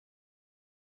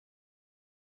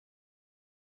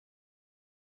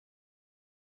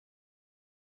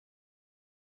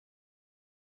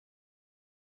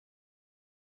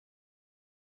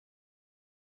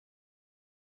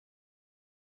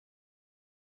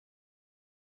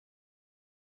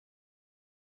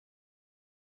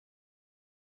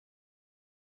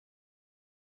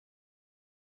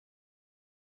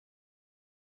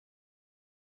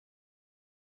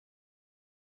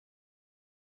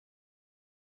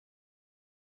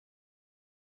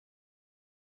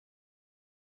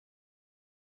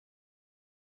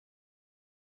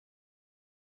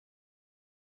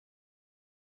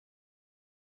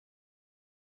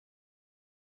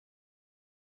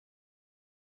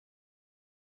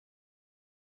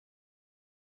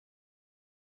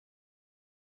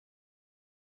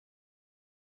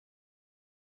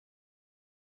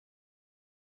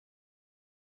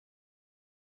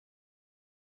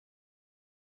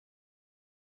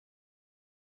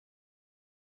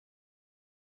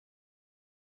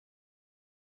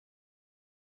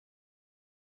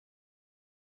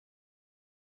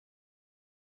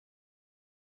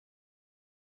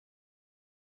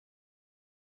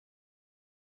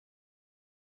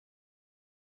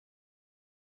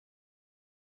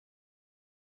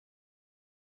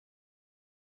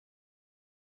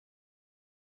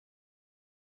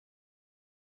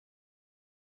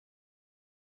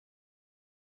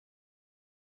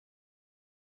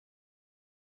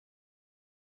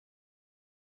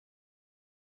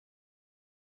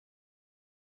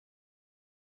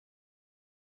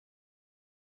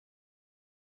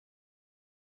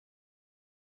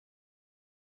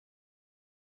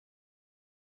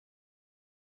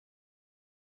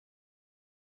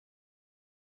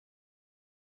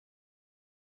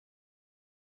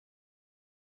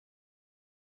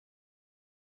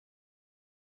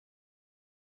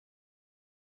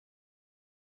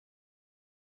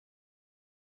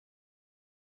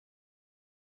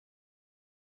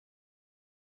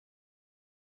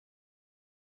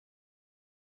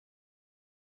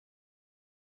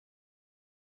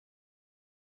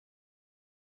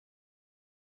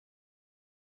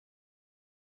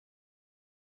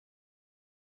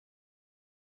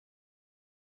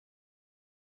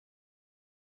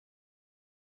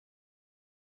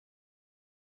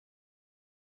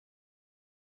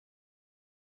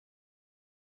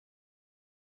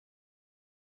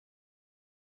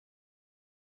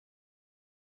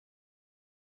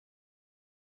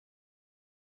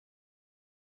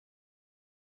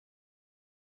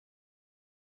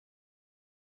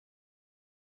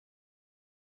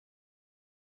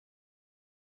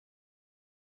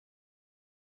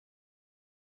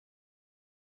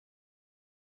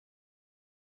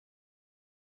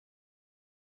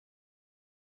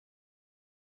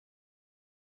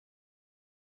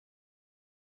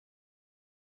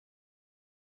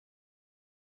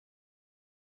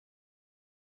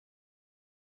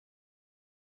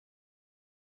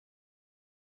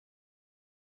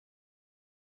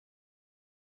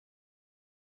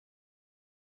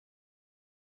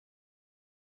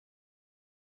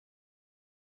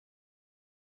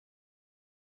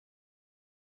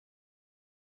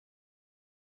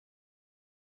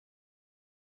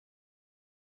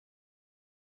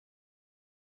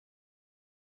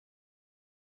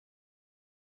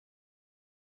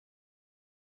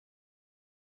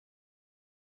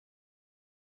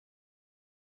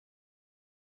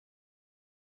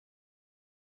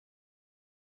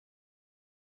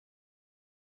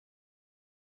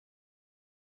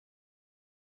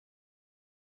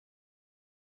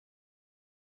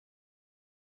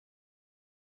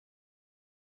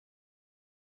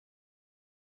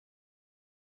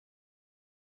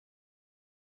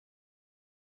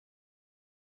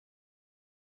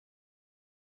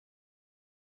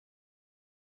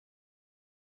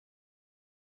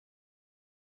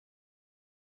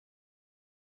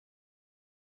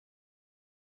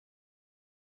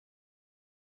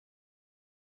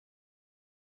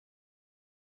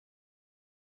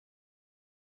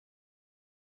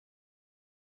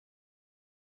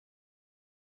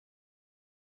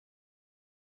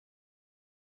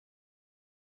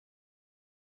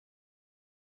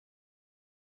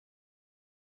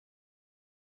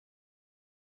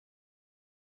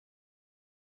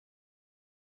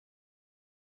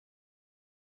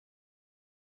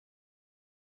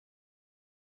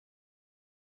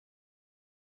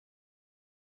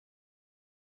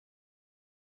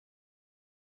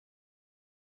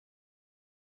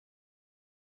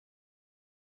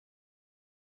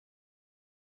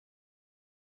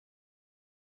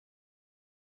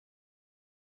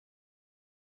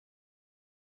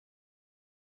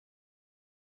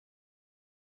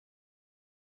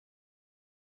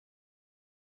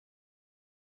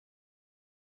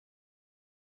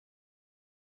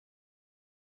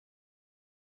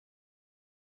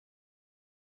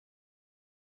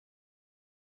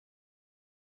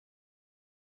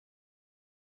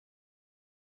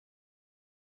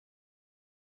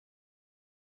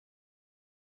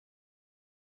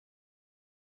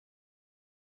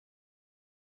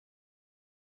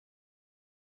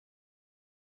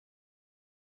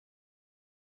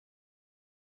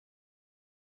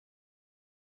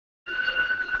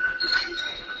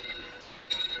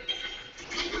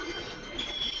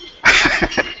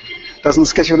Doesn't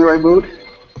this get you in the right mood? So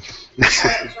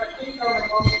I think on the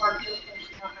most part, you know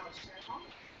how it's set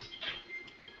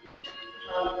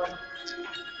up.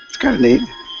 It's kind of neat.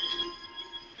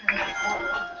 And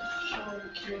show the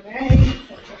Q&A,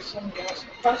 if somebody asks a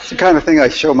It's question. the kind of thing I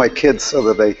show my kids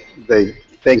so that they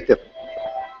think that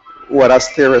what us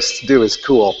theorists do is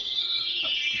cool.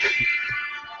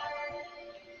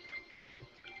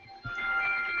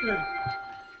 Good.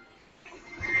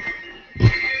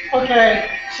 Okay,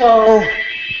 so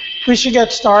we should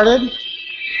get started.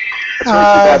 That's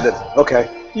right, too bad that,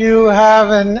 okay. You have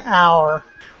an hour.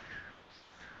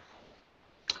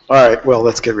 All right, well,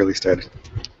 let's get really started.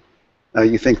 Now,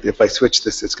 you think if I switch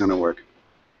this, it's going to work.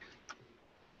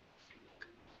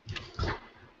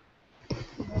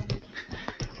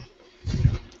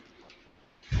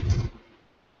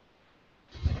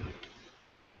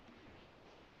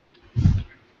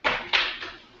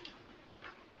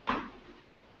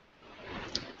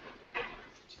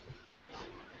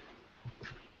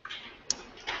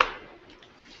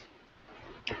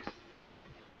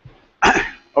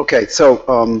 Okay,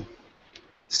 so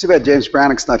it's too bad James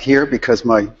Brannick's not here because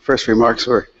my first remarks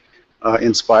were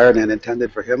inspired and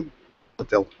intended for him,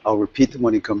 but I'll repeat them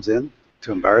when he comes in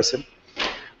to embarrass him.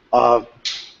 Actually,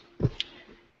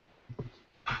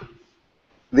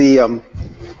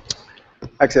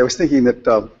 I was thinking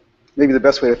that maybe the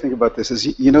best way to think about this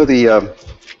is you know the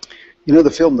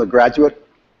film The Graduate,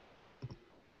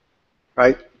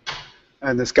 right?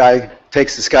 And this guy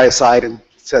takes this guy aside and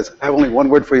says, "I have only one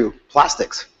word for you: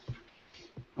 plastics."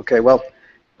 Okay, well,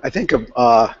 I think of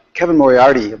Kevin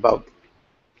Moriarty about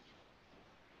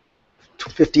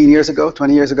 15 years ago,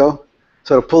 20 years ago,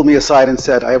 sort of pulled me aside and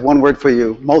said, "I have one word for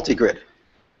you: multigrid."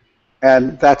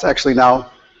 And that's actually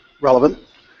now relevant.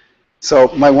 So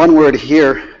my one word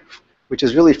here, which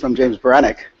is really from James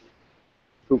Brannick,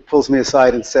 who pulls me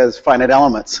aside and says finite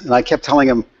elements. And I kept telling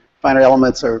him finite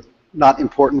elements are not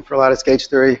important for lattice gauge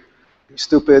theory. They're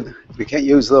stupid. We can't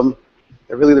use them.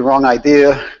 They're really the wrong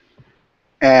idea.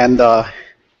 And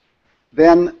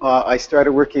then I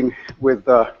started working with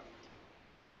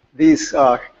these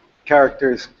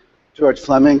characters, George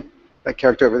Fleming, that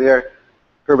character over there,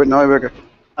 Herbert Neuberger.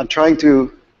 I'm trying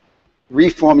to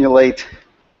reformulate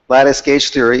lattice gauge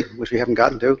theory, which we haven't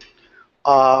gotten to,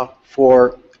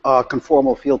 for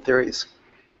conformal field theories.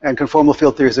 And conformal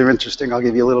field theories are interesting. I'll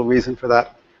give you a little reason for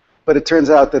that. But it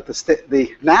turns out that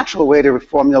the natural way to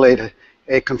formulate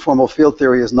a conformal field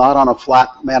theory is not on a flat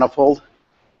manifold,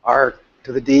 R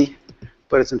to the D,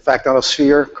 but it's in fact on a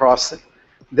sphere across it.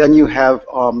 Then you have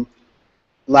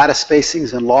lattice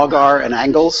spacings in log R and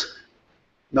angles.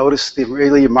 Notice the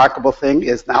really remarkable thing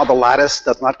is now the lattice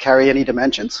does not carry any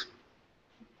dimensions.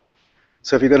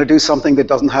 So if you're going to do something that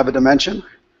doesn't have a dimension,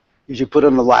 you should put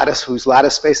in a lattice whose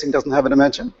lattice spacing doesn't have a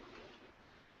dimension.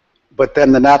 But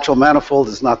then the natural manifold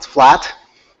is not flat.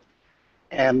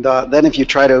 And then if you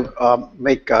try to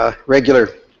make regular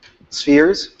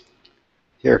spheres,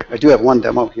 here, I do have one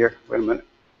demo here. Wait a minute.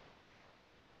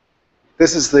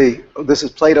 This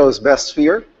is Plato's best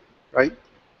sphere, right?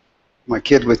 My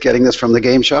kid was getting this from the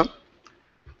game shop.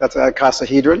 That's a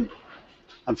icosahedron.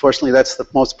 Unfortunately, that's the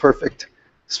most perfect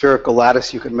spherical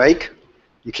lattice you can make.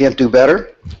 You can't do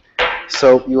better.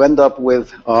 So you end up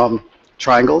with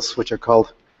triangles, which are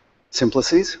called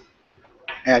simplices.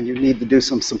 And you need to do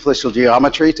some simplicial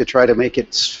geometry to try to make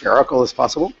it spherical as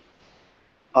possible.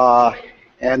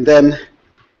 And then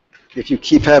if you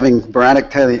keep having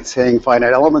Brannick saying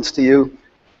finite elements to you,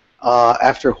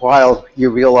 after a while you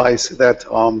realize that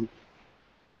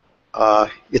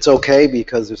it's okay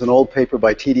because there's an old paper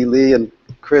by T.D. Lee and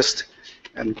Christ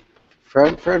and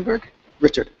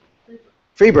Richard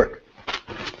Freeberg.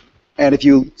 And if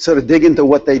you sort of dig into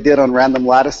what they did on random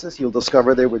lattices, you'll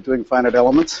discover they were doing finite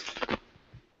elements.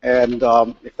 And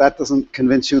if that doesn't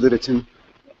convince you that it's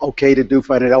okay to do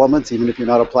finite elements, even if you're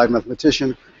not an applied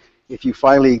mathematician, if you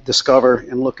finally discover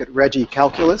and look at Reggie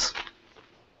calculus,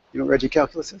 you know what Reggie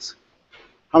calculus is?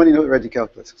 How many know what Reggie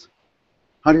calculus is?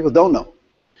 How many people don't know?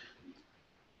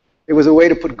 It was a way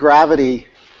to put gravity,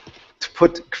 to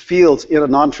put fields in a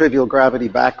non-trivial gravity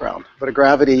background. But a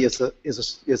gravity is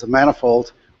a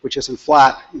manifold which isn't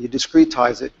flat. You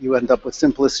discretize it, you end up with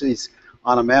simplicities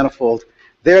on a manifold.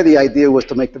 There the idea was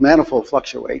to make the manifold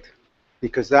fluctuate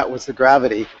because that was the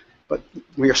gravity. But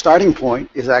your starting point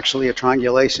is actually a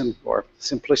triangulation or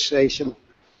simplification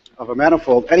of a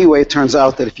manifold. Anyway, it turns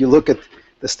out that if you look at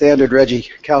the standard Reggie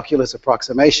calculus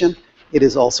approximation, it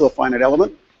is also a finite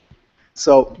element.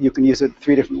 So you can use it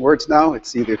 3 different words now.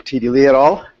 It's either T.D. Lee et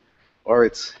al., or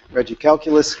it's Reggie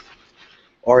calculus,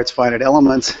 or it's finite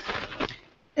elements.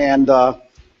 And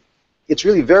it's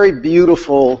really very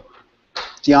beautiful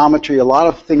geometry. A lot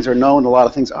of things are known, a lot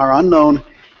of things are unknown,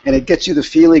 and it gets you the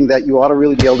feeling that you ought to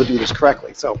really be able to do this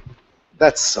correctly. So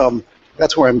that's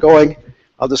where I'm going.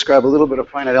 I'll describe a little bit of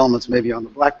finite elements maybe on the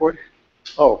blackboard.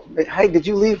 Oh, hey, did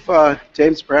you leave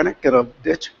James Brannick in a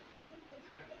ditch?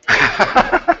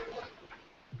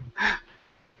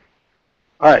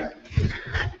 All right.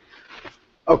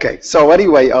 Okay, so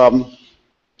anyway,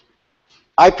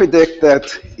 I predict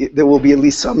that there will be at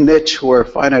least some niche where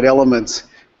finite elements,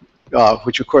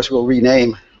 which of course we'll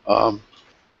rename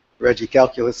Reggie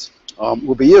calculus,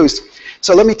 will be used.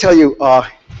 So let me tell you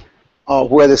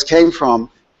where this came from.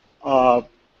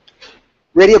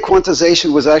 Radial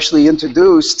quantization was actually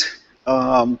introduced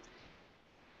in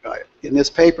this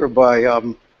paper by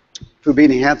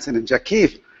Fubini, Hansen, and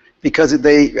Jakiev because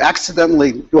they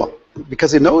accidentally, well,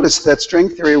 because they noticed that string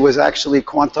theory was actually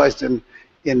quantized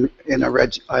in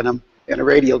a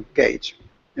radial gauge,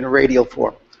 in a radial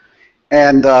form.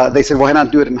 And they said, why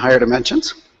not do it in higher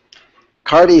dimensions?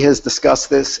 Carty has discussed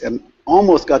this and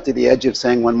almost got to the edge of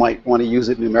saying one might want to use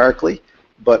it numerically,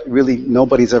 but really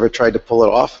nobody's ever tried to pull it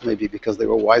off, maybe because they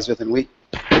were wiser than we.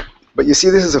 But you see,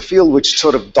 this is a field which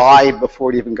sort of died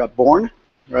before it even got born,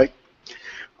 right?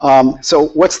 So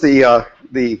what's the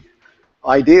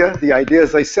idea? The idea,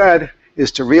 as I said,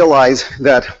 is to realize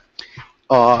that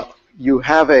you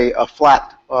have a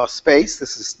flat space.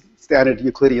 This is standard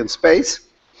Euclidean space.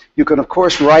 You can, of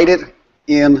course, write it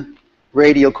in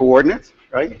radial coordinates,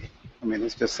 right? I mean,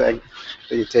 it's just saying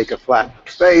that you take a flat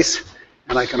space,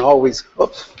 and I can always,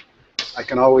 I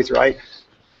can always write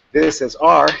this as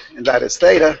r, and that is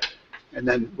theta, and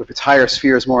then with its higher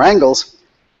spheres, more angles.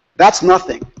 That's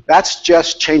nothing. That's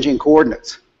just changing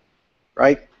coordinates,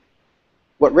 right?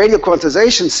 What radial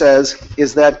quantization says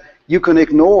is that you can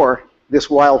ignore this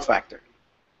wild factor.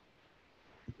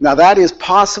 Now, that is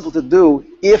possible to do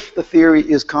if the theory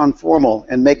is conformal,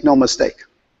 and make no mistake.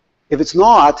 If it's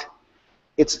not,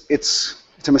 it's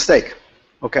a mistake,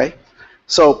 okay?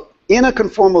 So in a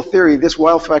conformal theory, this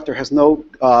wild factor has no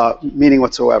meaning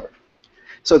whatsoever.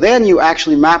 So then you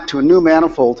actually map to a new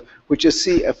manifold, which is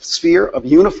a sphere of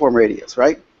uniform radius,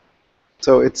 right?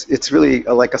 So it's really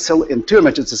like in 2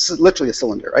 dimensions, it's literally a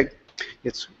cylinder, right?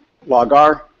 It's log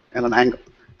r and an angle.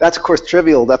 That's, of course,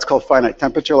 trivial. That's called finite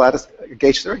temperature lattice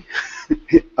gauge theory.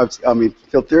 I mean,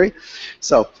 field theory.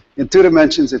 So in 2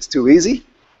 dimensions, it's too easy.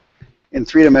 In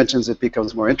 3 dimensions, it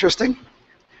becomes more interesting.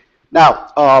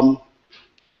 Now,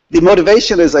 the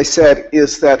motivation, as I said,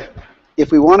 is that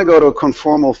if we want to go to a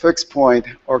conformal fixed point,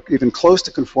 or even close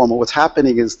to conformal, what's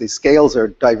happening is the scales are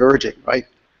diverging, right?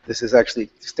 This is actually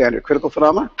standard critical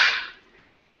phenomena.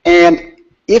 And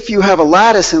if you have a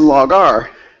lattice in log r,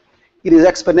 it is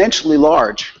exponentially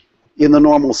large in the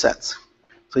normal sense.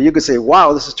 So you could say,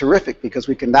 wow, this is terrific, because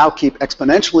we can now keep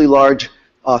exponentially large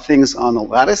things on the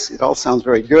lattice. It all sounds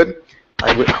very good.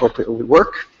 I would hope it would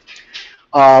work.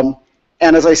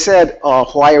 And as I said,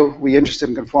 why are we interested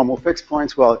in conformal fixed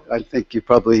points? Well, I think you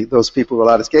probably, those people who are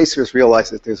lattice gauge theorists realize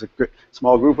that there's a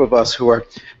small group of us who are,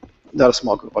 not a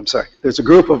small group, I'm sorry. There's a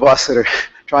group of us that are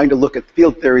trying to look at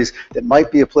field theories that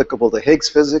might be applicable to Higgs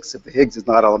physics if the Higgs is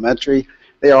not elementary.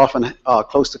 They are often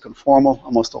close to conformal.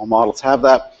 Almost all models have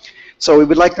that. So we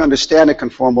would like to understand a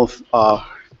conformal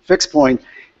fixed point.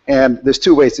 And there's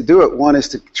 2 ways to do it. One is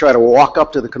to try to walk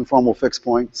up to the conformal fixed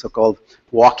point, so-called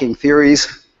walking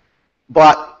theories.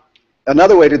 But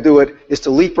another way to do it is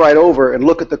to leap right over and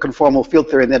look at the conformal field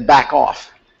theory and then back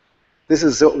off. This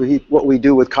is what we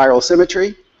do with chiral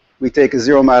symmetry. We take a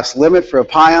zero mass limit for a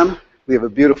pion. We have a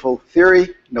beautiful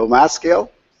theory, no mass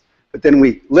scale. But then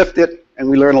we lift it, and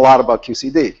we learn a lot about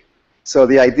QCD. So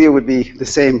the idea would be the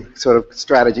same sort of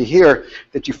strategy here,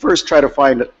 that you first try to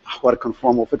find what a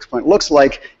conformal fixed point looks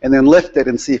like, and then lift it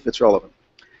and see if it's relevant.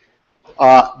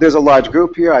 There's a large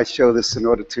group here. I show this in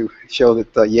order to show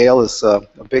that Yale is a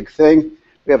big thing.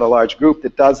 We have a large group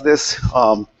that does this.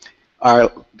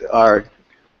 Our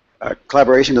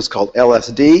collaboration is called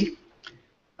LSD.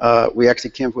 We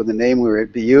actually came up with the name. We were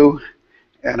at BU.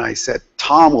 And I said,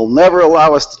 Tom will never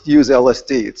allow us to use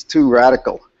LSD. It's too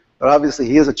radical. But obviously,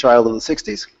 he is a child of the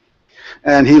 60s.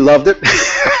 And he loved it.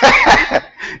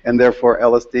 And therefore,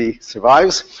 LSD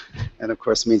survives. And of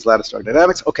course, means lattice star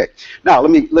dynamics. OK, now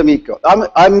let me go.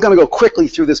 I'm going to go quickly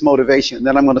through this motivation. And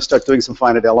then I'm going to start doing some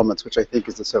finite elements, which I think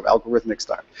is the sort of algorithmic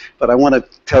start. But I want to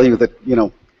tell you that,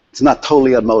 it's not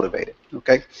totally unmotivated.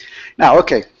 OK? Now,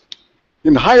 OK,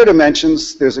 in higher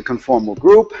dimensions, there's a conformal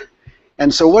group.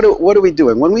 And so what are we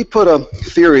doing? When we put a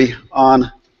theory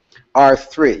on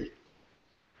R3,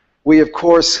 we, of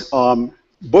course,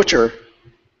 butcher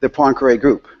the Poincare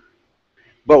group.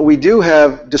 But we do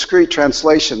have discrete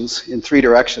translations in 3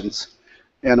 directions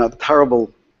and a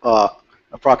terrible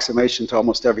approximation to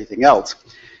almost everything else.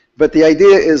 But the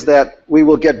idea is that we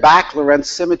will get back Lorentz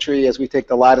symmetry as we take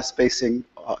the lattice spacing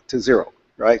to 0,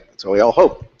 right? That's what we all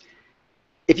hope.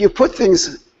 If you put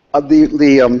things, the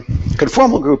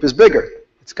conformal group is bigger.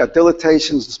 It's got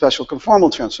dilatations and special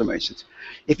conformal transformations.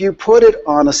 If you put it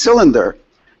on a cylinder,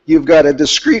 you've got a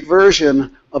discrete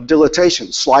version of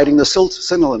dilatation, sliding the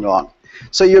cylinder along.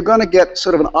 So you're going to get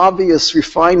sort of an obvious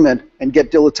refinement and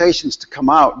get dilatations to come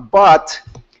out, but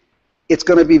it's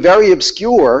going to be very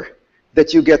obscure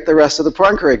that you get the rest of the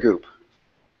Poincare group.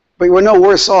 But we're no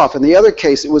worse off. In the other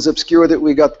case, it was obscure that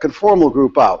we got the conformal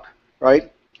group out,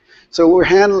 right? So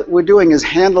what we're doing is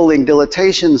handling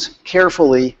dilatations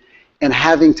carefully and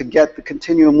having to get the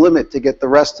continuum limit to get the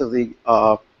rest of the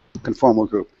conformal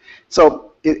group.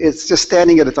 So it's just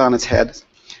standing it on its head.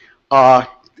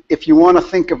 If you want to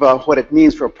think about what it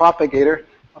means for a propagator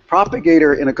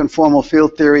in a conformal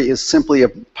field theory is simply a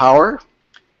power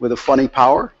with a funny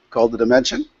power called the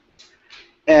dimension.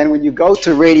 And when you go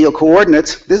to radial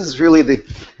coordinates, this is really the,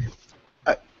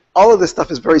 all of this stuff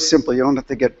is very simple. You don't have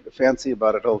to get fancy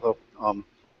about it, although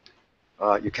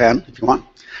you can if you want.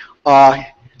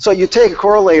 So you take a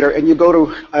correlator and you go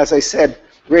to, as I said,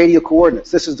 radial coordinates.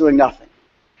 This is doing nothing.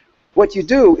 What you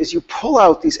do is you pull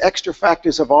out these extra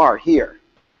factors of R here.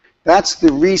 That's the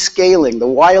rescaling, the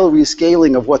wild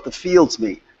rescaling of what the fields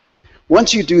mean.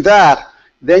 Once you do that,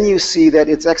 then you see that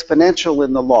it's exponential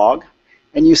in the log,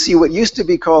 and you see what used to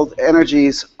be called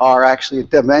energies are actually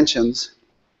dimensions.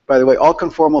 By the way, all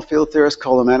conformal field theorists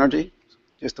call them energy,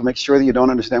 just to make sure that you don't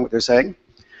understand what they're saying.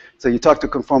 So you talk to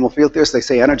conformal field theorists, they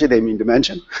say energy, they mean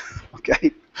dimension,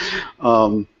 okay?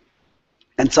 And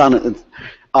so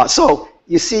on. So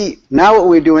you see, now what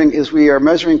we're doing is we are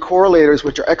measuring correlators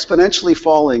which are exponentially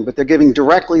falling, but they're giving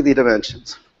directly the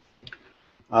dimensions.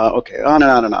 Okay, on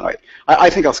and on and on. Right. I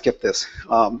think I'll skip this.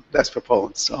 That's for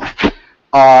Poland. So,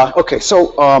 okay,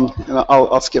 so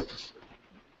I'll skip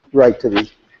right to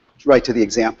the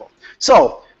example.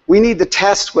 So we need to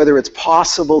test whether it's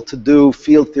possible to do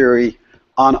field theory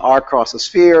on R cross a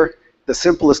sphere. The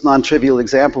simplest non-trivial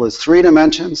example is 3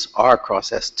 dimensions, R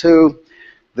cross S2.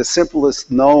 The simplest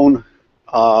known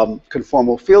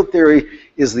conformal field theory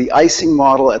is the Ising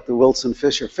model at the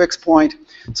Wilson-Fisher fixed point.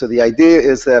 So the idea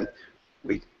is that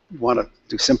we want to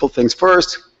do simple things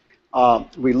first.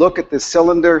 We look at this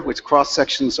cylinder, which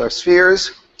cross-sections are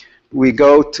spheres. We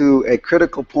go to a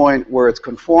critical point where it's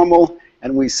conformal,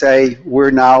 and we say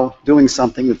we're now doing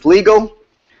something that's legal,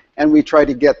 and we try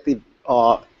to get the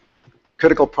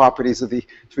critical properties of the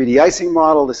 3D Ising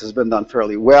model. This has been done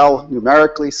fairly well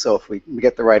numerically, so if we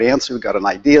get the right answer, we've got an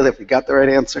idea that we got the right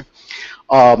answer.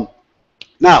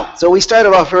 Now, so we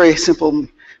started off very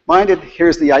simple-minded.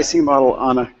 Here's the Ising model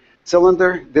on a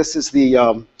cylinder. This is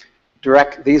the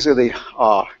these are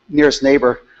the nearest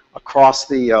neighbor across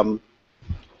the,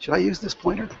 should I use this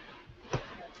pointer?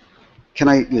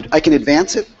 I can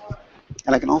advance it,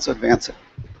 and I can also advance it.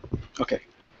 Okay.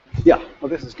 Yeah, well,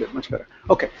 this is good, much better.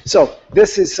 Okay, so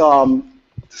this is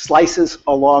slices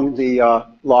along the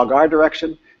log R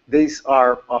direction. These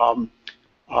are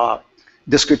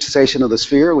discretization of the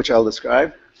sphere, which I'll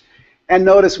describe. And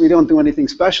notice we don't do anything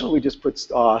special. We just put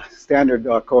standard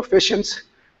coefficients,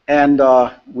 and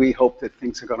we hope that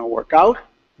things are going to work out.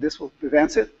 This will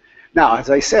advance it. Now, as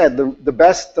I said, the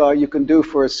best you can do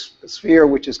for a sphere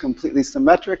which is completely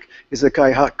symmetric is a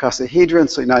icosahedron.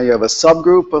 So now you have a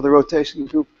subgroup of the rotation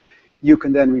group. You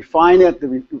can then refine it.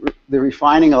 The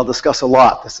refining I'll discuss a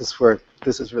lot. This is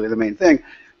really the main thing.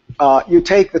 You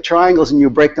take the triangles and you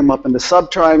break them up into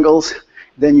subtriangles.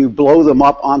 Then you blow them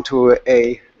up onto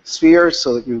a sphere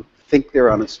so that you think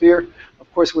they're on a sphere.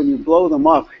 Of course, when you blow them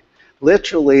up,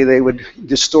 literally they would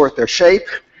distort their shape.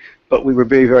 But we were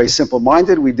very, very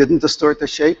simple-minded. We didn't distort the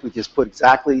shape. We just put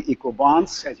exactly equal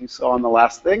bonds, as you saw in the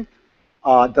last thing.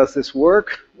 Does this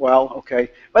work? Well,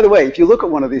 okay. By the way, if you look at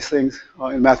one of these things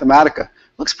in Mathematica, it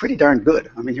looks pretty darn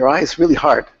good. I mean, your eye is really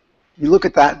hard. You look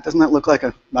at that, doesn't that look like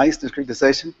a nice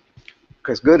discretization?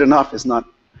 Because good enough is not.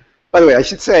 By the way, I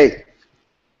should say,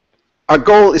 our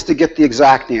goal is to get the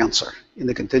exact answer in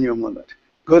the continuum limit.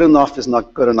 Good enough is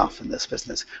not good enough in this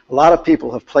business. A lot of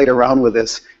people have played around with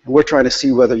this, and we're trying to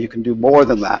see whether you can do more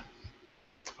than that.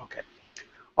 Okay.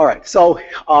 All right, so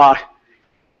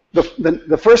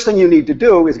the first thing you need to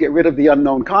do is get rid of the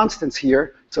unknown constants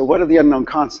here. So what are the unknown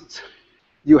constants?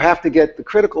 You have to get the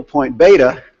critical point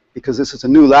beta, because this is a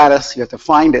new lattice. You have to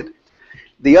find it.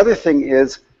 The other thing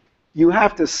is you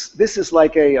have to, this is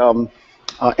like a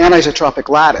anisotropic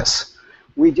lattice.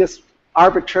 We just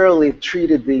arbitrarily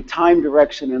treated the time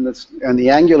direction and the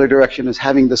angular direction as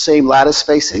having the same lattice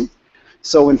spacing.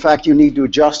 So in fact, you need to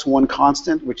adjust one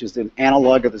constant, which is an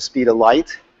analog of the speed of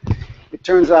light. It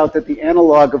turns out that the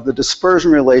analog of the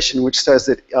dispersion relation, which says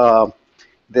that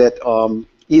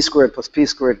E squared plus P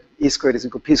squared, E squared is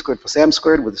equal to P squared plus M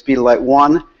squared with the speed of light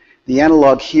 1. The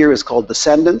analog here is called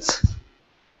descendants.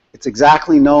 It's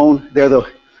exactly known. They're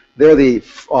the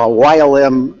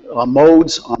YLM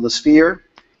modes on the sphere.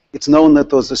 It's known that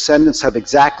those descendants have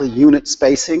exactly unit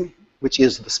spacing, which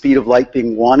is the speed of light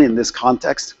being 1 in this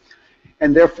context.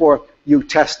 And therefore, you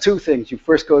test two things. You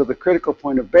first go to the critical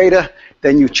point of beta,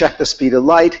 then you check the speed of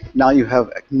light. Now you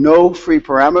have no free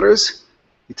parameters.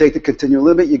 You take the continuum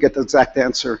limit, you get the exact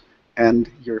answer,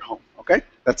 and you're home. Okay?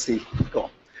 That's the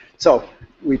goal. So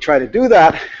we try to do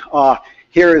that.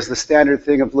 Here is the standard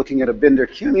thing of looking at a Binder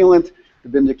cumulant. The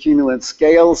Binder cumulant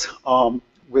scales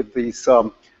with these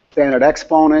standard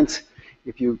exponents.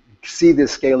 If you see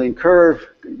this scaling curve,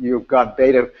 you've got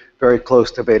beta very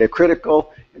close to beta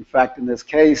critical. In fact, in this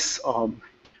case,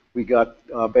 we got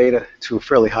beta to a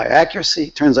fairly high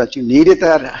accuracy. Turns out you needed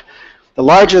that. The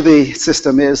larger the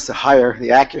system is, the higher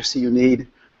the accuracy you need.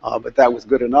 But that was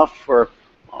good enough for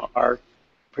our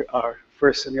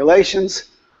first simulations.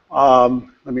 Let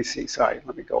me see. Sorry,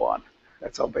 let me go on.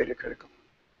 That's all beta critical.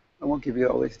 I won't give you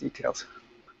all these details.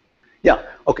 Yeah.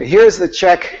 Okay. Here's the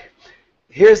check.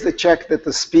 Here's the check that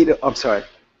the speed of, I'm sorry.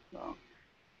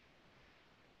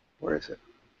 Where is it?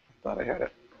 I thought I had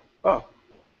it. Oh,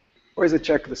 where's the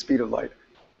check of the speed of light?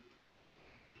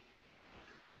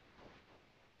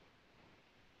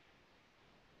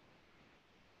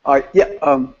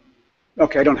 Yeah,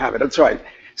 okay, I don't have it. That's right.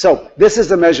 So this is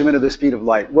the measurement of the speed of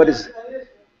light. What is,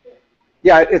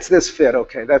 yeah, it's this fit.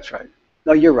 Okay, that's right.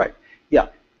 No, you're right. Yeah,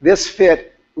 this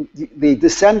fit, the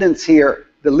descendants here,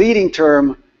 the leading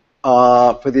term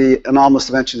for the anomalous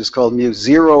dimension is called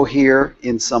mu0 here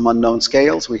in some unknown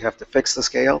scales. We have to fix the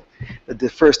scale. The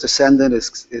first descendant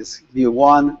is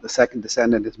mu1. The second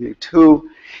descendant is mu2.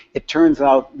 It turns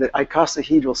out that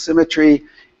icosahedral symmetry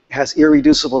has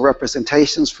irreducible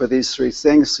representations for these three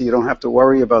things, so you don't have to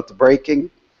worry about the breaking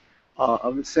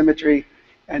of the symmetry.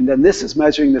 And then this is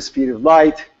measuring the speed of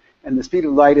light, and the speed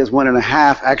of light is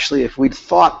 1.5. Actually, if we'd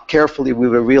thought carefully, we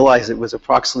would have realized it was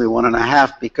approximately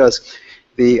 1.5 because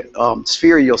the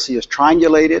sphere you'll see is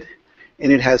triangulated,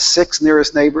 and it has 6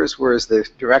 nearest neighbors, whereas the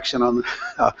direction on the,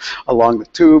 along the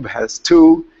tube has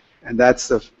 2, and that's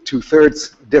the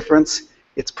 2/3 difference.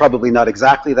 It's probably not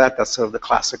exactly that. That's sort of the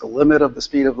classical limit of the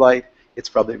speed of light. It's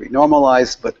probably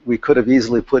renormalized, but we could have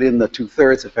easily put in the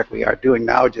 2/3. In fact, we are doing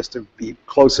now just to be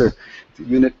closer to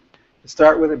unit to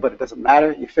start with it, but it doesn't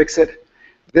matter. You fix it.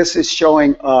 This is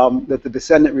showing that the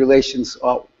descendant relations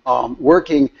are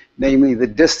working, namely the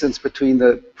distance between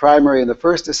the primary and the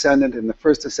first descendant and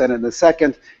the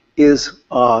second is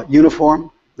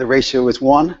uniform. The ratio is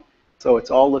 1. So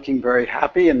it's all looking very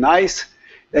happy and nice.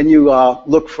 Then you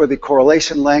look for the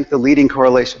correlation length. The leading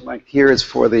correlation length here is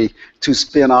for the 2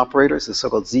 spin operators, the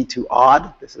so-called Z2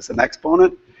 odd. This is an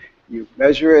exponent. You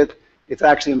measure it. It's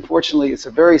actually, unfortunately, it's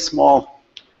a very small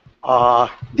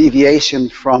deviation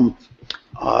from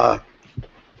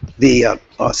the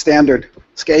standard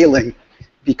scaling.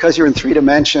 Because you're in 3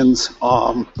 dimensions,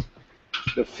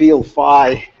 the field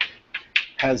phi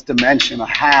has dimension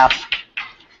 1/2,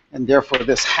 and therefore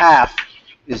this 1/2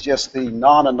 is just the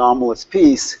non-anomalous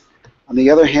piece. On the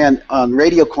other hand, on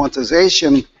radial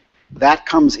quantization, that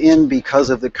comes in because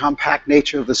of the compact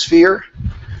nature of the sphere.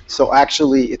 So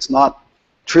actually, it's not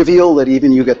trivial that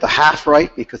even you get the 1/2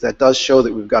 right, because that does show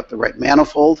that we've got the right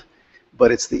manifold,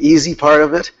 but it's the easy part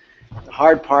of it. The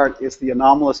hard part is the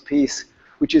anomalous piece,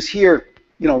 which is here,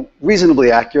 you know,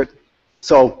 reasonably accurate.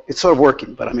 So it's sort of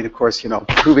working, but I mean, of course, you know,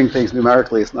 proving things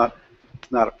numerically is not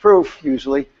a proof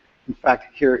usually. In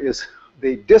fact, here is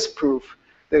the disproof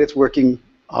that it's working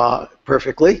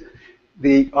perfectly.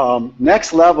 The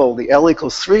next level, the L =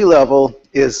 3 level,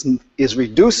 is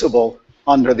reducible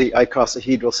under the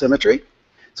icosahedral symmetry.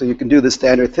 So you can do the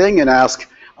standard thing and ask,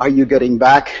 are you getting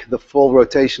back the full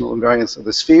rotational invariance of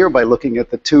the sphere by looking at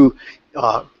the 2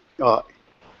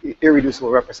 irreducible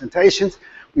representations?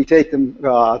 We take them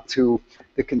to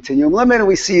the continuum limit, and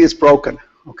we see it's broken,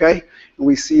 okay? And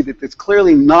we see that it's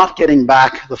clearly not getting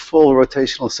back the full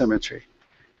rotational symmetry.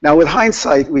 Now, with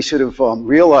hindsight, we should have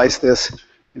realized this.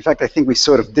 In fact, I think we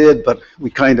sort of did, but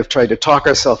we kind of tried to talk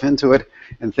ourselves into it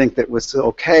and think that it was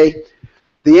okay.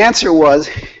 The answer was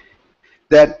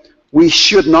that we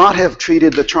should not have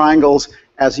treated the triangles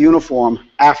as uniform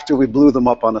after we blew them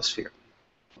up on a sphere,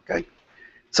 okay?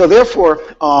 So therefore,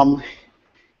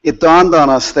 it dawned on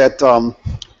us that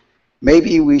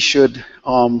maybe we should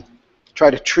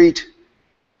try to treat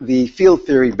the field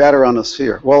theory better on a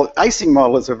sphere. Well, Ising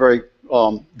model is a very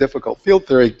difficult field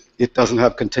theory, it doesn't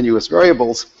have continuous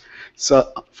variables.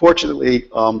 So fortunately,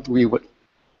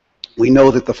 we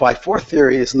know that the phi-4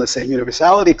 theory is in the same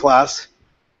universality class.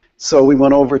 So we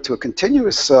went over to a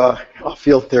continuous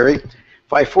field theory,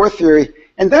 phi-4 theory,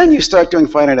 and then you start doing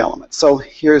finite elements. So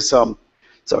here's your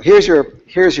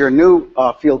new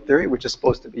field theory, which is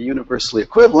supposed to be universally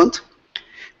equivalent,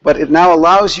 but it now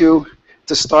allows you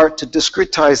to start to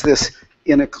discretize this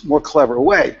in a more clever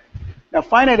way. Now,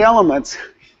 finite elements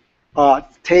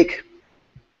after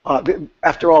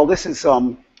all, this is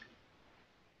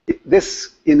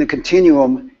this in the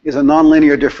continuum is a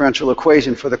nonlinear differential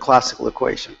equation for the classical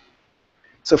equation.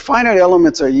 So finite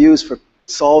elements are used for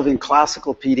solving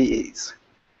classical PDEs.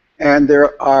 And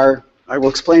I will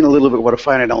explain a little bit what a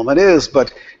finite element is,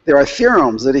 but there are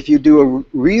theorems that if you do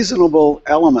a reasonable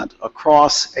element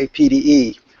across a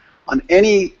PDE on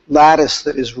any lattice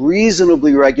that is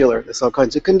reasonably regular, there's all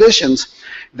kinds of conditions,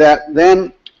 that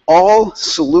then all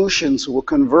solutions will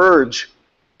converge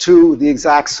to the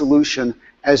exact solution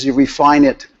as you refine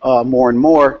it more and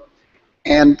more.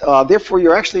 And therefore,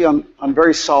 you're actually on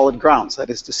very solid grounds. That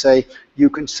is to say, you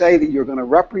can say that you're going to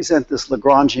represent this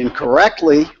Lagrangian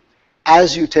correctly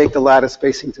as you take the lattice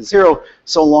spacing to 0,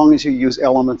 so long as you use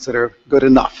elements that are good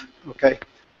enough, okay?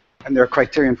 And there are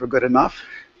criterion for good enough.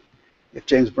 If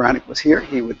James Brannick was here,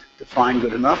 he would define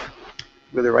good enough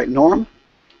with the right norm.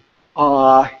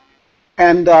 So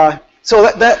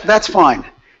that's fine.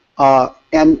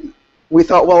 And we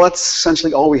thought, well, that's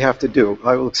essentially all we have to do.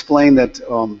 I will explain that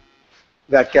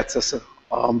that gets us.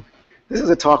 This is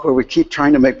a talk where we keep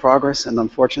trying to make progress, and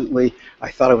unfortunately,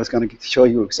 I thought I was going to show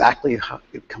you exactly how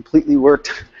it completely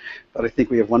worked, but I think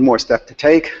we have one more step to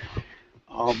take.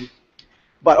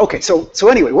 But okay, so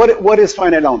anyway, what is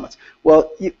finite elements?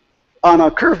 Well, on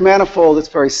a curved manifold, it's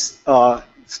very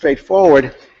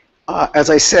straightforward. As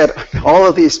I said, all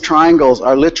of these triangles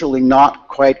are literally not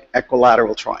quite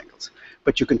equilateral triangles.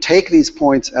 But you can take these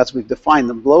points as we've defined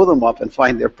them, blow them up, and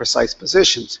find their precise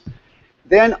positions.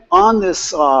 Then on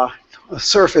this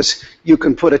surface, you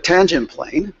can put a tangent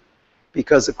plane,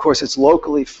 because of course it's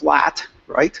locally flat,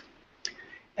 right?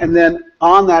 And then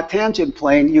on that tangent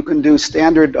plane, you can do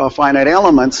standard finite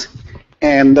elements.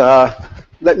 And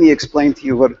let me explain to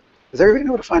you what. Does everybody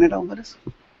know what a finite element is?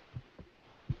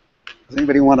 Does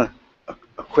anybody want a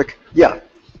quick? Yeah,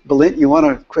 Belinda, you want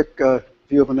a quick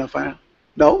view of a finite?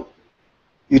 No?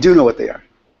 You do know what they are.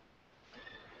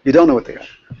 You don't know what they are.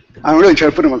 I'm really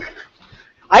trying to put them on.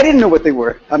 I didn't know what they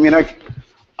were. I mean,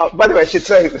 by the way, I should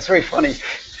say it's very funny.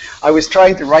 I was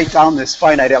trying to write down this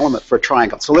finite element for a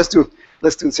triangle. So let's do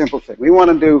a simple thing. We want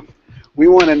to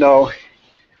know.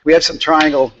 We have some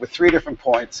triangle with 3 different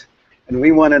points, and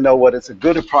we want to know what is a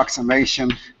good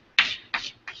approximation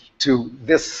to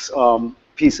this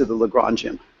piece of the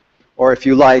Lagrangian, or if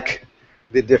you like,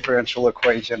 the differential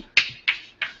equation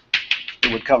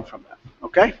that would come from that.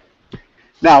 Okay.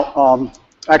 Now,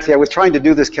 actually, I was trying to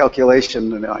do this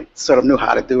calculation, and I sort of knew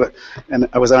how to do it. And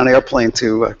I was on an airplane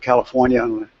to California,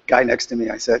 and the guy next to me,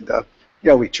 I said,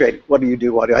 we trade. What do you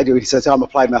do? What do I do? He says, I'm an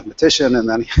applied mathematician. And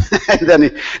then,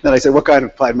 then I said, what kind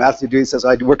of applied math do you do? He says,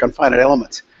 I work on finite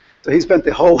elements. So he spent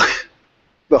the whole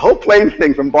plane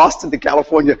thing from Boston to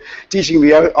California teaching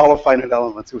me all of finite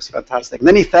elements. It was fantastic. And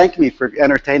then he thanked me for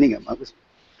entertaining him. That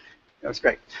was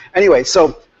great. Anyway,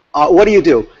 so what do you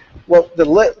do? Well,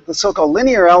 the so-called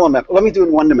linear element, let me do it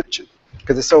in 1 dimension,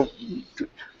 because it's so,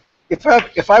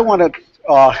 if I want to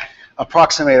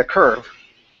approximate a curve,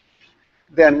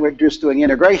 then we're just doing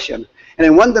integration. And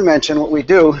in 1 dimension, what we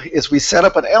do is we set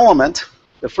up an element.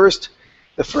 The first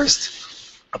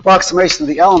approximation of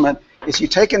the element is you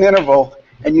take an interval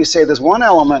and you say there's one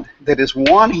element that is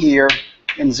 1 here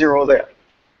and 0 there,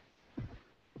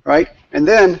 right? And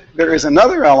then there is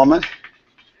another element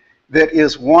that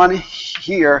is 1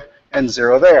 here and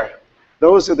 0 there.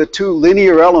 Those are the 2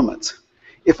 linear elements.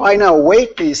 If I now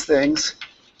weight these things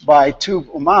by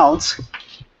 2 amounts,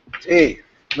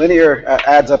 linear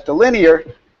adds up to linear,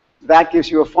 that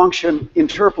gives you a function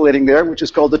interpolating there, which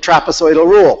is called the trapezoidal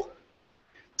rule.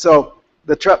 So,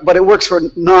 but it works for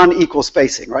non-equal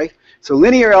spacing, right? So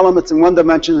linear elements in 1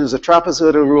 dimension is a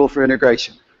trapezoidal rule for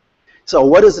integration. So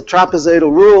what is the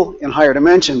trapezoidal rule in higher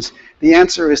dimensions? The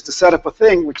answer is to set up a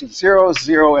thing which is 0,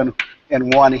 0,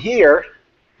 and 1 here.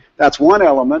 That's 1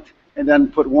 element. And then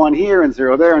put 1 here and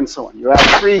 0 there and so on. You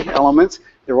have 3 elements.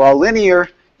 They're all linear.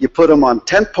 You put them on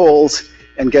tent poles.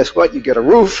 And guess what? You get a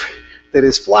roof that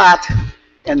is flat.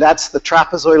 And that's the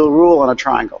trapezoidal rule on a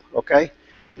triangle. Okay?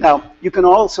 Now, you can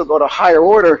also go to higher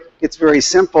order. It's very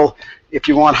simple. If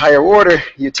you want higher order,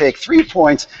 you take 3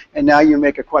 points, and now you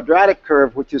make a quadratic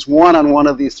curve, which is 1 on one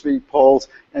of these 3 poles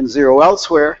and 0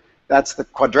 elsewhere. That's the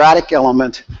quadratic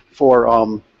element for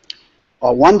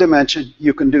one dimension.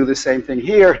 You can do the same thing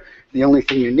here. The only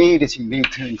thing you need is you need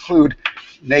to include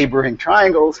neighboring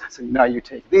triangles. So now you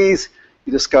take these,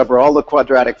 you discover all the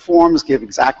quadratic forms, give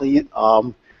exactly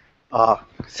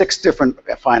 6 different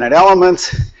finite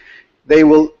elements. They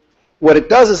will, what it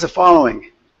does is the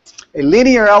following. A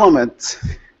linear element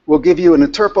will give you an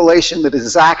interpolation that is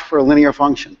exact for a linear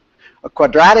function. A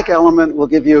quadratic element will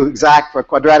give you exact for a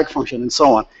quadratic function, and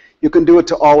so on. You can do it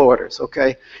to all orders,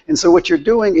 okay? And so what you're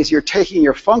doing is you're taking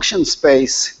your function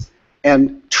space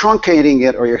and truncating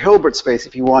it, or your Hilbert space,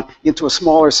 if you want, into a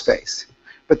smaller space.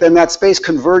 But then that space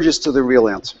converges to the real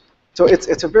answer. So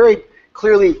it's a very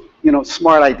clearly, you know,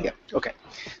 smart idea. Okay,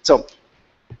 so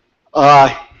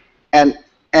and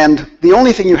the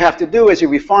only thing you have to do as you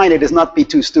refine it is not be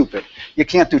too stupid. You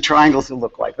can't do triangles that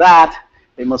look like that.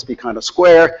 They must be kind of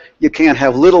square. You can't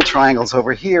have little triangles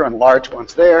over here and large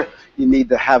ones there. You need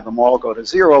to have them all go to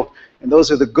 0. And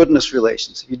those are the goodness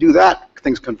relations. If you do that,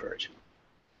 things converge,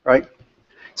 right?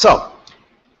 So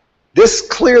this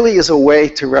clearly is a way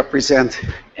to represent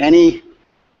any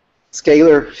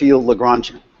scalar field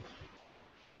Lagrangian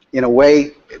in a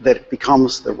way that it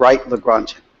becomes the right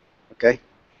Lagrangian, okay?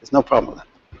 There's no problem with that.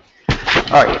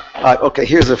 All right, okay,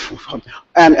 here's a,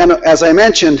 and as I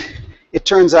mentioned, it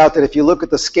turns out that if you look at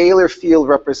the scalar field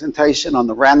representation on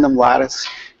the random lattice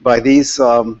by these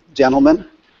gentlemen,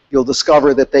 you'll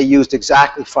discover that they used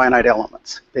exactly finite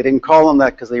elements. They didn't call them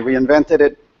that because they reinvented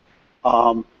it.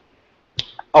 Oh,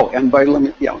 and by let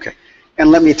me, yeah, okay.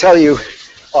 And let me tell you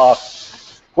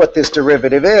what this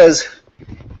derivative is.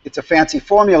 It's a fancy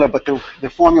formula, but the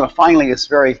formula finally is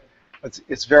very,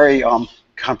 it's very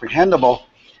comprehensible.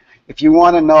 If you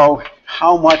want to know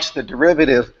how much the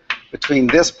derivative between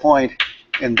this point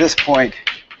and this point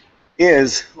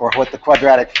is, or what the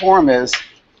quadratic form is,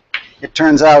 it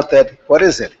turns out that, what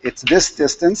is it? It's this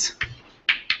distance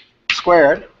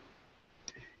squared,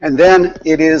 and then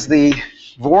it is the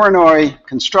Voronoi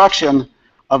construction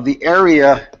of the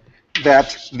area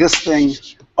that this thing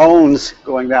owns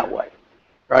going that way,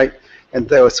 right? And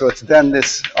so it's then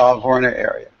this Voronoi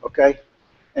area, okay?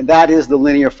 And that is the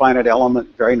linear finite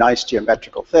element, very nice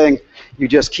geometrical thing. You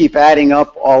just keep adding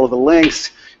up all of the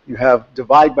lengths. You have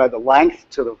divide by the length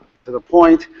to the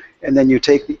point, and then you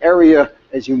take the area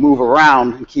as you move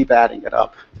around and keep adding it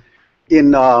up.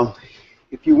 In,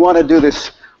 if you want to do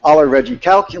this a la Reggie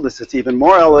calculus, it's even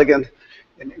more elegant.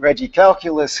 In Reggie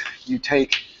calculus, you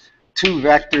take 2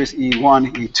 vectors,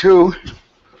 E1, E2,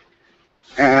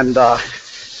 and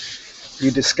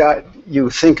you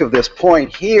think of this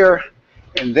point here,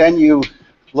 and then you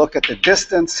look at the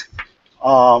distance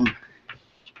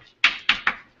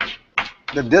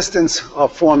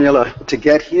formula to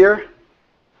get here.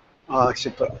 I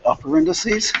should put upper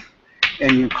indices,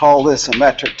 and you call this a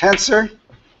metric tensor.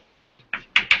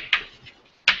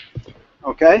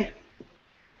 Okay?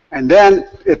 And then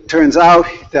it turns out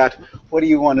that what do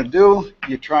you want to do?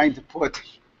 You're trying to put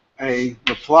a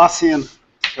Laplacian,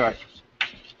 sorry,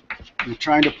 you're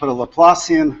trying to put a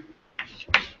Laplacian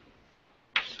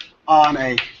on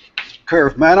a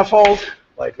curved manifold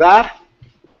like that.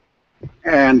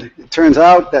 And it turns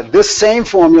out that this same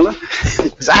formula,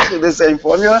 exactly the same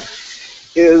formula,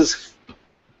 is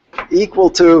equal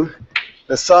to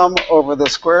the sum over the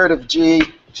square root of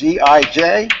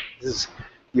Gij.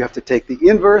 You have to take the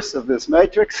inverse of this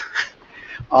matrix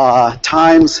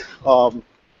times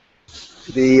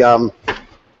the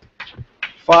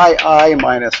phi I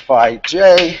minus phi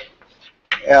j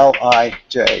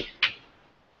Lij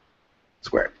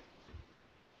squared,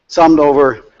 summed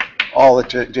over all the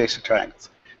adjacent triangles.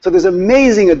 So there's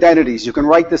amazing identities. You can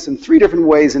write this in 3 different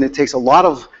ways, and it takes a lot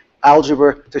of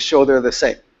algebra to show they're the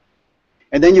same.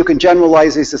 And then you can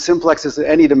generalize these to simplexes at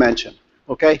any dimension.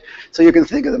 Okay? So you can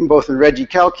think of them both in Reggie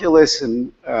calculus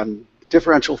and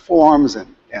differential forms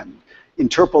and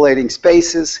interpolating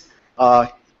spaces.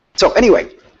 So anyway,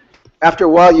 after a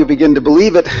while you begin to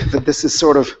believe it, that this is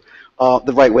sort of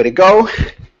the right way to go.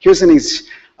 Here's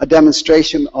a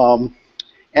demonstration.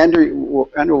 Andrew,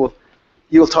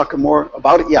 you'll talk more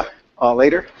about it, yeah,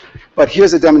 later. But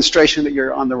here's a demonstration that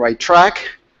you're on the right track.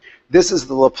 This is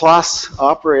the Laplace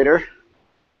operator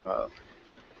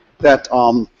that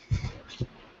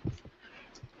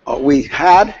we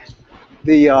had.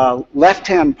 The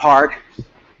left-hand part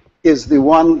is the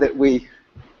one that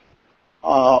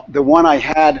the one I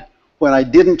had when I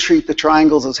didn't treat the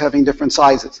triangles as having different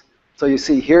sizes. So you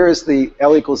see, here is the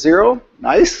L equals 0,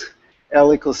 nice.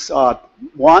 L equals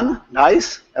 1,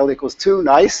 nice. L equals 2,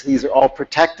 nice. These are all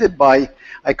protected by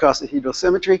icosahedral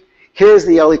symmetry. Here's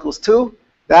the L equals 2.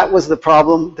 That was the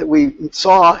problem that we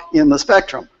saw in the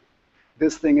spectrum.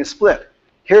 this thing is split.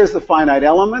 Here's the finite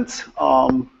elements.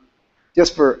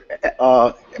 Just for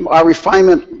our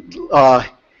refinement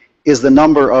is the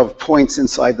number of points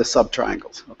inside the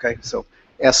subtriangles. Okay, so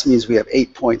S means we have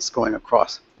 8 points going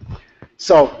across.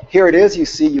 So here it is. You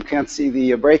see, you can't see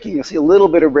the breaking. You'll see a little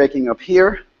bit of breaking up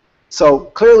here. So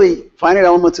clearly, finite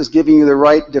elements is giving you the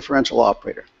right differential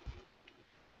operator.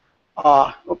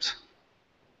 Oops.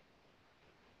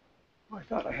 Oh, I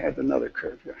thought I had another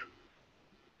curve here.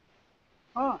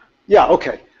 Yeah,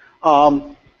 okay.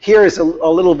 Here is a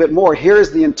little bit more. Here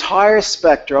is the entire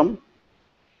spectrum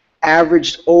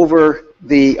averaged over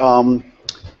the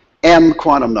M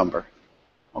quantum number.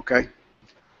 Okay?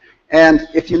 And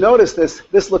if you notice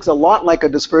this looks a lot like a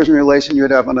dispersion relation you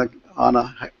would have on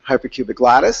a hypercubic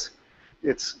lattice.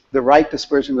 It's the right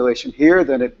dispersion relation here,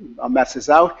 then it messes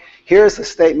out. Here's the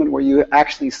statement where you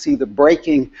actually see the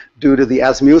breaking due to the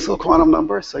azimuthal quantum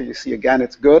number. So you see, again,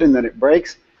 it's good, and then it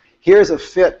breaks. Here's a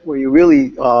fit where you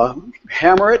really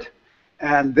hammer it,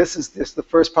 and this is just the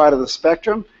first part of the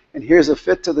spectrum. And here's a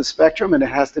fit to the spectrum, and it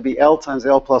has to be L times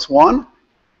L plus 1.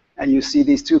 And you see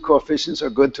these two coefficients are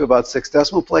good to about 6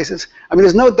 decimal places. I mean,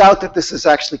 there's no doubt that this is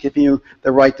actually giving you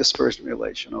the right dispersion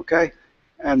relation, okay?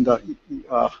 And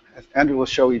Andrew will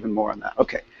show even more on that.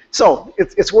 Okay, so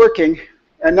it's working.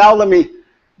 And now let me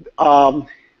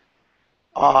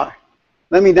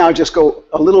now just go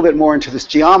a little bit more into this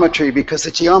geometry, because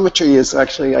the geometry is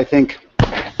actually, I think,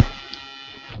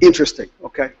 interesting,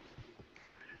 okay?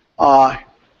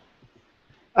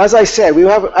 As I said, we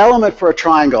have an element for a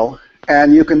triangle,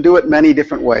 and you can do it many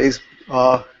different ways.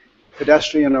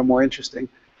 Pedestrian are more interesting.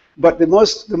 But the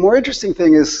more interesting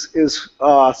thing is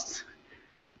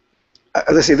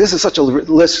as I say, this is such a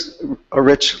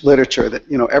rich literature that,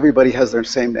 you know, everybody has their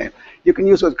same name. You can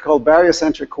use what's called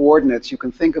baryocentric coordinates. You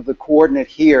can think of the coordinate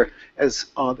here as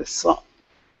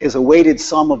is a weighted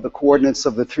sum of the coordinates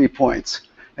of the 3 points.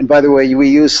 And by the way, we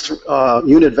use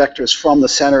unit vectors from the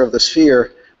center of the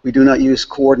sphere. We do not use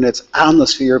coordinates on the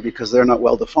sphere because they're not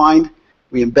well defined.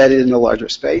 We embed it in a larger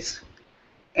space.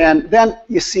 And then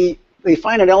you see the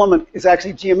finite element is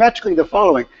actually geometrically the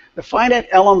following. The finite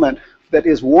element that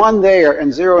is 1 there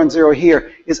and 0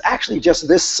 here is actually just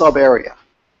this sub area,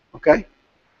 okay?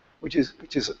 Which is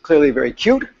clearly very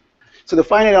cute. So the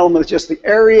finite element is just the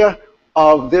area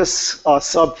of this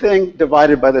sub thing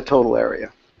divided by the total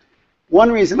area. One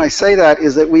reason I say that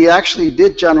is that we actually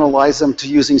did generalize them to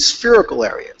using spherical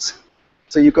areas.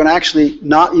 So you can actually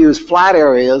not use flat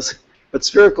areas, but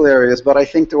spherical areas, but I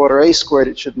think to order a squared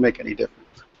it shouldn't make any difference.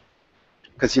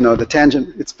 Because, you know, the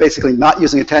tangent, it's basically not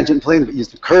using a tangent plane, but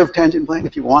using a curved tangent plane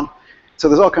if you want. So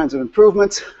there's all kinds of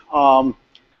improvements.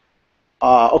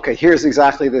 Okay, here's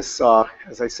exactly this,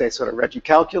 as I say, sort of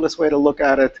regicalculus way to look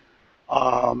at it.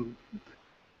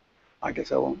 I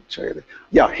guess I won't show you that.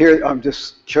 Yeah, here I'm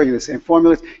just showing you the same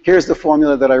formulas. Here's the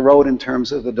formula that I wrote in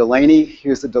terms of the Delaney.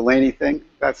 Here's the Delaney thing.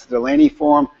 That's the Delaney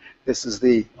form. This is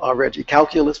the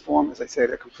regicalculus form. As I say,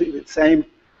 they're completely the same.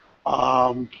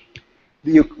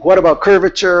 What about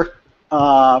curvature?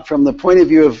 From the point of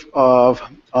view of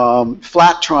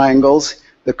flat triangles,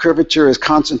 the curvature is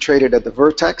concentrated at the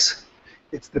vertex.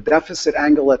 It's the deficit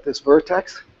angle at this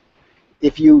vertex.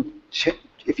 If you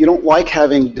don't like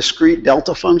having discrete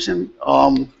delta function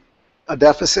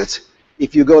deficits,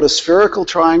 if you go to spherical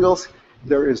triangles,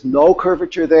 there is no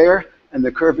curvature there, and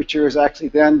the curvature is actually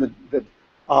then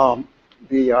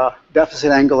the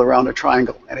deficit angle around a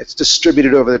triangle, and it's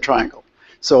distributed over the triangle.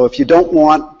 So if you don't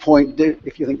want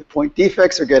if you think the point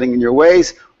defects are getting in your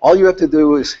ways, all you have to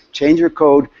do is change your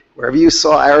code. Wherever you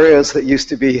saw areas that used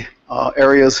to be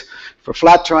areas for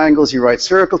flat triangles, you write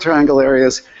spherical triangle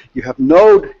areas. You have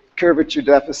no curvature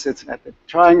deficits at the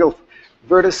triangle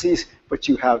vertices, but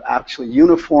you have actually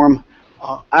uniform,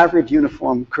 average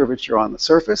uniform curvature on the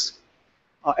surface.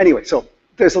 Anyway, so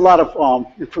there's a lot of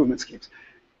improvement schemes.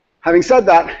 Having said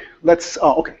that, let's,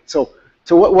 okay, so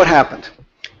what happened?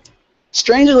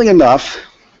 Strangely enough,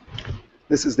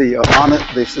 this is the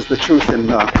truth in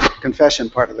confession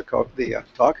part of the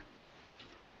talk.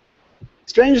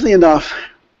 Strangely enough,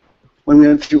 when we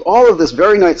went through all of this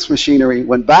very nice machinery,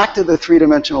 went back to the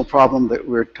three-dimensional problem that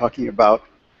we were talking about,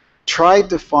 tried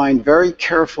to find very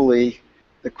carefully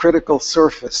the critical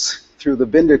surface through the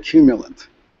Binder cumulant.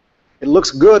 It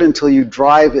looks good until you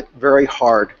drive it very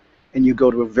hard and you go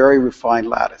to a very refined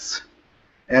lattice.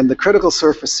 And the critical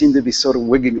surface seemed to be sort of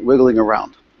wiggling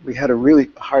around. We had a really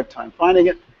hard time finding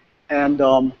it, and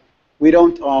we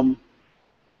don't,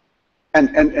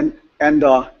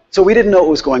 so we didn't know what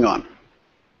was going on.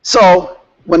 So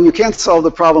when you can't solve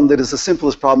the problem that is the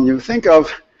simplest problem you think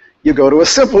of, you go to a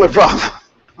simpler problem.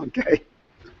 Okay.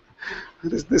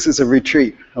 This is a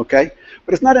retreat, okay?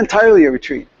 But it's not entirely a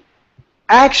retreat.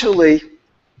 Actually,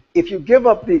 if you give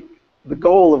up the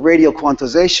goal of radial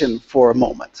quantization for a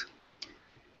moment,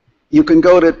 you can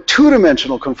go to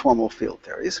two-dimensional conformal field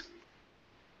theories.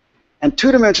 And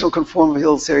two-dimensional conformal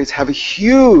field theories have a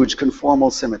huge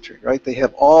conformal symmetry, right? They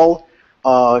have all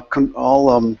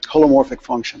holomorphic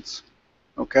functions,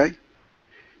 okay?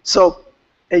 So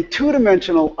a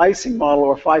two-dimensional Ising model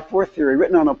or 5-4 theory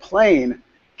written on a plane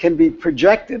can be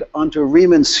projected onto a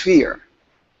Riemann sphere.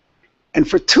 And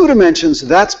for 2 dimensions,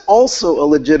 that's also a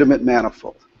legitimate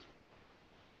manifold,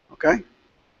 okay?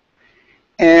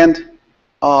 And,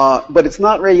 but it's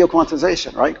not radial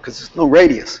quantization, right? Because there's no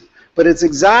radius. But it's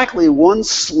exactly one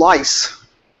slice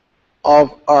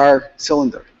of our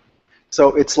cylinder.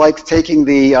 So it's like taking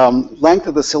the length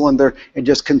of the cylinder and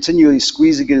just continually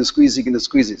squeezing it and squeezing it and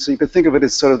squeezing it. So you can think of it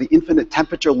as sort of the infinite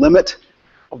temperature limit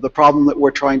of the problem that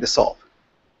we're trying to solve.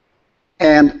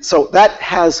 And so that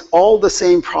has all the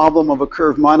same problem of a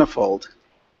curved manifold,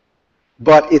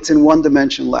 but it's in 1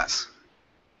 dimension less.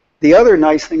 The other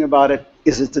nice thing about it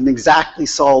is it's an exactly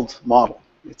solved model.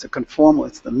 It's a conformal,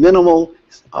 it's the minimal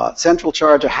central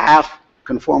charge, a half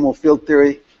conformal field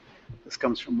theory. This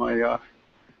comes from my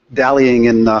dallying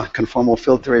in conformal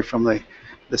field theory from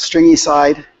the stringy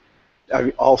side.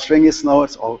 All stringists know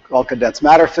it, all condensed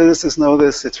matter physicists know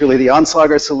this. It's really the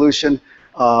Onsager solution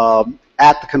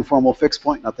at the conformal fixed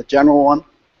point, not the general one.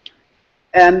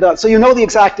 And so you know the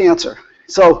exact answer.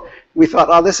 So we thought,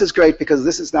 oh, this is great because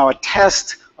this is now a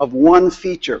test of one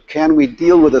feature. Can we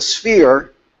deal with a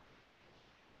sphere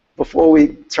before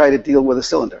we try to deal with a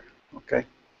cylinder, okay?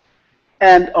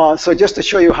 And so just to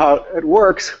show you how it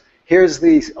works, here's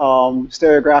the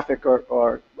stereographic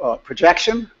or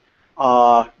projection.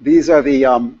 These are the,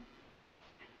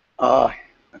 I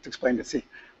have to explain this, see.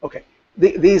 Okay,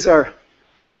 these are,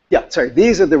 yeah, sorry,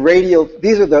 these are the radial,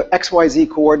 these are the XYZ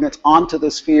coordinates onto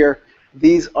the sphere.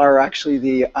 These are actually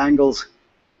the angles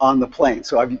on the plane.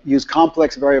 So I've used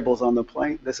complex variables on the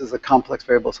plane. This is the complex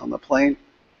variables on the plane.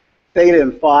 Theta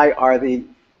and phi are the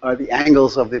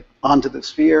angles of the onto the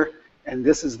sphere, and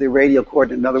this is the radial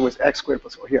coordinate. In other words, x squared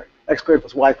plus, or here, x squared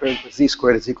plus y squared plus z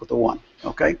squared is equal to 1.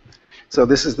 Okay, so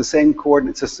this is the same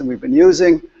coordinate system we've been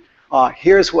using.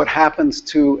 Here's what happens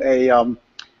to a.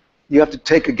 You have to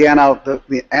take again out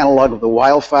the analog of the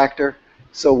Weil factor.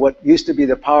 So what used to be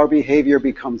the power behavior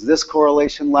becomes this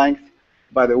correlation length.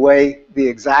 By the way, the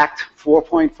exact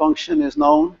 4-point function is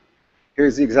known.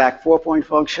 Here's the exact 4-point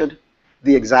function.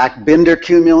 The exact Binder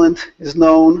cumulant is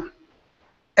known.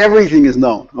 Everything is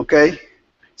known, okay?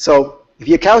 So if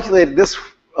you calculate this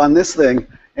on this thing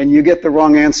and you get the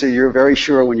wrong answer, you're very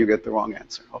sure when you get the wrong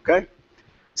answer, okay?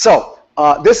 So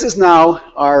this is now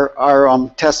our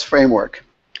test framework.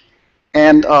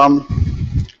 And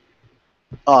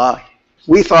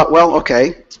we thought, well,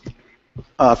 okay,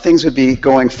 things would be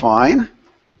going fine.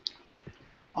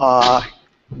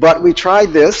 But we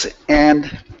tried this,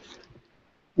 and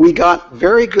we got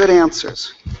very good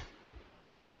answers.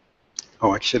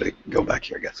 Oh, I should go back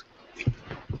here, I guess.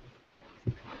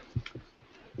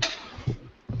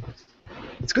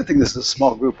 It's a good thing this is a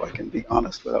small group. I can be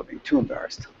honest without being too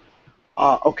embarrassed.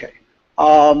 Okay.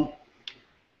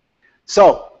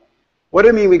 So, what do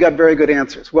you mean we got very good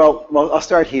answers? Well, I'll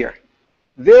start here.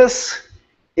 This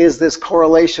is this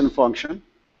correlation function.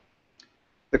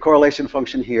 The correlation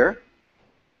function here,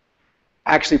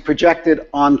 actually projected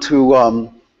onto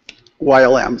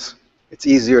YLMs. It's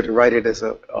easier to write it as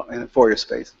in a Fourier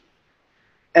space.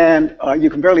 And you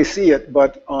can barely see it,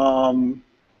 but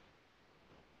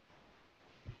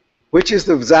which is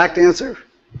the exact answer?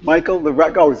 Michael, the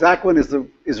exact one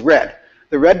is red.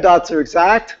 The red dots are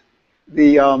exact.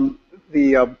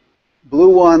 The blue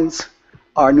ones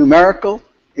are numerical.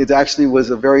 It actually was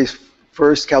a very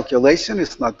first calculation.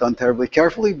 It's not done terribly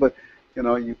carefully, but you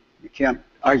know, you can't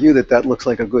argue that that looks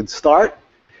like a good start.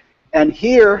 And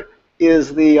here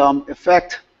is the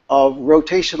effect of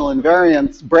rotational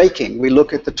invariance breaking. We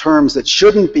look at the terms that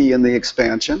shouldn't be in the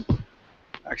expansion,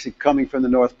 actually coming from the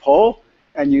North Pole,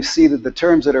 and you see that the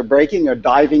terms that are breaking are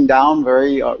diving down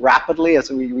very rapidly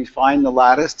as we refine the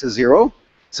lattice to 0.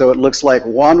 So it looks like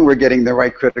 1, we're getting the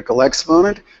right critical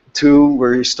exponent. 2,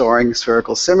 we're restoring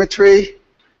spherical symmetry.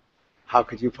 How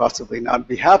could you possibly not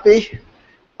be happy?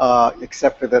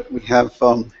 Except for that we have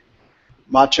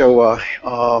macho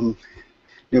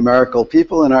numerical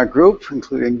people in our group,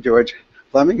 including George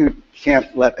Fleming, who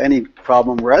can't let any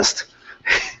problem rest.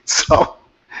 So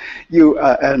you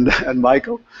and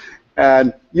Michael,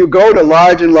 and you go to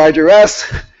large and larger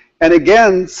S, and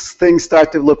again things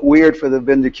start to look weird for the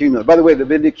Binder cumulant. By the way, the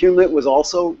Binder cumulant was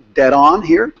also dead on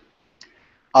here.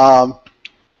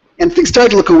 And things started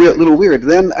to look a little weird.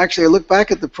 Then actually I looked back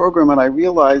at the program and I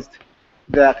realized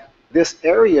that this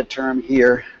area term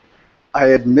here I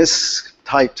had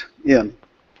mistyped in.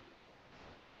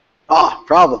 Ah,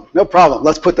 problem, no problem.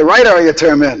 Let's put the right area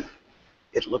term in.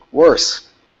 It looked worse.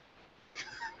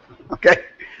 Okay?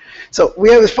 So we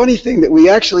have this funny thing that we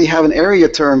actually have an area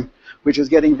term which is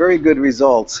getting very good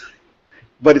results,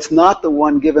 but it's not the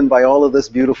one given by all of this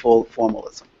beautiful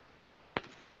formalism.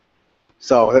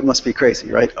 So that must be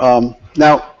crazy, right?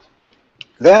 Now,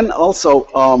 then also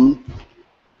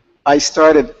I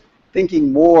started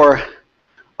thinking more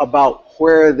about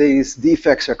where these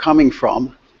defects are coming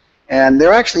from, and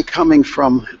they're actually coming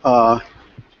from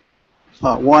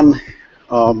one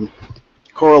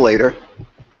correlator.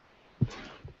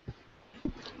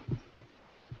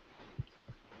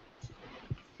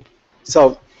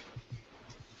 So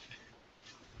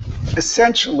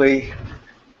essentially,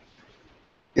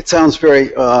 it sounds very,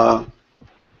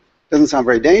 doesn't sound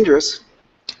very dangerous.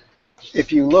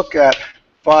 If you look at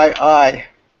phi I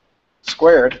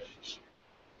squared,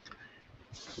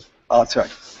 sorry,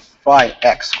 phi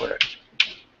x squared,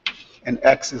 and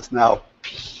x is now,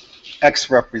 x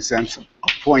represents a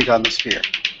point on the sphere,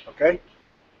 okay?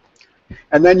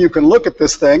 And then you can look at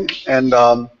this thing and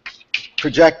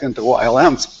project into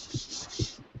YLMs.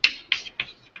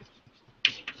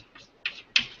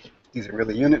 These are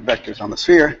really unit vectors on the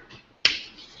sphere.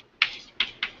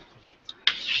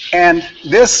 And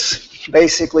this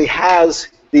basically has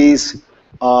these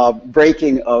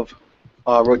breaking of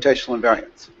rotational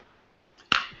invariance.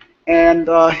 And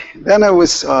then I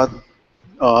was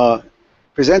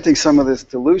presenting some of this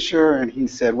to Lucia, and he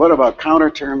said, what about counter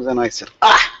terms? And I said,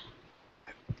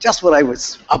 just what I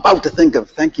was about to think of.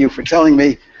 Thank you for telling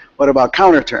me. What about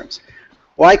counter terms?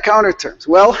 Why counter terms?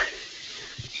 Well,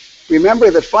 remember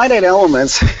that finite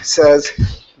elements says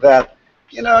that,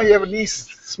 you know, you have a nice,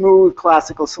 smooth,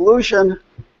 classical solution.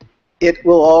 It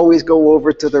will always go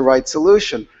over to the right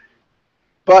solution.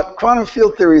 But quantum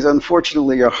field theories,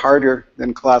 unfortunately, are harder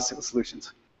than classical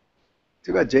solutions.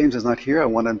 Too bad James is not here. I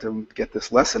want him to get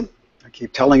this lesson. I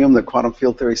keep telling him that quantum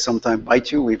field theories sometimes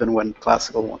bite you, even when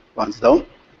classical ones don't.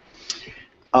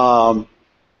 And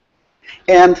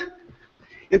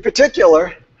in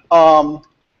particular,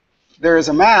 there is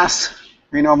a mass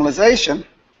renormalization,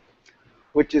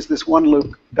 which is this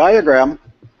one-loop diagram,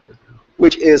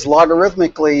 which is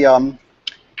logarithmically,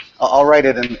 I'll write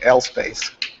it in L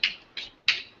space.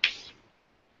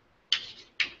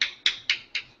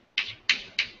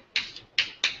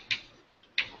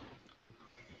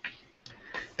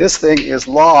 This thing is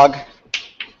log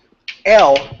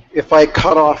L if I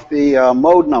cut off the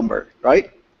mode number, right?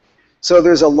 So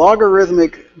there's a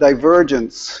logarithmic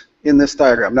divergence in this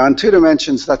diagram. Now in 2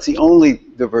 dimensions, that's the only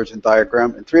divergent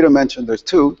diagram. In 3 dimensions, there's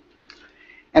 2.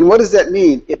 And what does that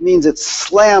mean? It means it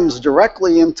slams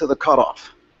directly into the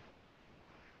cutoff.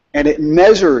 And it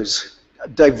measures a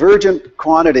divergent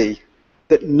quantity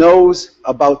that knows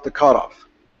about the cutoff.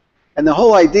 And the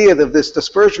whole idea of this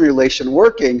dispersion relation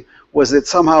working was that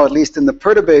somehow, at least in the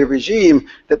perturbative regime,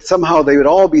 that somehow they would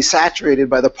all be saturated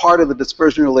by the part of the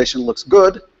dispersion relation looks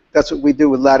good. That's what we do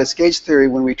with lattice gauge theory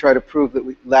when we try to prove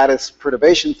that lattice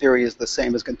perturbation theory is the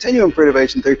same as continuum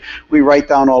perturbation theory. We write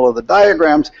down all of the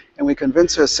diagrams and we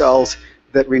convince ourselves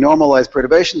that renormalized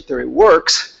perturbation theory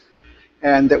works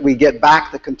and that we get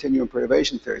back the continuum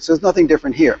perturbation theory. So there's nothing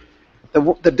different here.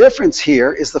 The difference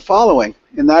here is the following,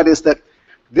 and that is that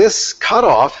this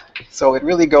cutoff, so it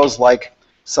really goes like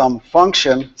some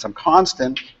function, some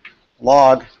constant,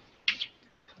 log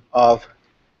of,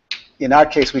 in our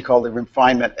case we call the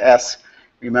refinement S.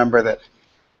 Remember that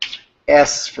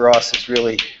S for us is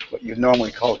really what you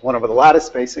normally call 1 over the lattice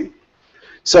spacing.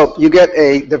 So you get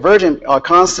a divergent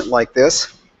constant like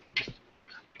this,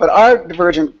 but our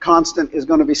divergent constant is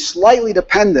going to be slightly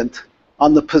dependent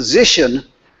on the position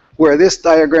where this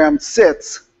diagram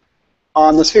sits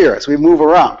on the sphere as we move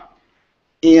around.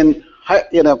 In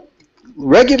a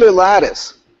regular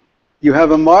lattice, you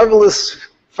have a marvelous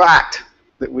fact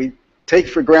that we take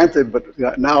for granted, but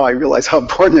now I realize how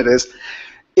important it is.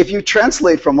 If you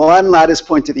translate from one lattice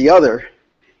point to the other,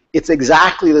 it's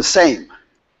exactly the same.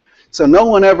 So no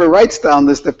one ever writes down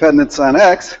this dependence on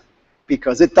x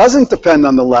because it doesn't depend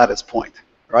on the lattice point,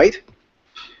 right?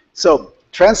 So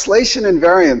translation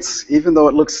invariance, even though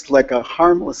it looks like a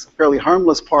harmless, fairly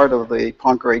harmless part of the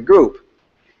Poincare group,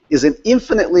 is an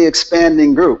infinitely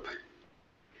expanding group.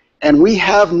 And we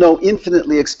have no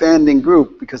infinitely expanding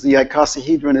group because the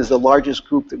icosahedron is the largest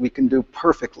group that we can do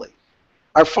perfectly.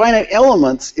 Our finite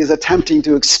elements is attempting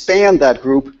to expand that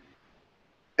group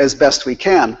as best we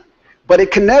can, but it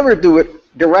can never do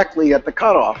it directly at the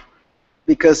cutoff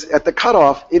because at the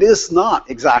cutoff, it is not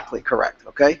exactly correct,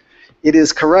 okay? It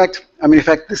is correct. I mean, in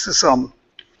fact, this is,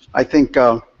 I think,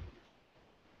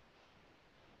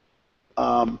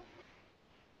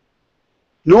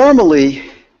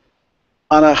 normally,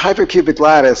 on a hypercubic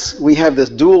lattice, we have this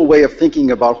dual way of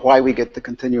thinking about why we get the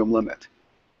continuum limit.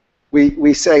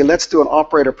 We say, let's do an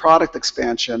operator product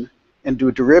expansion and do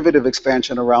a derivative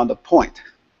expansion around a point,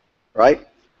 right?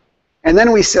 And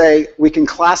then we say we can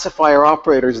classify our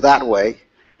operators that way,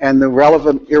 and the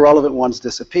relevant, irrelevant ones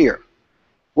disappear.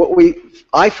 What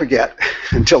I forget,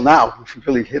 until now, it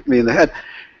really hit me in the head,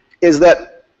 is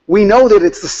that we know that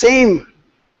it's the same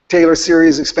Taylor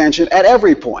series expansion at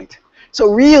every point.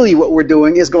 So really what we're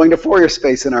doing is going to Fourier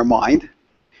space in our mind.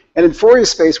 And in Fourier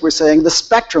space, we're saying the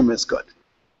spectrum is good.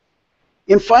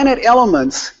 In finite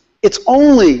elements, it's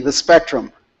only the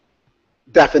spectrum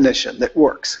definition that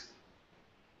works.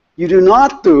 You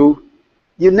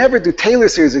never do Taylor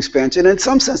series expansion. In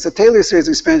some sense, the Taylor series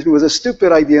expansion was a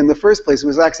stupid idea in the first place. It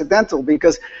was accidental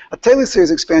because a Taylor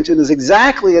series expansion is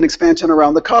exactly an expansion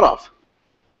around the cutoff.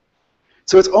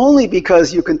 So it's only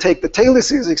because you can take the Taylor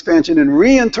series expansion and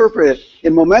reinterpret it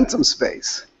in momentum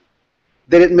space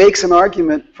that it makes an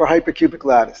argument for hypercubic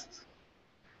lattices.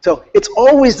 So it's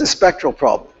always the spectral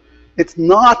problem. It's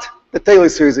not the Taylor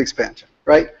series expansion,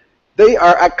 right? They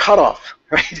are at cutoff,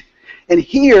 right? And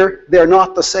here, they're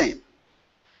not the same.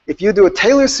 If you do a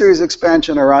Taylor series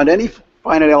expansion around any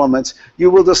finite elements, you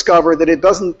will discover that it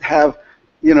doesn't have,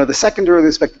 the second derivative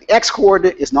with respect to the x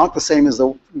coordinate is not the same as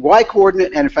the y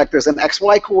coordinate, and in fact, there's an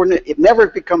xy coordinate. It never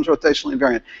becomes rotationally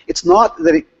invariant. It's not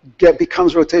that it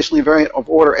becomes rotationally invariant of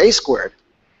order a squared.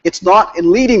 It's not in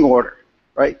leading order,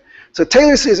 right? So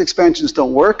Taylor series expansions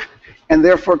don't work, and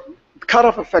therefore,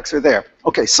 cutoff effects are there.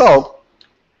 Okay, so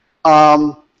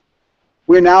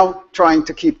we're now trying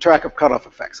to keep track of cutoff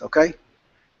effects, okay?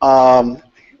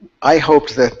 I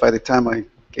hoped that by the time I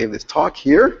gave this talk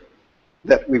here,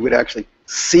 that we would actually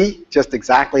see just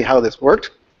exactly how this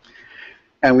worked,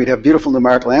 and we'd have beautiful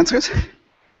numerical answers.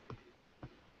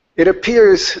 It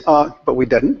appears, but we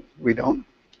didn't, we don't.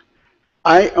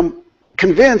 I am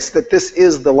convinced that this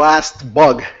is the last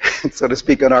bug, so to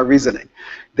speak, on our reasoning,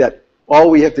 that all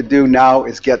we have to do now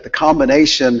is get the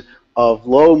combination of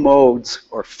low modes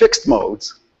or fixed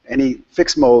modes, any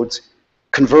fixed modes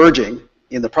converging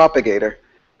in the propagator,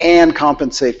 and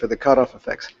compensate for the cutoff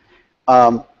effects.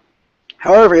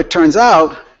 However, it turns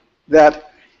out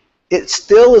that it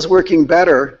still is working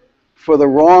better for the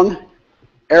wrong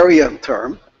area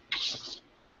term.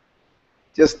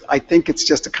 I think it's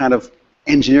just a kind of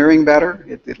engineering better.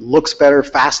 It looks better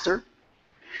faster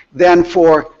than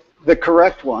for the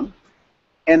correct one.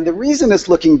 And the reason it's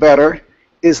looking better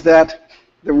is that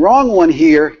the wrong one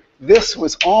here, this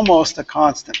was almost a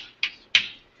constant.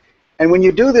 And when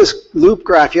you do this loop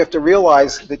graph, you have to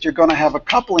realize that you're going to have a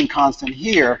coupling constant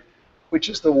here, which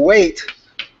is the weight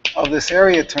of this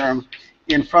area term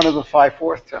in front of the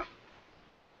 5/4 term.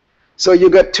 So you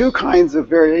got two kinds of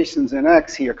variations in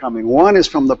x here coming. One is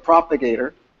from the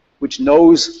propagator, which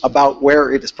knows about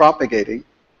where it is propagating.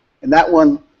 And that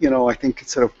one, I think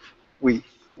it's sort of we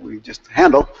just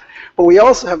handle. But we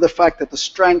also have the fact that the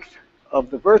strength of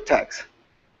the vertex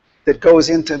that goes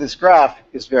into this graph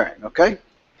is varying, okay?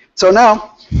 So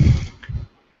now,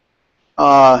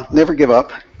 never give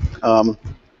up.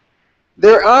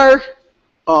 There are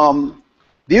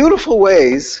beautiful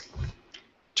ways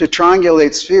to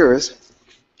triangulate spheres,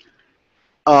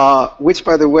 which,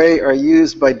 by the way, are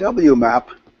used by WMAP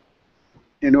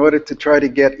in order to try to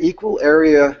get equal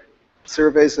area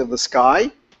surveys of the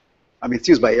sky. I mean, it's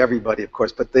used by everybody, of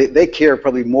course, but they care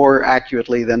probably more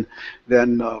accurately than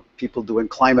people doing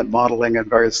climate modeling and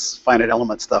various finite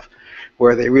element stuff,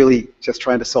 where they really just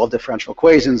trying to solve differential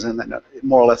equations, and then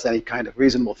more or less any kind of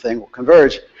reasonable thing will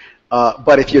converge.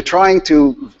 But if you're trying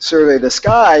to survey the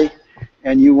sky,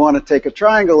 and you want to take a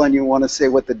triangle, and you want to say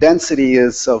what the density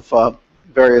is of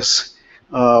various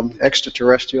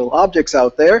extraterrestrial objects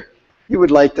out there, you would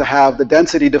like to have the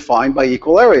density defined by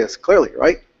equal areas, clearly,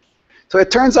 right? So it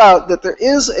turns out that there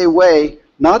is a way,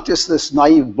 not just this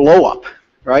naive blow-up,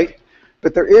 right?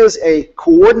 But there is a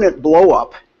coordinate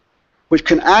blow-up which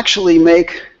can actually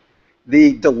make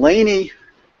the Delaney,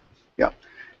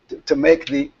 can make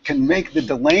the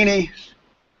Delaney,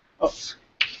 oops,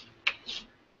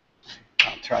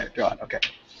 I'll try to draw it, okay.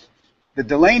 The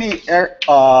Delaney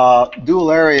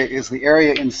dual area is the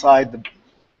area inside the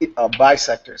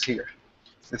bisectors here,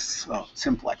 this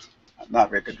simplex, not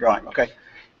very good drawing, okay.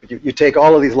 But you take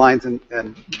all of these lines and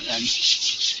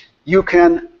you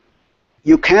can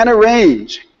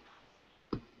arrange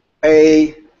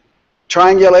a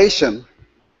triangulation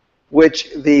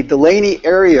which the Delaney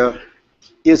area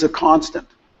is a constant.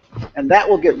 And that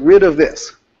will get rid of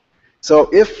this. So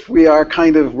if we are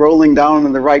kind of rolling down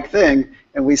on the right thing,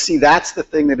 and we see that's the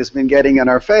thing that has been getting in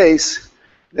our face,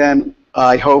 then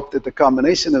I hope that the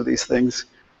combination of these things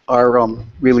are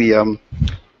really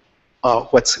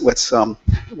what's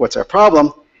our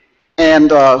problem.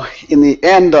 And in the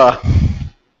end, oh,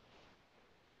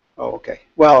 okay.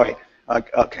 Well, all right.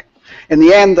 Okay. In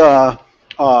the end,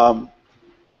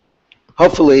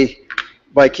 hopefully,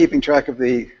 by keeping track of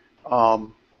the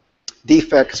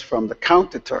defects from the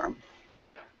counter term,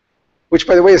 which,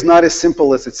 by the way, is not as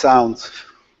simple as it sounds,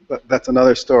 but that's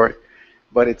another story.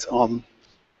 But it's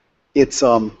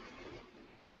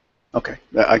okay.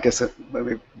 I guess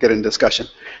we get in discussion.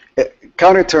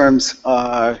 Counter terms.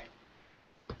 Well,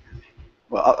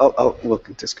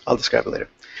 I'll describe it later.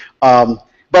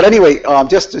 But anyway,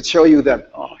 just to show you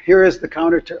that here is the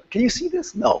counter term. Can you see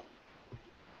this? No.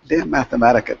 Damn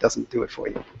Mathematica doesn't do it for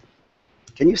you.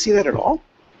 Can you see that at all?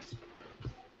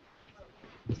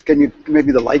 Can you,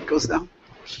 maybe the light goes down?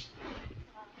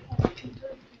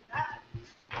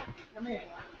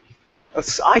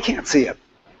 I can't see it.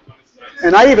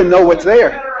 And I even know what's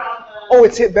there. Oh,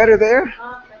 it's better there?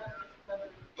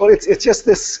 Well, it's just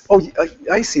this. Oh,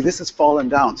 I see. This has fallen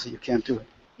down, so you can't do it.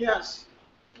 Yes.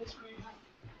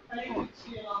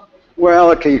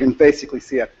 Well, okay, you can basically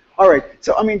see it. All right.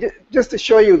 So, I mean, just to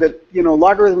show you that, you know,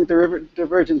 logarithmic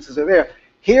divergences are there.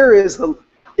 Here is the,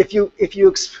 if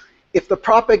the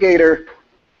propagator,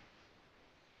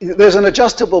 there's an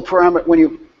adjustable parameter when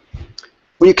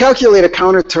you calculate a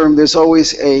counter term. There's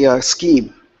always a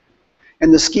scheme,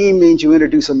 and the scheme means you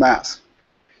introduce a mass.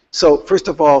 So, first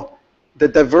of all, the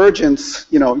divergence,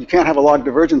 you know, you can't have a log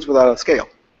divergence without a scale.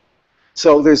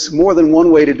 So there's more than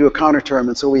one way to do a counter term,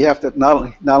 and so we have to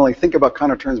not only think about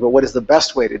counter terms, but what is the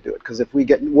best way to do it? Because if we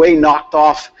get way knocked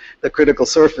off the critical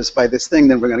surface by this thing,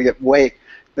 then we're going to get way,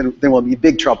 then we'll be in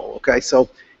big trouble. Okay, so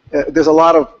there's a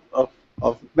lot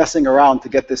of messing around to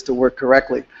get this to work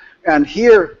correctly. And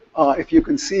here, if you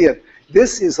can see it,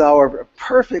 this is our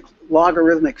perfect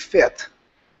logarithmic fit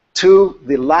to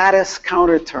the lattice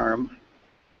counter term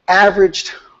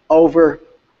averaged over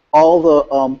all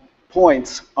the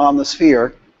points on the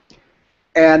sphere,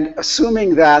 and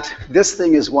assuming that this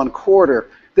thing is 1/4,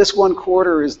 this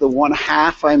 1/4 is the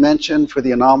 1/2 I mentioned for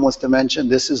the anomalous dimension.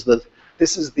 This is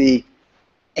the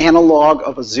analog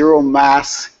of a zero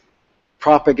mass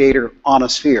propagator on a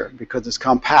sphere. Because it's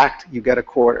compact, you get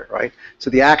 1/4, right? So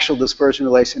the actual dispersion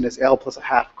relation is L plus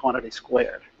 1/2 quantity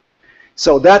squared.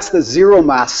 So that's the zero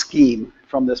mass scheme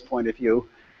from this point of view,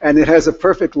 and it has a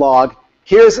perfect log.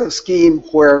 Here's a scheme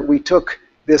where we took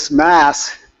this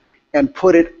mass and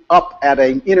put it up at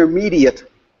an intermediate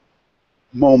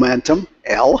momentum,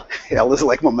 L. L is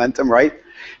like momentum, right?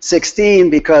 16,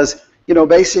 because, you know,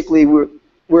 basically we're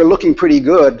looking pretty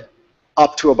good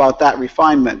up to about that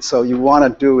refinement. So you want to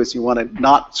do is you want to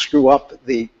not screw up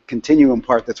the continuum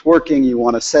part that's working. You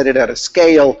want to set it at a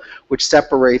scale which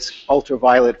separates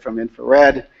ultraviolet from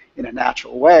infrared in a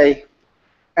natural way.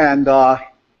 And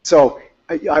so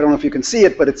I don't know if you can see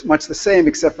it, but it's much the same,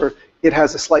 except for it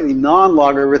has a slightly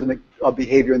non-logarithmic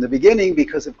behavior in the beginning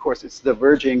because, of course, it's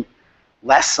diverging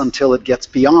less until it gets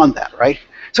beyond that, right?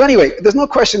 So anyway, there's no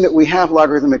question that we have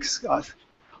logarithmic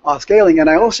scaling. And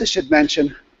I also should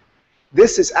mention,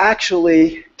 this is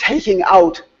actually taking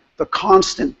out the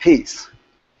constant piece.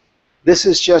 This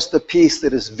is just the piece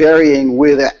that is varying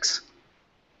with x,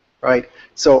 right?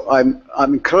 So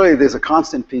I'm clearly there's a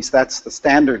constant piece. That's the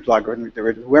standard logarithmic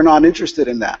derivative. We're not interested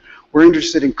in that. We're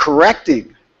interested in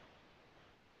correcting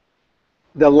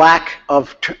the lack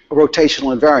of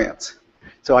rotational invariance.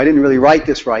 So I didn't really write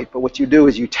this right, but what you do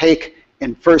is you take,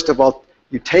 and first of all,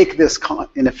 you take this,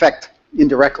 in effect,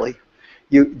 indirectly,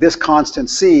 this constant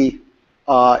c,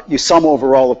 you sum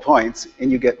over all the points,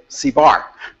 and you get c bar.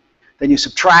 Then you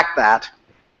subtract that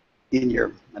in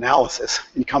your analysis,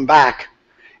 and come back,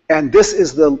 and this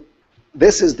is the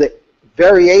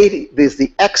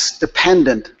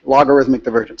x-dependent logarithmic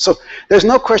divergence. So there's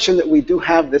no question that we do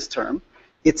have this term.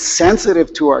 It's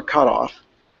sensitive to our cutoff.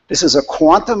 This is a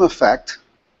quantum effect.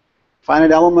 Finite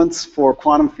elements for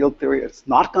quantum field theory, it's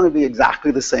not going to be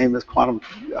exactly the same as quantum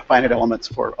finite elements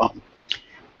for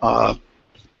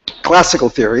classical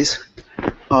theories.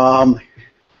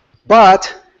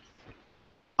 But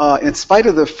in spite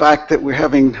of the fact that we're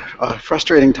having a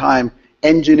frustrating time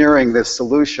engineering this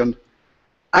solution,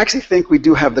 I actually think we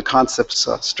do have the concepts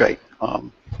straight.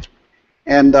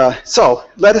 So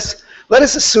let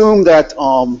us assume that,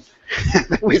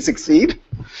 that we succeed.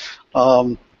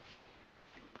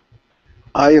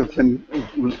 I have been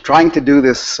trying to do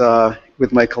this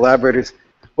with my collaborators.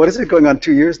 What is it, going on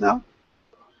 2 years now?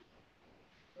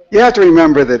 You have to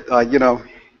remember that, you know,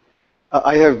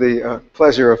 I have the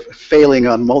pleasure of failing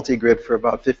on multigrid for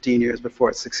about 15 years before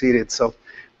it succeeded. So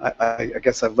I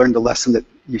guess I've learned the lesson that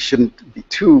you shouldn't be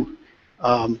too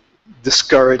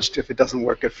discouraged if it doesn't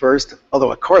work at first.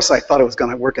 Although, of course, I thought it was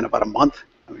going to work in about a month.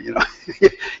 I mean, you know,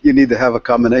 you need to have a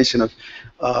combination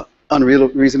of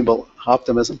unreasonable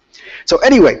optimism. So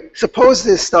anyway, suppose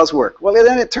this does work. Well,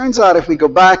 then it turns out if we go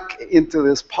back into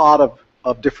this pot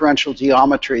of differential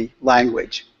geometry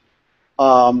language,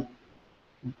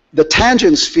 the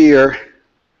tangent sphere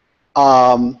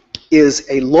is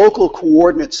a local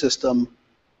coordinate system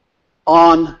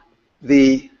on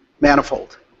the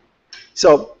manifold.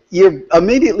 So you're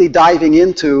immediately diving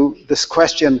into this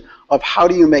question of how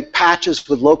do you make patches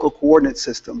with local coordinate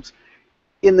systems.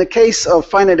 In the case of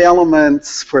finite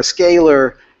elements for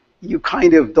scalar, you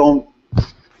kind of don't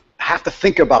have to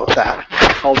think about that,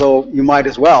 although you might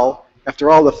as well.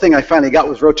 After all, the thing I finally got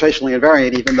was rotationally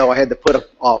invariant, even though I had to put a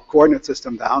coordinate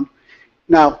system down.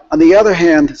 Now, on the other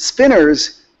hand,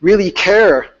 spinors really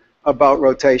care about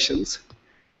rotations.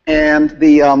 And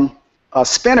the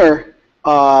spinor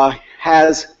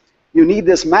you need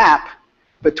this map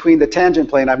between the tangent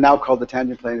plane, I've now called the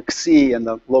tangent plane C, and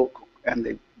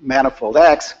the manifold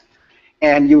X.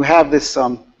 And you have this,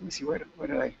 let me see, where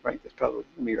did I write this? Probably,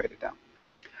 let me write it down.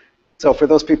 So for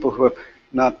those people who have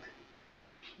not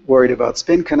worried about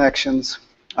spin connections,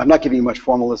 I'm not giving you much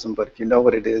formalism, but if you know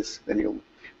what it is, then you'll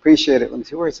appreciate it. Let me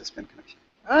see, where is the spin connection?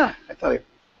 I thought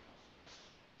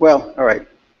well, all right.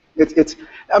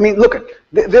 I mean, look at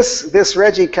this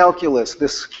Reggie calculus,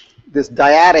 this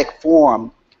dyadic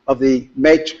form of the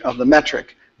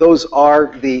metric. Those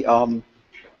are the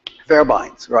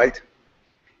verbines, right?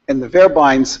 And the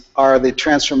verbines are the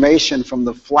transformation from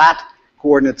the flat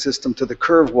coordinate system to the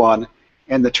curved one,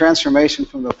 and the transformation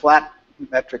from the flat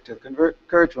metric to the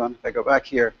curved one, if I go back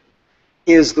here,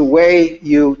 is the way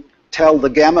you tell the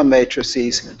gamma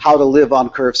matrices how to live on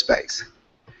curved space.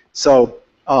 So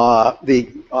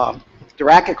the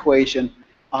Dirac equation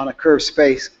on a curved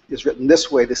space is written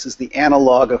this way. This is the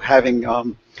analog of having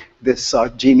this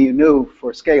g mu nu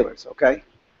for scalars, okay?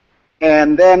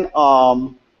 And then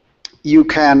you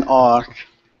can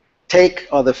take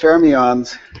the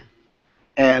fermions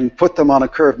and put them on a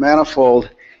curved manifold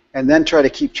and then try to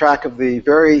keep track of the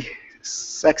very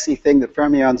sexy thing that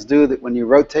fermions do, that when you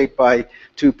rotate by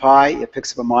 2 pi, it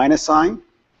picks up a minus sign.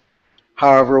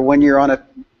 However, when you're on a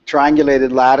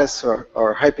triangulated lattice or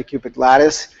hypercubic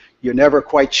lattice, you're never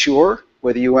quite sure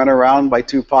whether you went around by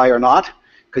 2 pi or not,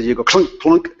 because you go clunk,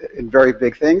 clunk in very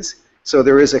big things. So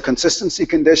there is a consistency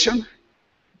condition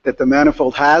that the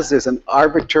manifold has. There's an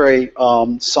arbitrary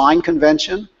sign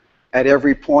convention at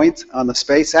every point on the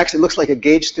space. Actually, it looks like a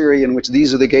gauge theory in which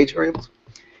these are the gauge variables.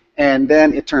 And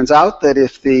then it turns out that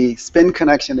if the spin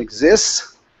connection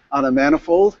exists on a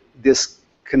manifold, this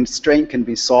constraint can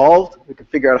be solved. We can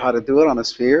figure out how to do it on a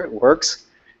sphere. It works.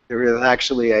 There is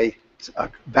actually a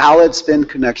valid spin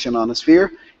connection on a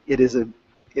sphere. It is a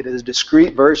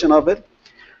discrete version of it.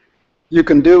 You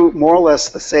can do more or less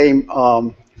the same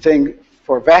thing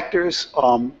for vectors,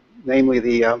 namely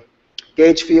the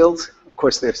gauge fields. Of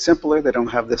course, they're simpler. They don't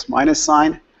have this minus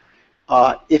sign.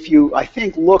 If you, I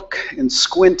think, look and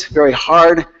squint very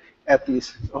hard at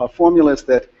these formulas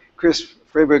that Chris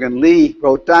Freiberg and Lee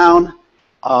wrote down,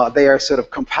 they are sort of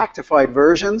compactified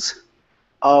versions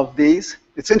of these.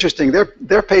 It's interesting.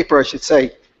 Their paper, I should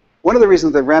say, one of the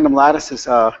reasons that random lattices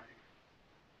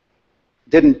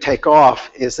didn't take off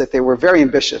is that they were very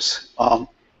ambitious.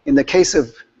 In the case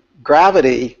of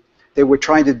gravity, they were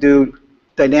trying to do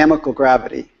dynamical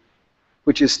gravity,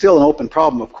 which is still an open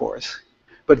problem, of course,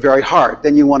 but very hard.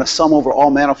 Then you want to sum over all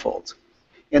manifolds.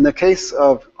 In the case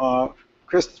of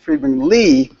Chris Friedman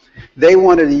Lee, they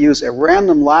wanted to use a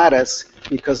random lattice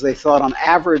because they thought on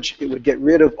average it would get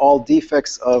rid of all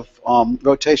defects of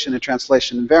rotation and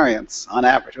translation invariance on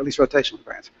average, or at least rotational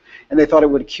invariance. And they thought it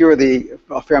would cure the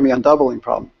fermion doubling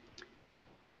problem.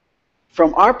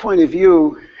 From our point of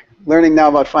view, learning now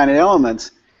about finite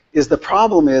elements, the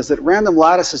problem is that random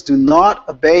lattices do not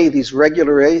obey these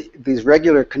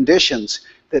regular conditions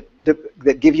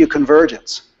that give you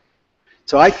convergence.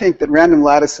 So I think that random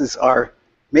lattices are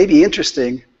maybe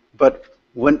interesting, but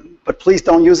please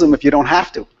don't use them if you don't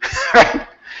have to. Right?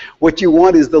 What you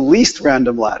want is the least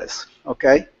random lattice,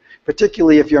 okay?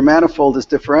 Particularly if your manifold is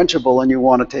differentiable and you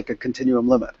want to take a continuum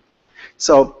limit.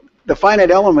 So the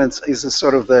finite elements is a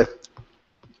sort of the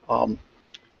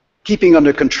keeping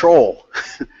under control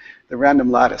the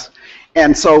random lattice.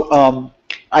 And so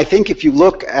I think if you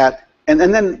look at, and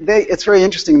then it's very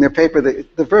interesting in their paper,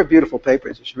 they're very beautiful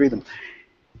papers, you should read them.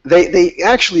 They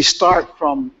actually start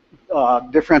from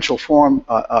differential form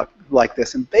like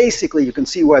this, and basically you can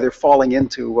see why they're falling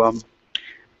into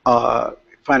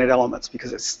finite elements,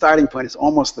 because its starting point is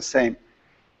almost the same.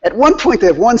 At one point, they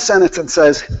have one sentence that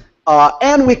says,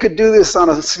 and we could do this on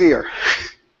a sphere,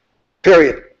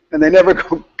 period. And they never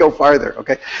go farther,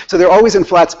 okay? So they're always in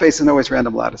flat space and always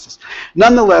random lattices.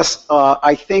 Nonetheless,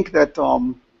 I think that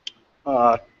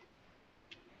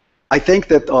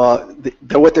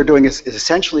what they're doing is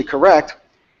essentially correct.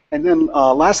 And then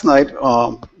last night,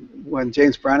 when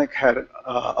James Brannick had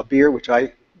a beer, which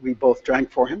we both drank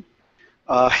for him,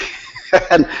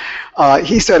 and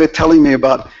he started telling me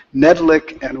about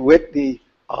Nedlick and Whitney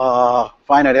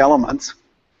finite elements.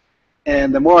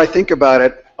 And the more I think about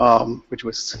it, which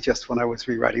was just when I was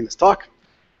rewriting this talk,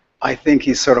 I think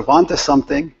he's sort of onto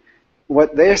something.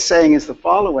 What they're saying is the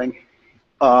following.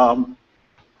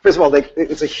 First of all,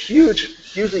 it's a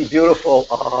hugely beautiful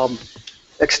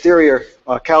exterior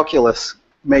calculus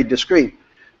made discrete.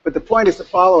 But the point is the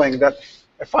following, that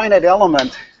a finite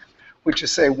element, which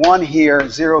is, say, 1 here,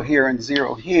 0 here, and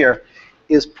 0 here,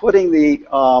 is putting the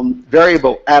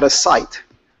variable at a site.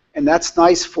 And that's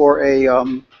nice for a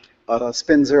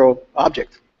spin 0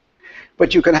 object.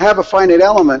 But you can have a finite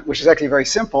element, which is actually very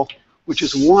simple, which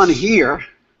is 1 here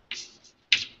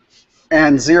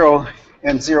and 0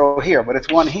 here. But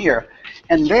it's 1 here.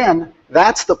 And then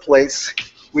that's the place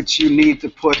which you need to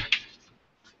put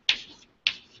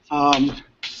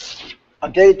a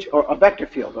gauge or a vector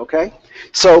field, okay?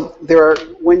 So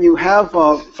when you have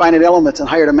finite elements in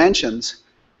higher dimensions,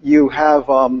 you have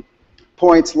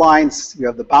points, lines, you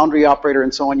have the boundary operator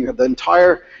and so on. You have the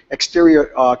entire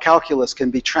exterior calculus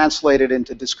can be translated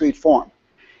into discrete form.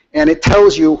 And it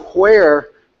tells you where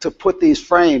to put these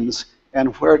frames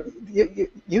and where, you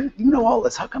know all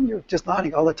this. How come you're just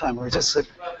nodding all the time? Or just,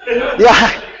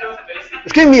 yeah.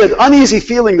 It's giving me an uneasy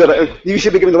feeling that you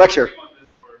should be giving the lecture.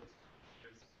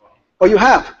 Oh, you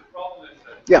have? The problem is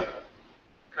that yeah.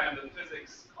 Kind of the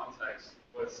physics context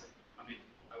was, I mean,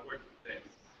 I worked with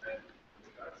things and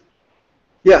with guys.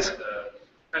 Yes. And,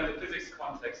 kind of the physics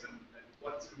context and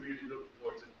what to really look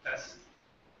for to test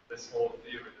this whole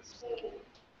theory, this whole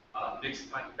mixed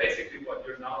finite. Basically, what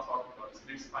you're now talking about is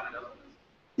mixed finite elements.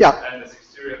 Yeah. And this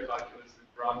exterior calculus, the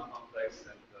Brown complex,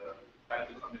 and kind of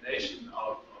the combination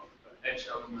of edge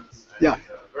elements and yeah.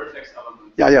 Vertex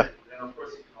elements. Yeah, yeah. And then, of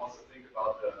course, you can also think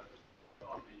about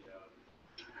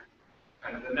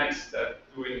kind of the next step,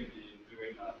 doing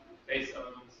phase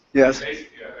elements. Yes.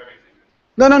 Basically, you have everything.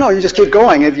 No. You just keep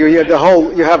going. You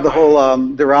have the whole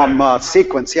de Rham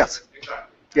sequence. Yes.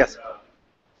 Exactly. Yes. And,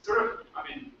 sort of. I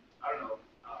mean, I don't know.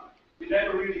 We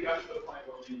never really got to the point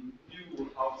where we knew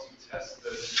how to test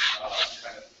this,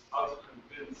 kind of how to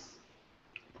convince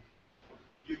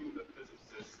you, the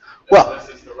physicist, that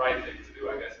this is the right thing to do.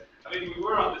 I guess. I mean, we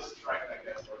were on this track, I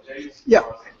guess, or James was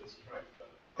on this track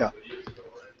a couple of years ago.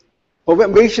 Well,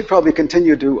 we should probably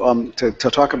continue to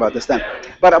talk about this then.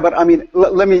 But I mean,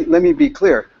 let me be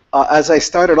clear. As I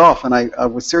started off, and I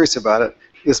was serious about it,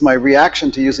 is my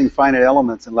reaction to using finite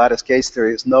elements in lattice gauge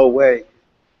theory is no way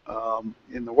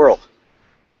in the world.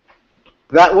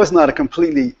 That was not a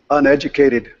completely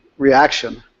uneducated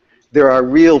reaction. There are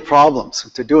real problems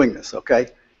to doing this. Okay.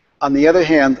 On the other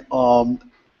hand,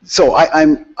 so I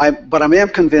am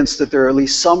convinced that there are at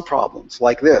least some problems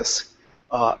like this.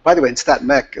 By the way, in stat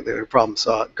mech, there are problems.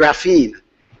 Graphene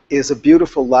is a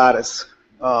beautiful lattice,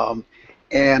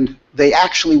 and they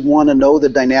actually want to know the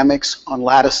dynamics on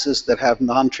lattices that have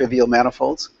non-trivial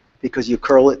manifolds, because you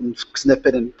curl it and snip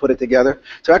it and put it together.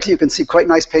 So actually, you can see quite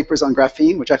nice papers on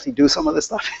graphene, which actually do some of this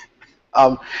stuff.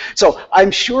 So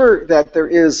I'm sure that there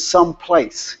is some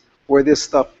place where this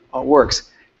stuff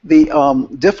works. The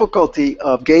difficulty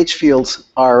of gauge fields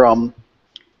are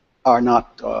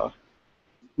not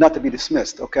to be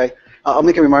dismissed, okay? I'll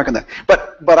make a remark on that.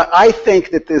 But I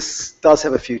think that this does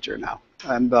have a future now.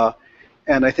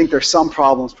 And I think there's some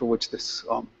problems for which this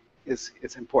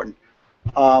is important.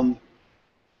 All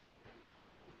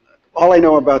I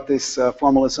know about this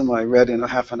formalism I read in a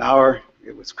half an hour.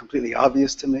 It was completely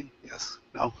obvious to me. Yes,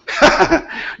 no.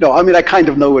 No, I mean, I kind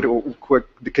of know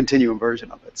the continuum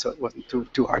version of it, so it wasn't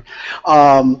too hard.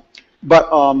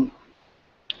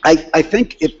 I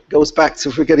think it goes back to,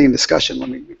 if we're getting in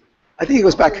discussion, I think it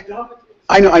goes back.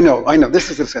 I know. This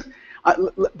is the discussion.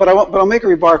 But I'll make a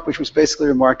remark, which was basically a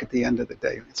remark at the end of the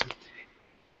day.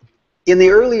 In the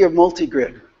earlier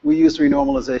multigrid, we used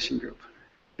renormalization group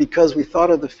because we thought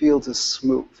of the fields as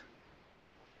smooth.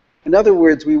 In other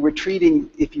words, we were treating,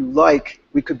 if you like,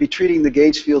 we could be treating the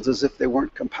gauge fields as if they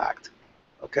weren't compact.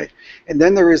 Okay? And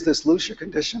then there is this Lucia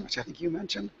condition, which I think you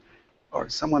mentioned, or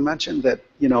someone mentioned, that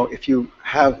if you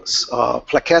have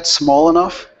plaquettes small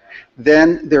enough,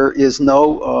 then there is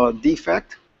no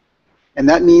defect. And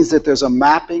that means that there's a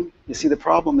mapping. You see, the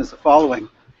problem is the following.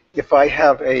 If I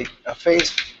have a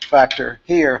phase factor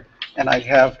here, and I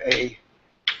have a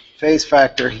phase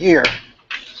factor here,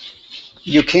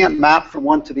 you can't map from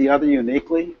one to the other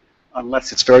uniquely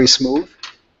unless it's very smooth.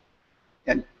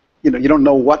 And you don't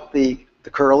know what the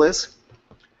curl is.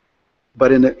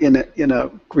 But in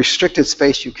a restricted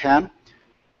space, you can.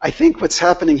 I think what's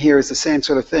happening here is the same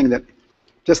sort of thing, that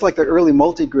just like the early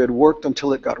multigrid worked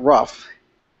until it got rough,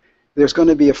 there's going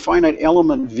to be a finite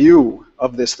element view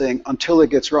of this thing until it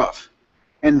gets rough.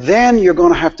 And then you're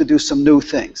going to have to do some new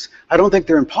things. I don't think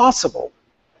they're impossible,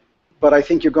 but I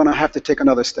think you're going to have to take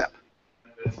another step.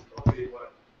 That's probably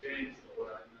what James or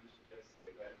what I mentioned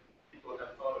yesterday, that people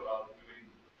have thought about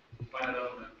doing finite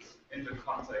elements in the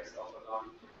context of allowing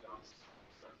jumps.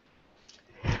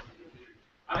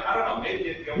 I don't know, maybe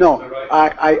it goes No, the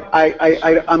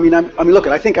right I mean, look,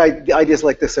 I think ideas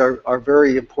like this are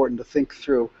very important to think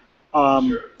through.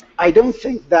 Sure. I don't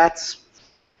think that's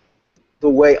the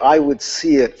way I would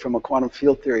see it from a quantum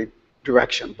field theory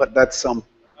direction, but that's some.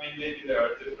 I mean, maybe there are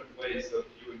different ways of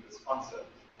viewing this concept.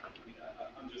 I mean,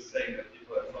 I'm just saying that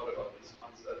people have thought about these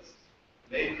concepts.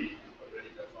 Maybe already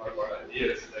have thought about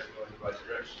ideas that go in the right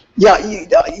direction.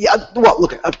 Yeah. Well,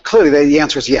 look, clearly the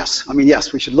answer is yes. I mean,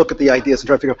 yes, we should look at the ideas and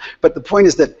try to figure out. But the point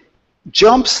is that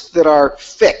jumps that are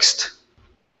fixed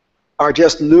are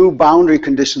just new boundary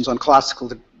conditions on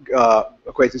classical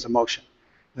equations of motion.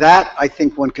 That, I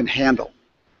think, one can handle.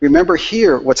 Remember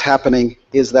here, what's happening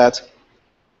is that,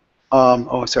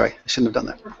 oh, sorry, I shouldn't have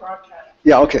done that.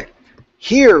 Yeah, okay.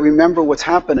 Here, remember what's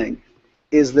happening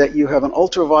is that you have an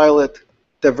ultraviolet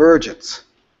divergence,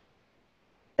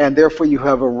 and therefore you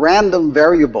have a random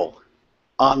variable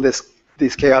on this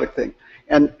chaotic thing.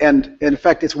 And in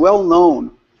fact, it's well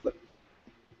known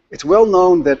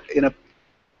that in a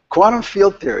quantum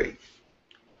field theory,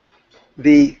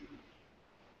 the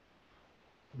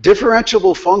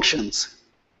differentiable functions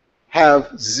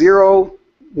have zero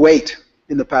weight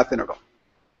in the path integral,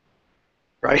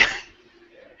 right?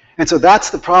 And so that's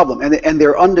the problem, and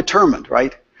they're undetermined,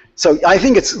 right? So I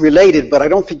think it's related, but I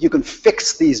don't think you can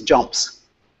fix these jumps.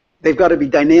 They've got to be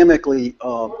dynamically,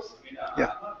 Of course, I mean, yeah.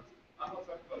 I'm not talking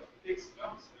about fixed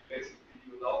jumps. Basically,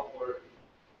 you allow for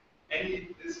any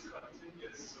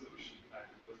discontinuous solution.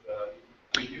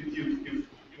 I mean, you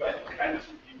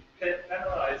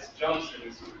penalize jumps in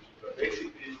a solution, but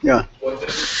basically, Yeah. what the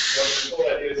whole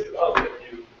idea is about, that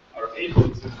you are able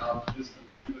to have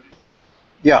discontinuities.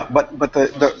 Yeah, but the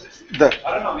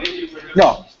I don't know, maybe we're just...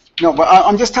 No, but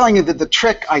I'm just telling you that the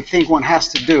trick I think one has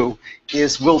to do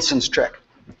is Wilson's trick.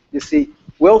 You see,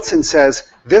 Wilson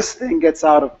says this thing gets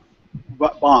out of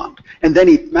bond, and then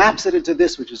he maps it into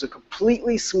this, which is a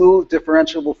completely smooth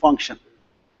differentiable function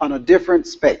on a different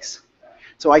space.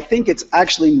 So I think it's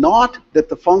actually not that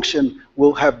the function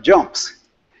will have jumps.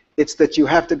 It's that you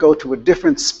have to go to a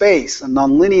different space, a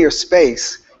nonlinear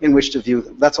space, in which to view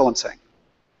them. That's all I'm saying.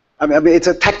 I mean, it's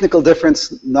a technical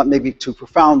difference, not maybe too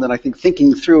profound, and I think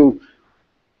thinking through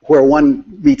where one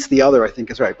meets the other, I think,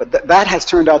 is right. But that has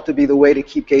turned out to be the way to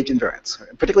keep gauge invariance.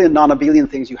 Particularly in non-abelian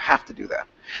things, you have to do that.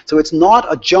 So it's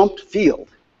not a jumped field.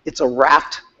 It's a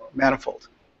wrapped manifold.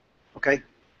 Okay?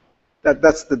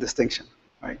 That's the distinction.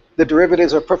 Right? The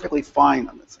derivatives are perfectly fine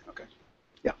on this thing. Okay?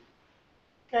 Yeah.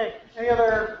 Okay, any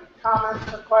other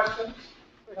comments or questions?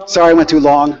 Sorry I went too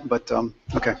long, but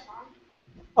okay.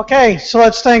 Okay, so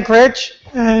let's thank Rich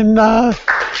and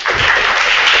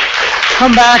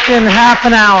come back in half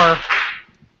an hour.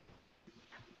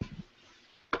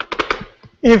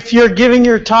 If you're giving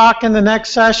your talk in the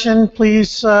next session,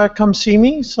 please come see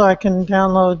me so I can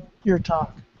download your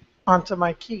talk onto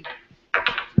my key.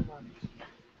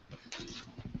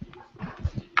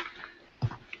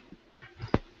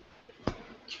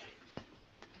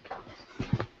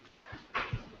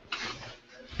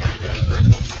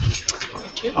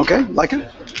 Okay, like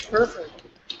it? Perfect.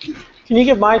 Can you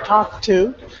give my talk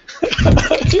too?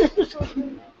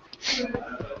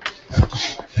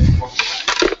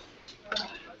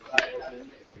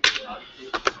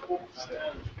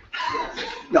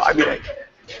 No, I mean,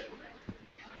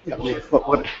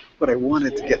 what I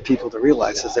wanted to get people to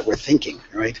realize is that we're thinking,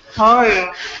 right? Oh,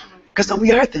 yeah. Because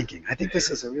we are thinking. I think this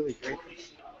is a really great thing.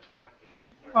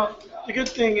 Well, the good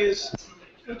thing is,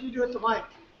 what did you do at the mic?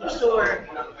 You're still wearing it.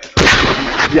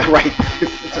 Yeah, right.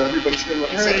 So everybody's going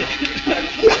to say.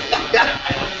 Yeah.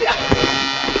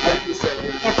 I think you said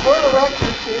it. And for the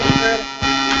record, too,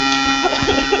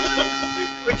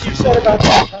 which you said about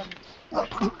that.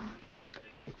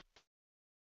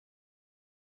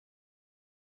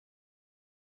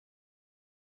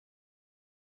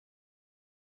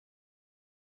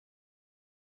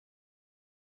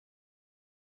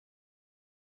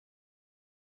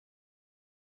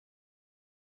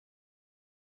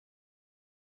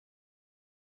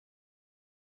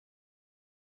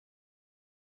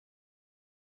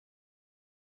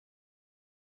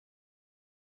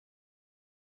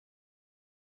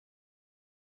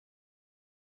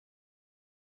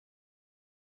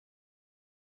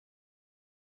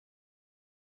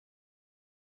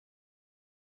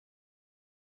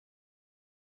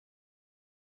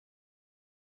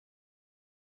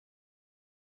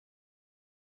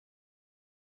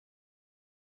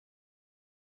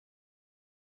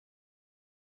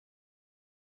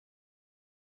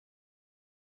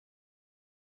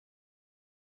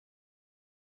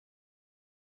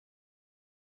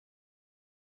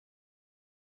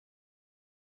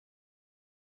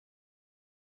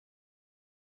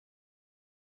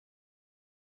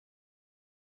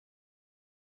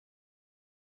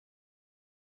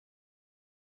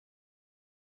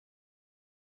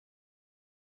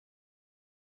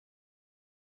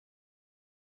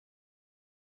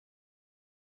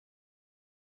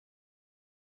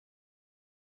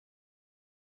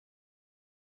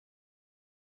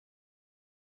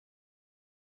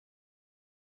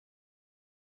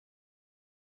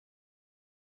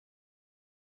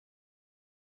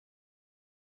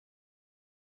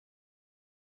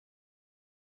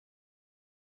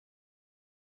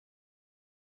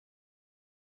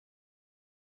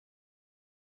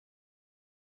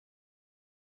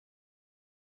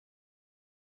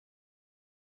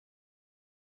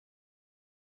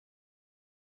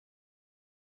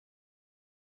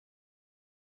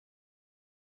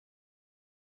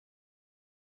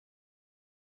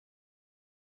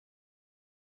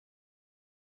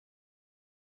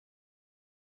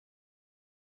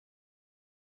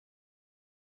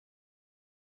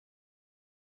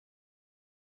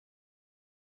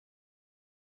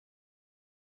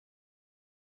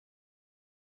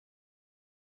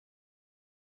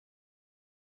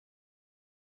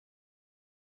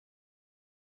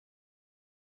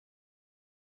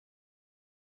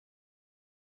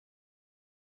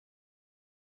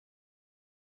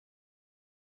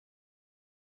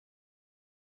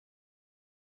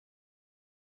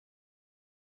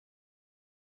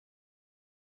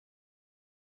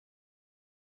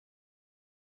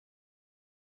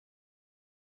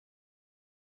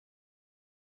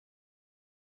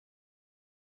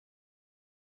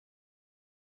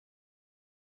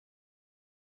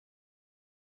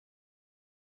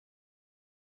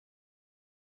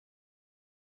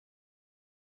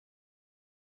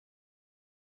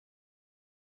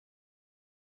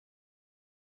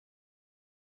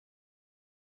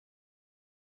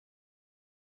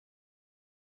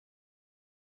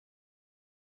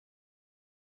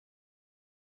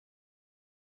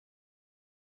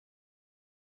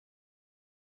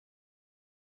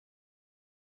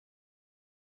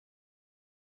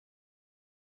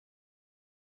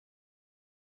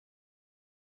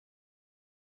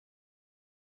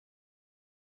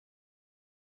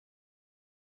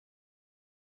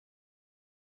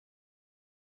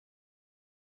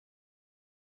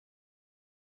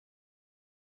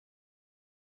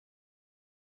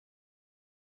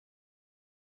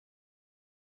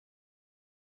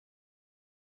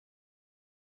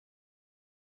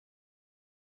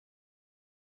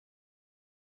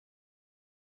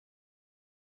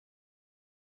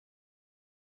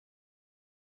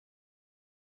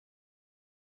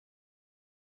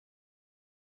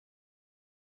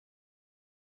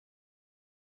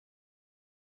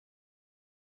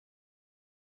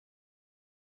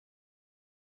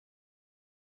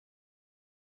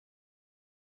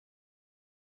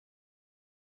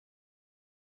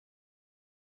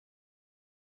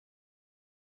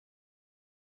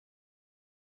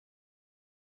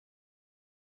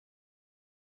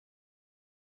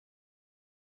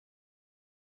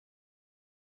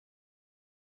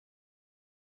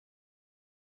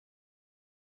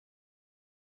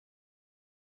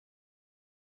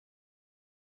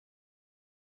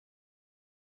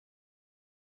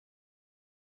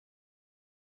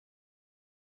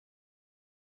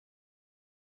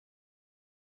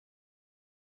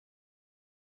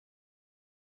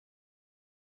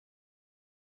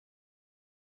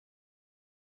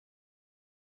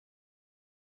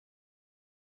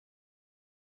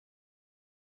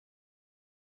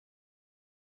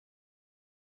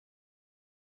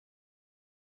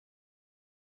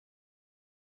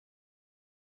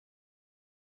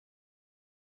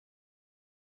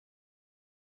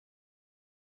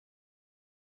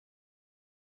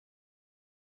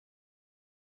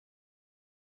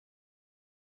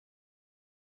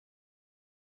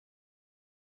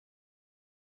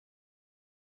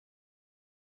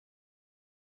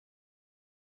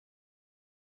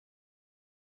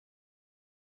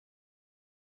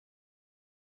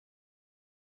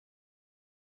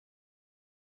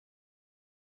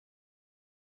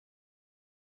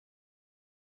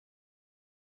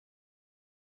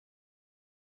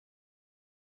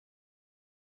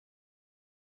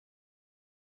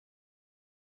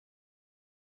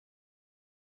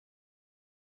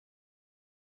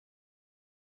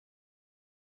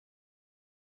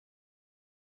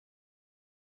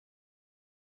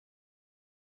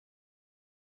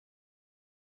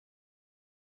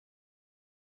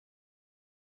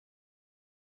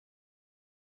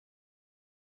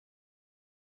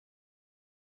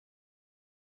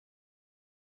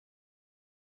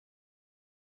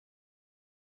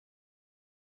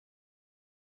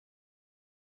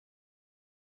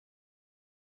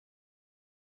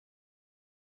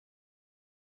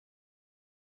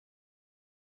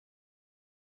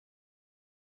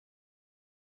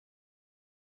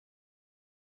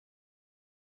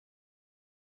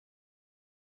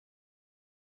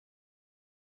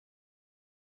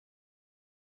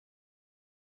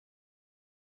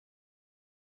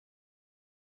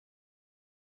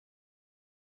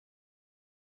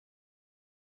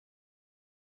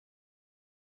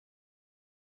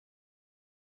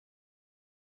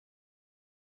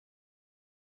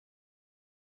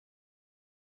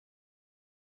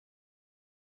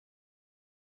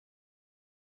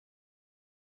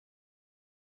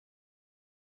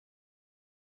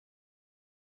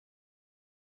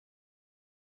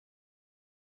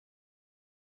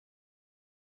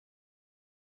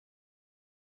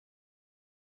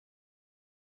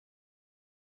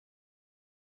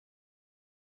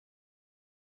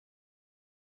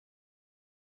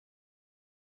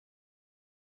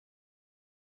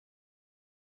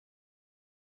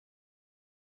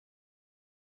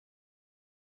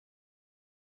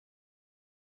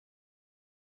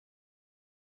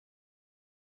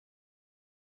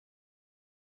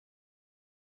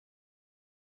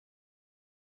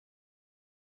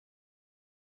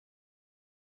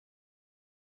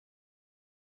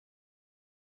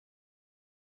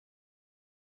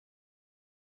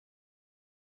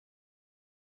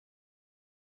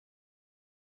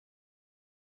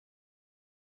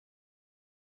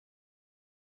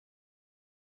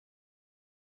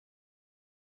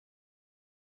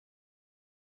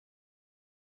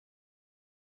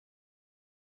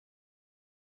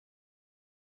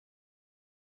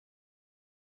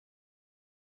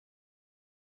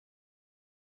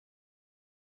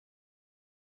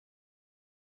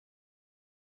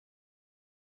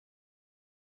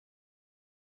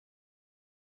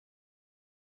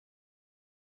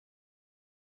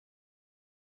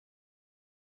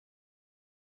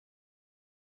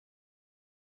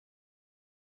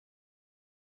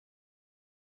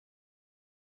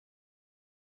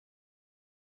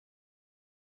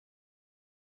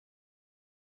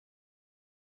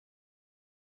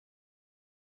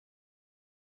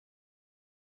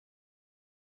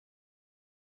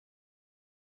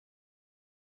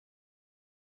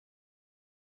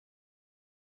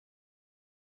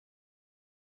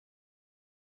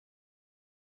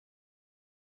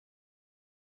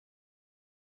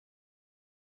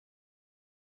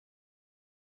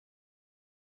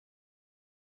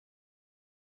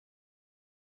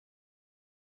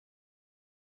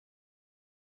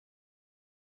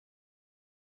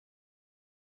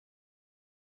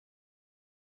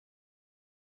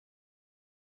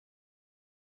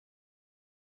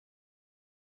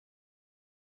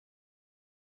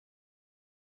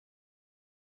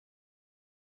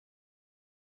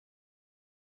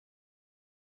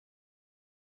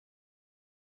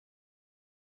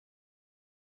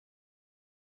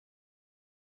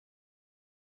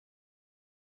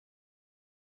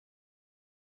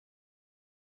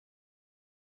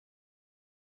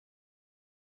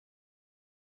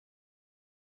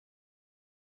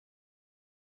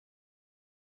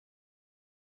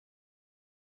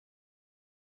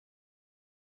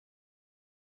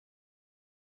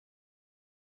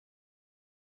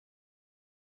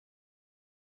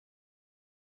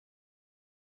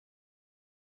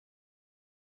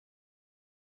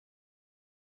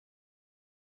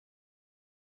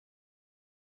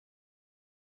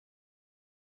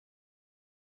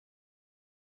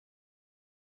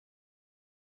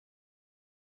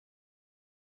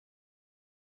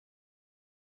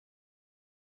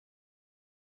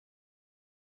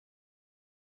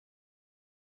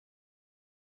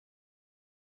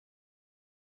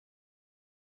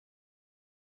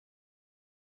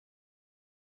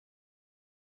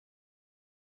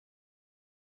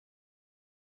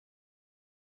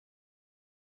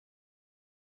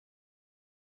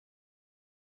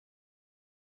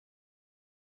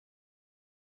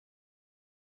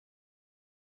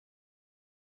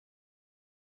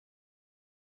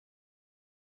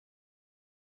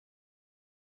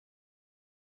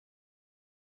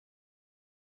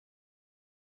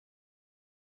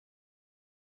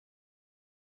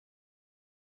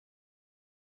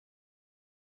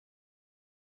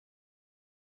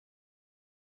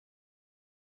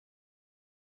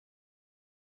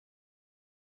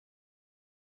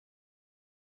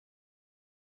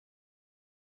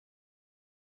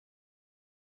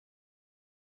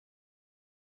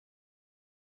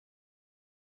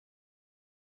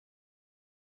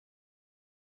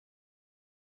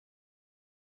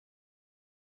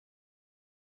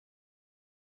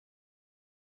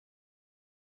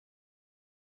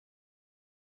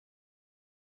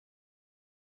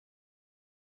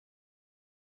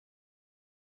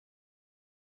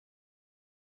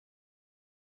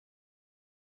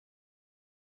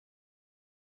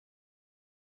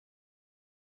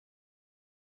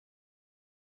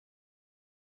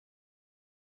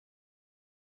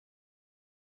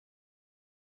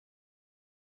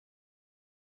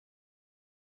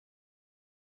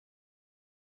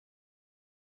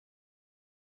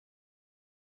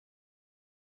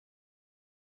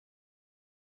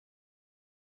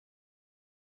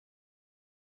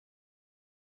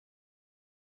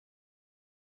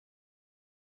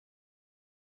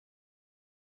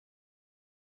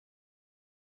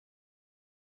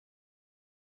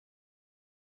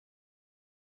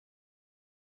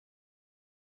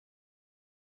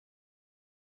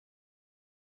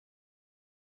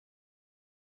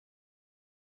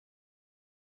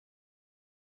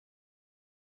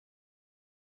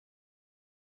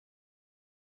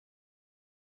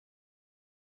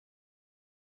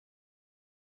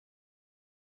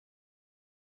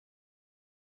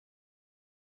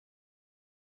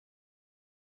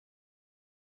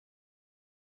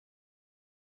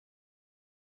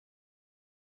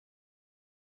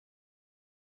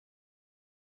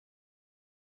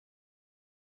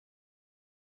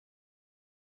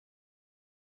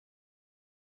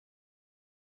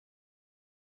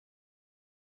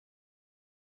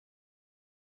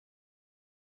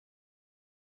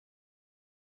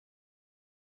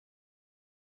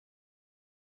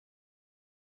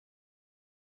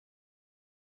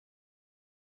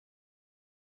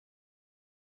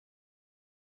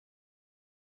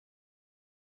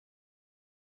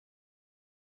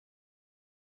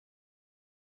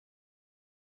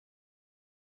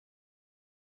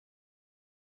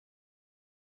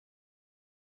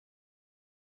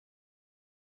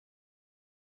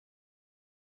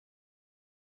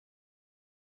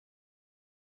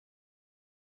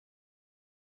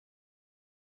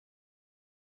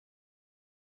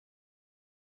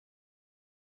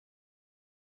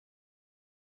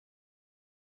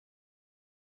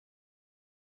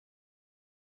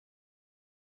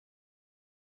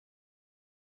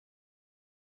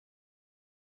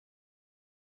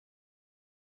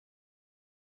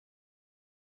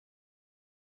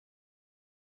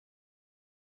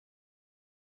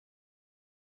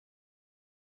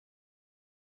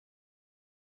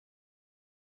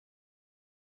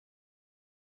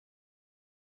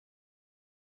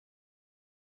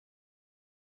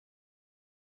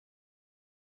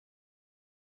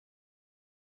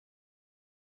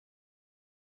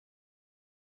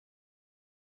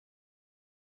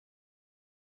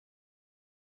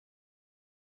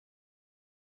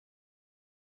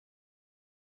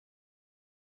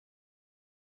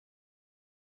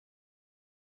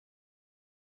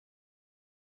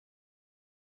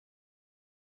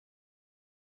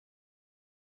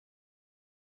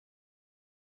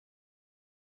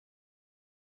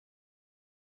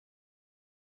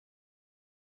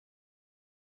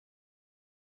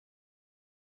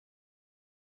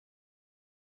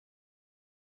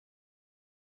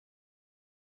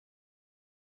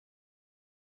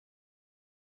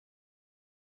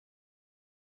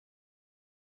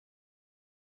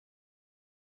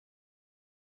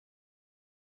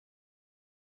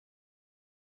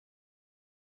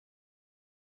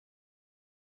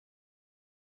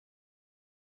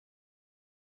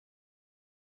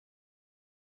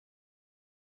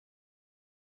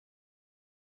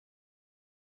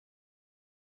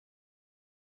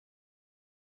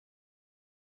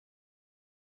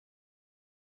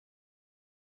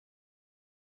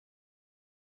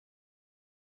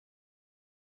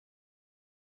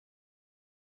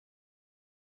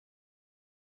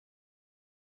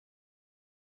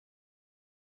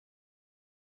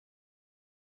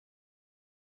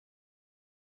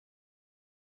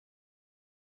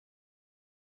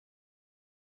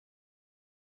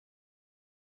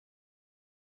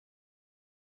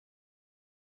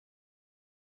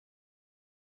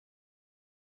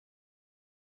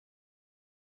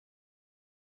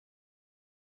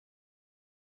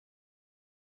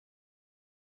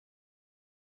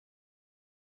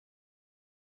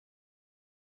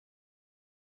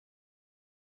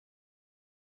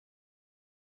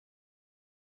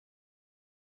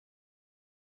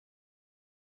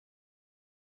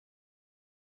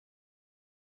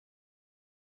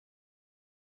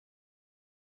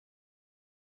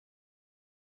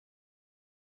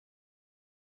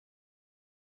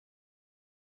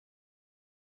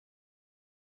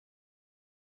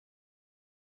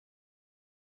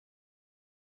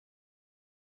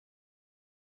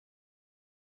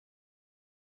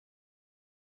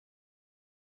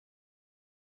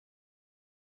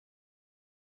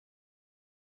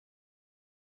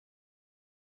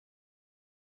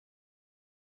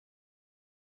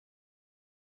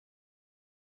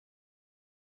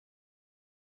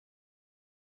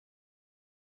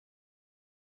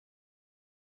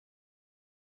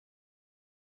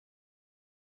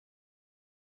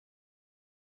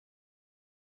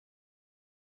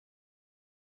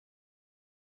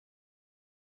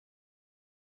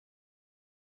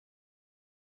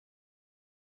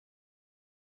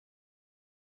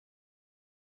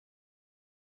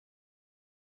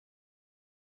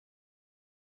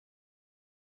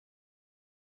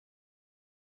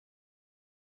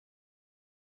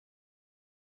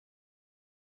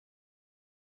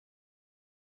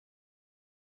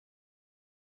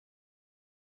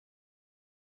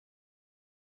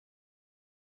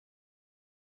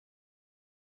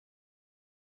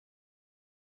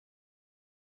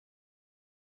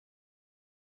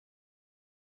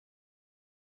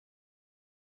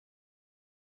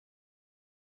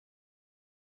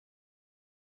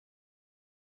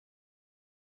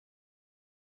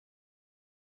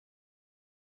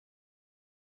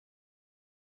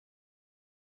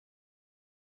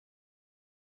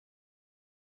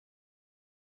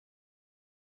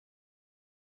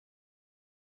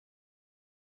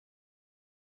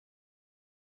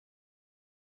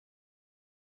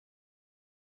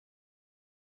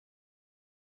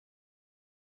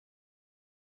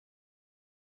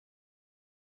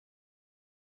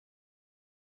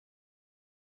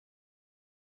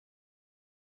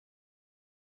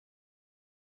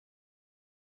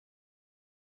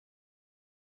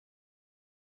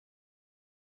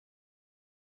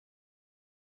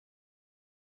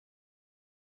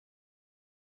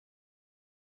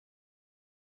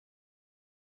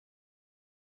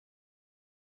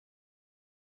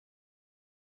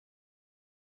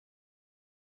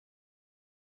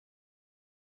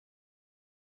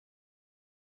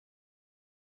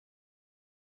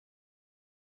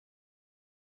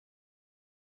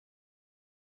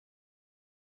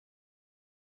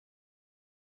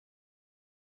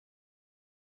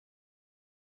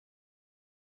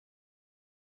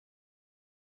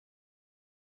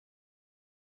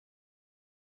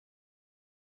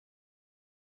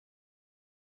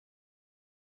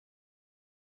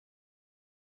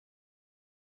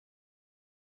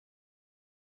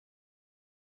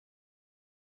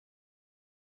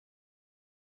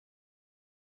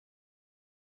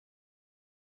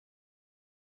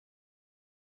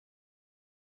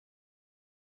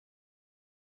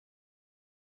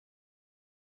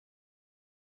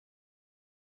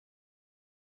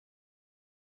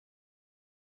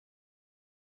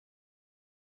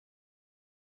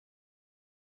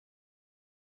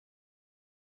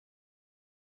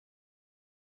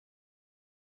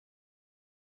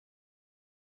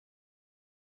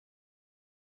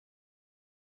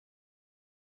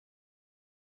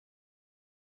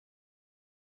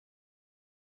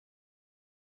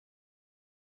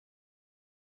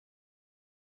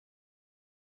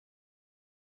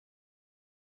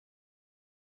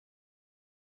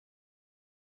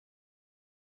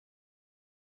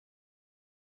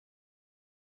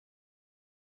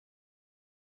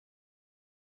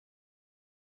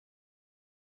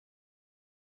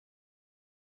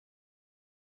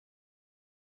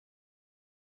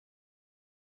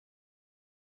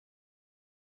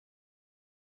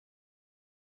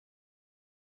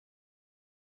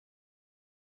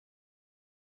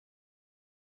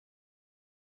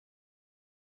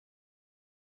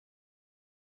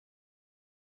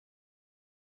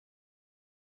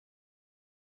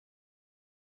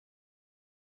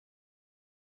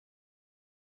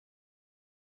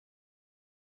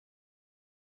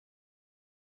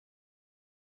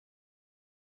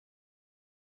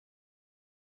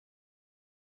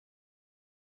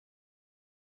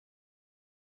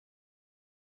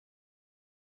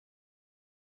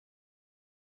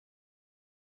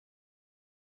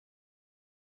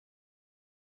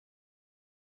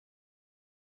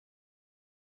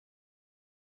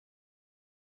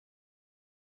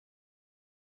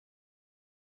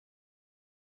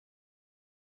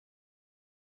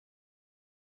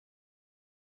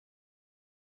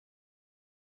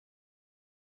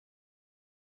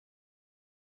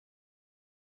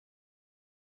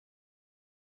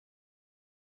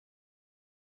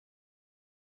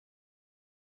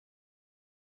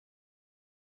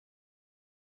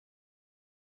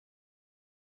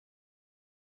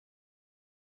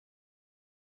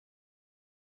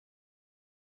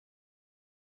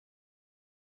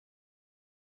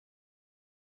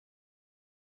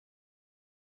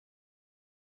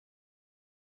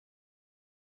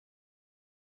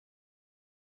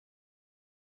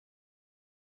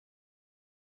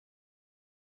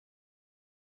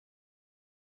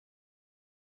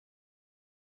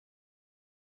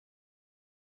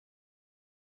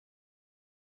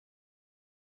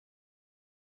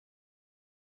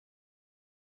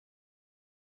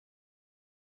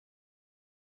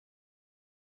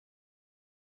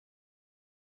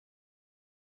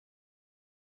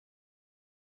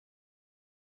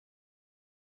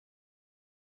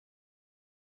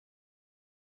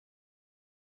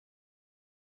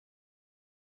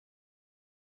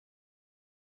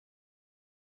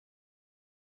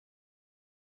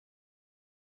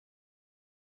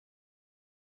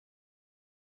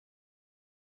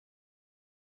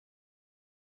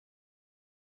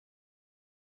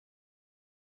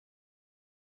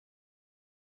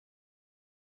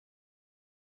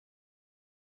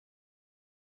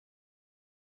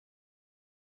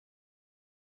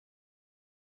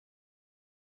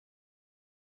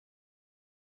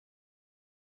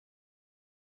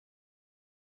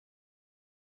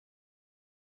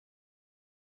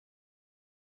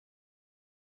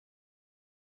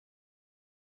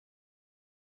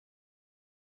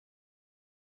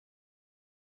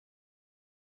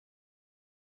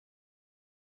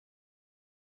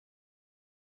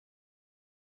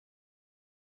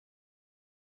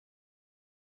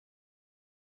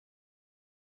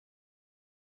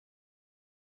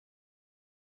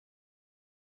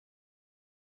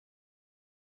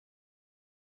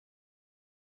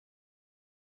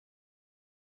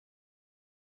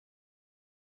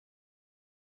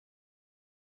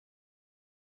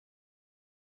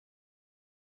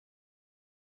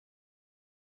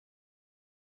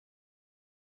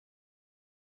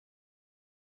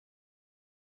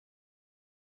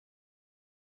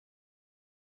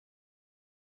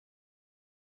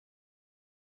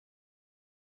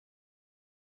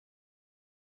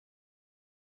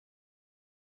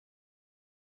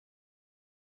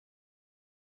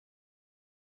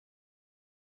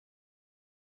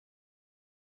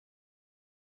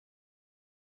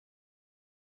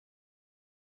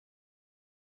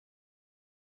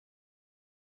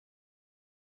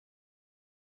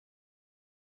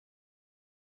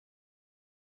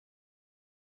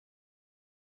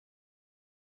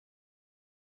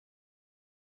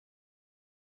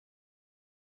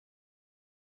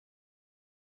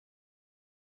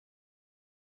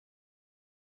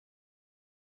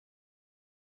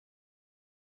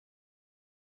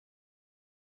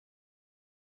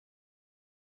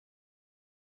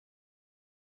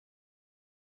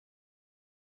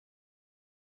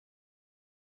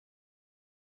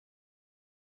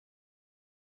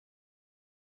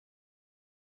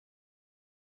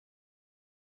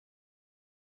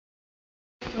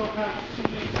 we'll have 2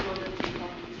 minutes for them to come.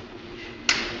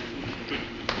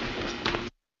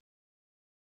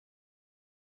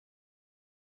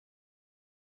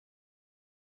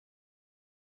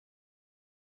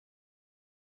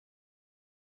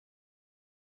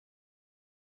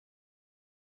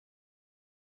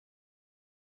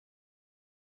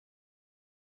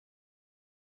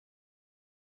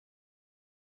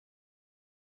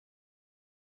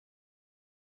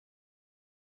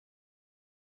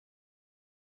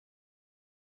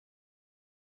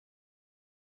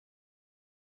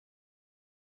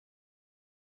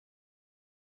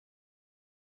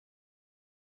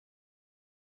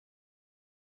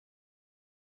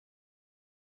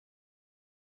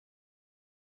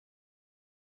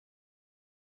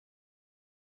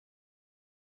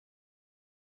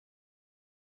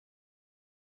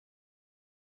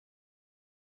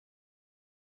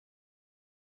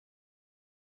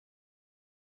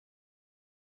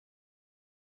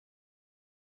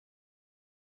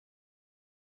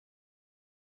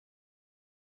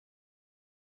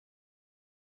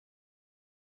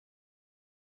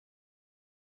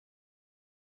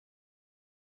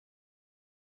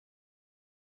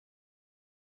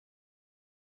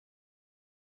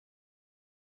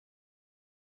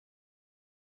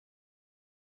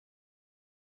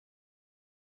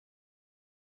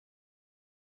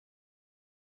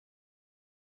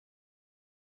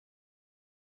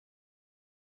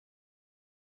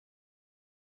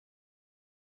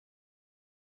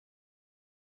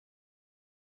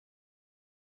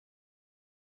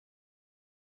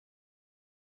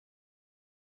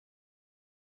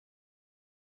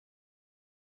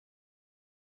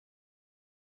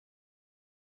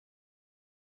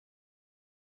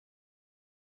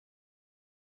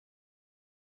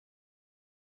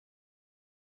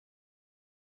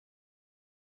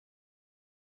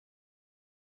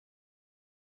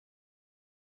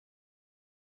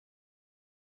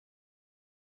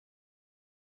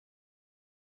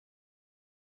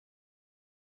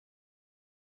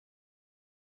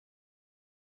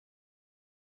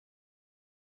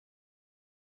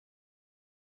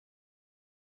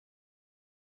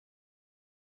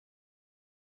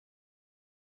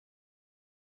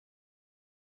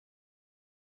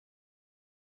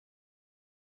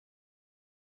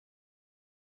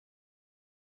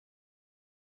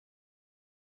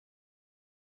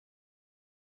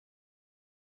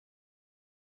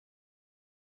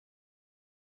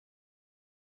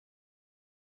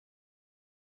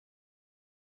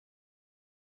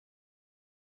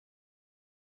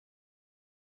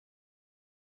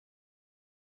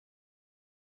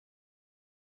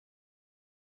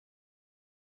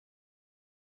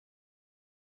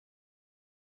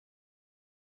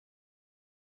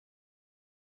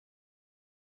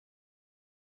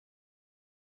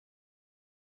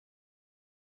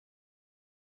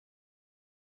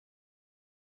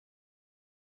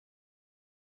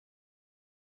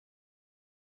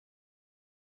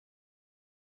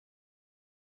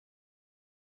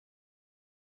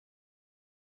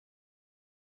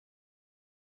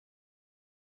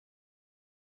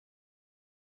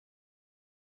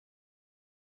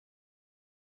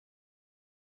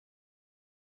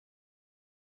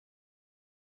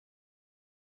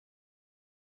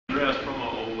 Andreas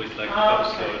promo always like to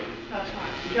post Okay, it. that's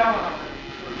fine. You got one already.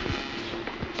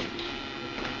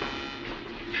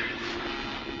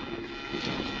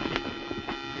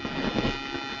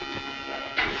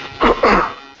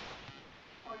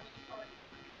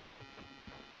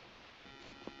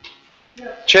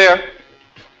 Chair.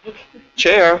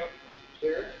 Chair.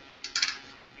 Chair,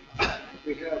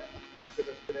 we have with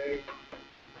us today.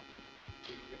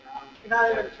 You're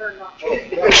not even turned on.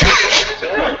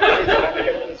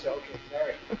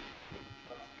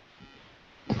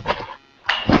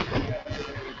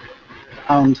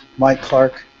 Found Mike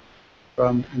Clark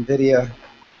from NVIDIA,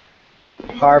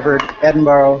 Harvard,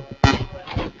 Edinburgh,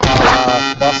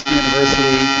 Boston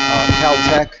University,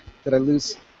 Caltech. Did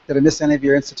I miss any of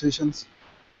your institutions?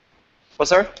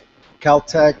 What's that?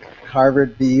 Caltech,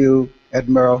 Harvard, BU,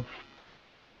 Edinburgh,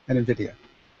 and NVIDIA.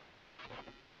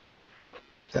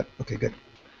 Is that, okay, good.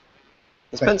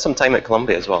 I spent some time at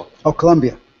Columbia as well. Oh,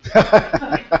 Columbia.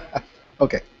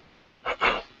 Okay.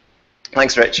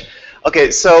 Thanks, Rich. Okay,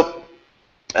 so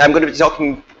I'm going to be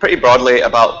talking pretty broadly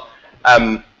about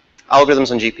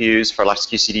algorithms on GPUs for lattice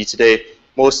QCD today.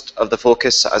 Most of the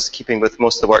focus, as keeping with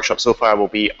most of the workshop so far, will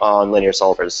be on linear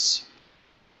solvers.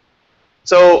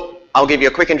 So I'll give you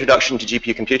a quick introduction to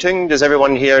GPU computing. Does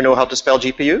everyone here know how to spell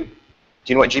GPU? Do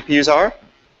you know what GPUs are?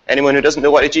 Anyone who doesn't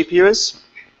know what a GPU is?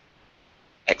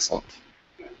 Excellent.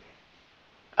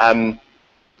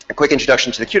 A quick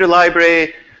introduction to the CUDA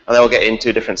library. and then we'll get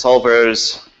into different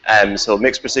solvers, so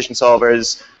mixed precision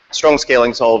solvers, strong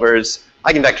scaling solvers,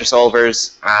 eigenvector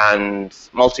solvers, and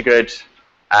multigrid,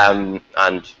 and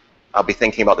I'll be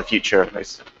thinking about the future,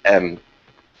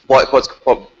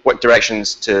 what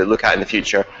directions to look at in the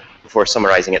future before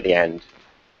summarizing at the end.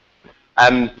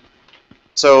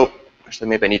 So actually,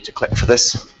 maybe I need to click for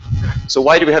this. So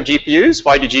why do we have GPUs?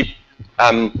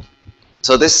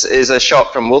 So this is a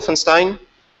shot from Wolfenstein,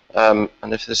 and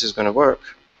if this is going to work,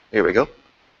 here we go.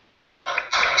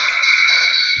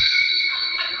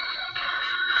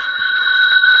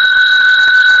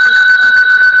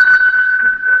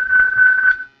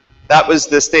 That was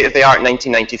the state of the art in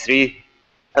 1993.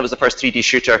 That was the first 3D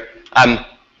shooter. And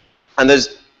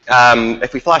there's,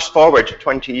 if we flash forward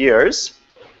 20 years,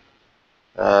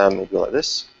 maybe like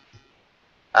this.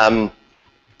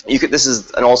 This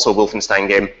is also a Wolfenstein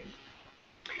game.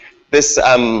 This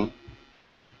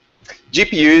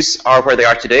GPUs are where they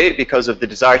are today because of the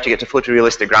desire to get to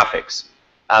photorealistic graphics.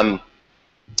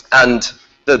 And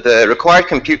the required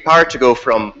compute power to go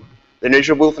from the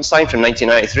original Wolfenstein from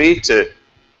 1993 to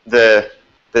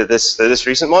this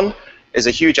recent one is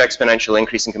a huge exponential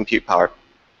increase in compute power.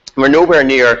 We're nowhere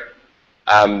near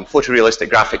photorealistic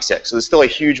graphics yet, so there's still a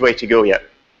huge way to go yet.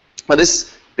 But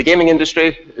the gaming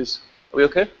industry is, are we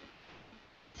okay?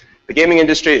 The gaming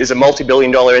industry is a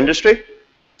multi-billion-dollar industry,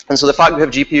 and so the fact we have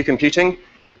GPU computing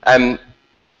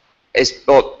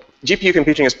GPU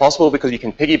computing is possible because you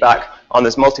can piggyback on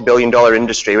this multi-billion-dollar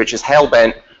industry, which is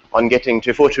hell-bent on getting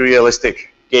to photorealistic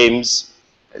games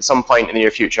at some point in the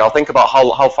near future. I'll think about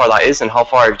how far that is and how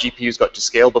far GPUs got to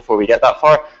scale before we get that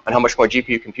far, and how much more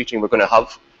GPU computing we're going to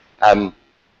have,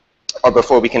 or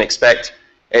before we can expect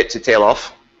it to tail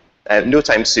off. No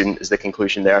time soon is the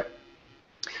conclusion there.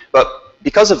 But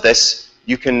because of this,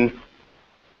 you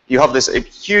have this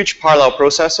huge parallel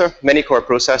processor, many-core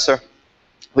processor,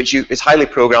 which is highly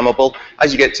programmable.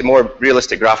 As you get to more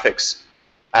realistic graphics,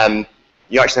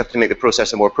 you actually have to make the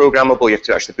processor more programmable. You have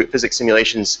to actually put physics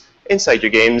simulations inside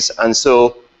your games. And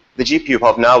so the GPU you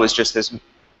have now is just this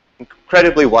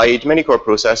incredibly wide many-core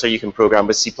processor you can program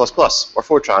with C++ or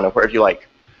Fortran or whatever you like.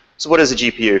 So what is a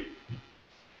GPU?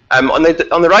 On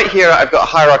the right here, I've got a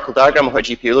hierarchical diagram of what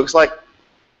a GPU looks like.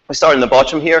 I start in the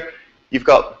bottom here. You've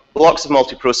got blocks of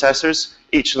multiprocessors.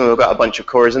 Each of them have got a bunch of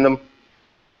cores in them.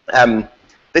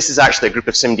 This is actually a group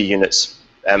of SIMD units.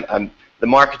 The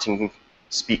marketing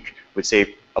speak would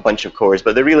say a bunch of cores,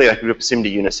 but they're really a group of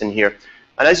SIMD units in here.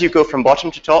 And as you go from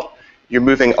bottom to top, you're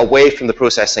moving away from the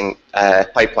processing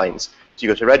pipelines. So you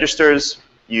go to registers,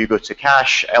 you go to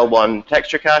cache, L1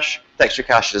 texture cache. Texture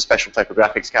cache is a special type of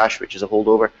graphics cache, which is a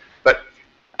holdover. But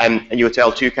and you go to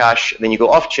L2 cache, and then you go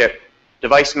off-chip,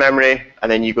 device memory,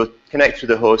 and then you go connect through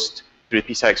the host through the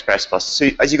PCI Express bus. So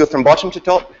as you go from bottom to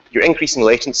top, you're increasing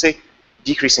latency,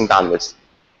 decreasing bandwidth.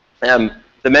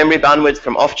 The memory bandwidth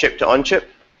from off-chip to on-chip,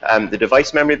 the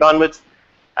device memory bandwidth,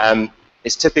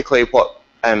 is typically what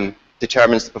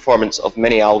determines the performance of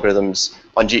many algorithms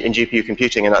in GPU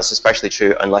computing, and that's especially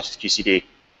true on lattice QCD.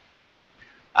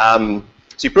 So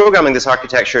you're programming this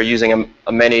architecture using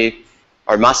a many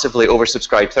or massively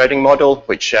oversubscribed threading model,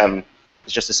 which is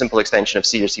just a simple extension of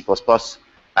C or C++. But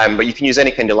you can use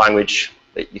any kind of language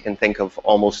that you can think of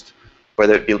almost,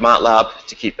 whether it be MATLAB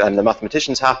to keep the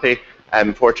mathematicians happy,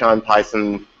 Fortran,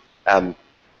 Python,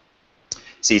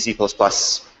 C, C++,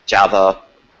 Java,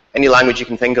 any language you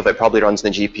can think of, it probably runs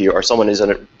in the GPU, or someone is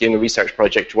doing a research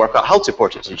project to work out how to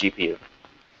port it to the GPU.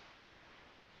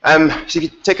 So if you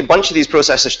take a bunch of these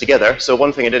processors together, so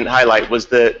one thing I didn't highlight was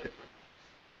that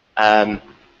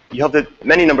you have the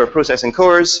many number of processing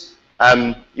cores,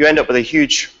 you end up with a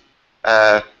huge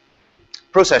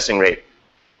processing rate,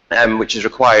 which is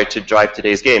required to drive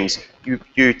today's games.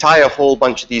 You tie a whole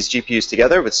bunch of these GPUs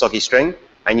together with soggy string,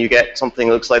 and you get something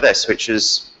that looks like this, which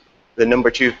is the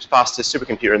 #2 fastest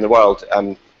supercomputer in the world. I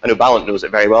know Balint knows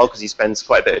it very well because he spends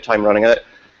quite a bit of time running it.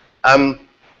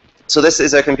 So this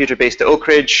is a computer based at Oak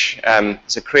Ridge.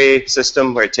 It's a Cray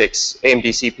system where it takes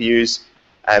AMD CPUs,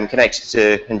 connects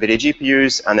to NVIDIA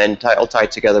GPUs, and then all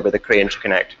tied together with a Cray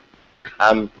interconnect.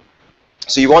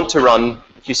 So you want to run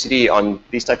QCD on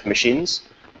these type of machines.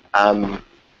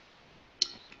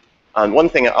 And one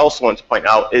thing I also want to point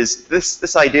out is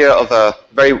this idea of a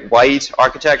very wide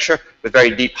architecture with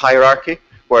very deep hierarchy,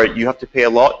 where you have to pay a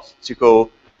lot to go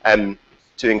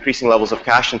to increasing levels of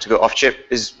cache and to go off-chip,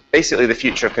 is basically the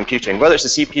future of computing. Whether it's a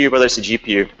CPU, whether it's a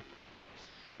GPU,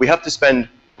 we have to spend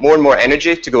more and more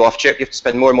energy to go off-chip. You have to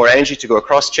spend more and more energy to go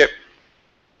across-chip.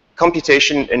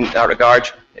 Computation in that regard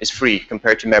is free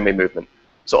compared to memory movement.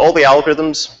 So all the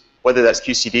algorithms, whether that's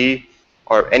QCD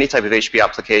or any type of HP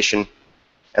application,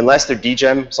 unless they're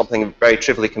dgem, something very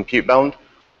trivially compute bound,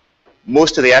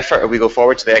 most of the effort as we go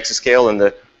forward to the exascale and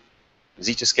the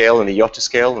zeta scale and the iota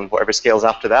scale and whatever scales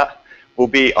after that will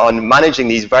be on managing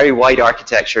these very wide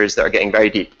architectures that are getting very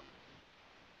deep.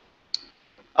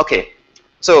 Okay,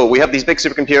 so we have these big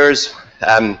supercomputers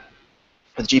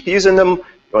with GPUs in them.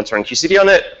 You want to run QCD on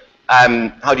it.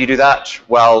 How do you do that?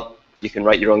 Well, you can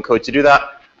write your own code to do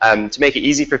that. To make it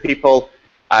easy for people,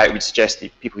 I would suggest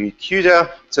that people use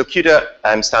CUDA. So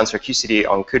CUDA stands for QCD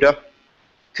on CUDA.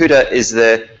 CUDA is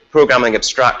the programming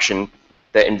abstraction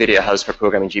that NVIDIA has for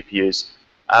programming GPUs.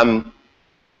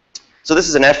 So this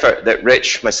is an effort that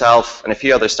Rich, myself, and a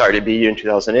few others started at BU in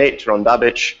 2008, Ron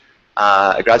Babbage,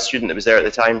 a grad student that was there at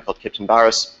the time called Kipton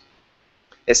Barris.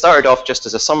 It started off just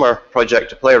as a summer project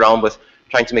to play around with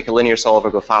trying to make a linear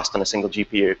solver go fast on a single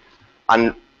GPU.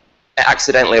 And it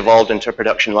accidentally evolved into a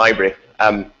production library.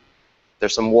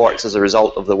 There's some warts as a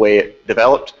result of the way it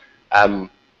developed.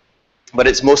 But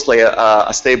it's mostly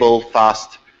a stable,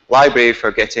 fast library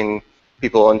for getting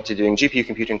people onto doing GPU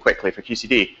computing quickly for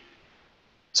QCD.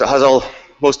 So it has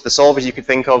most of the solvers you could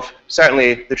think of,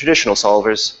 certainly the traditional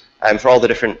solvers, for all the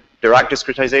different Dirac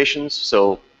discretizations,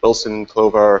 so Wilson,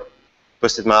 Clover,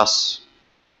 twisted mass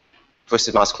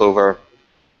Clover,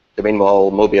 domain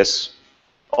wall, Mobius,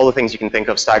 all the things you can think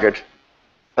of staggered,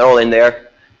 they're all in there,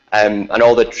 and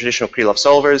all the traditional Krylov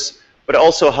solvers, but it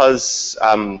also has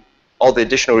all the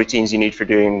additional routines you need for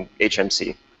doing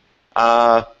HMC.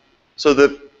 So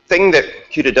the thing that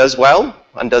CUDA does well,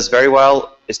 and does very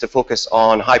well, is to focus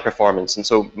on high performance. And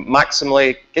so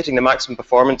maximally, getting the maximum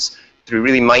performance through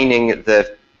really mining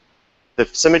the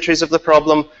symmetries of the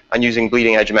problem and using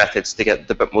bleeding edge methods to get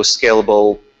the most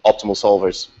scalable, optimal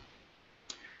solvers.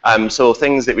 So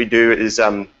things that we do is,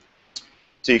 so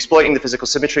exploiting the physical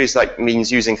symmetries, that means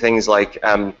using things like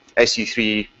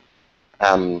SU3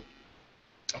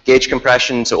 gauge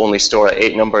compression to only store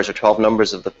 8 numbers or 12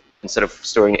 numbers instead of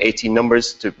storing 18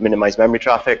 numbers to minimize memory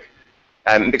traffic.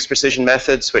 Mixed precision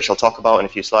methods, which I'll talk about in a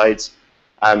few slides.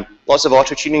 Lots of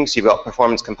auto-tuning, so you've got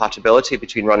performance compatibility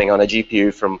between running on a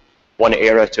GPU from one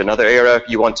era to another era.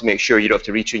 You want to make sure you don't have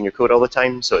to retune your code all the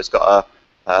time, so it's got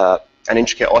an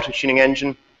intricate auto-tuning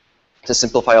engine to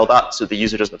simplify all that, so the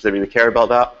user doesn't have to really care about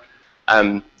that.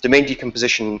 Domain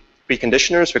decomposition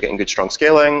preconditioners for getting good, strong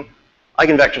scaling,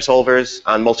 eigenvector solvers,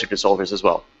 and multigrid solvers as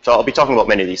well. So I'll be talking about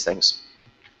many of these things.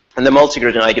 And the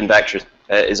multigrid and eigenvector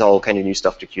is all kind of new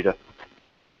stuff to CUDA.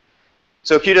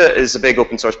 So CUDA is a big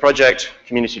open source project,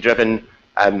 community driven.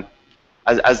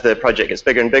 As the project gets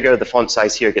bigger and bigger, the font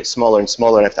size here gets smaller and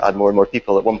smaller, and I have to add more and more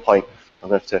people. At one point, I'm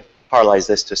going to have to parallelize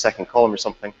this to a second column or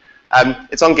something.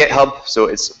 It's on GitHub, so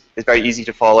it's very easy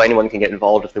to follow. Anyone can get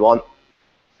involved if they want.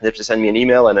 They have to send me an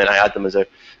email, and then I add them as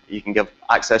you can give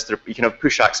access to, you can have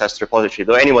push access to the repository,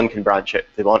 though anyone can branch it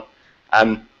if they want.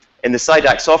 In the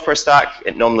SciDAC software stack,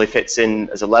 it normally fits in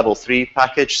as a level 3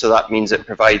 package, so that means it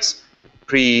provides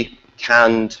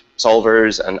pre-canned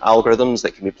solvers and algorithms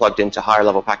that can be plugged into higher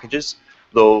level packages,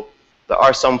 though there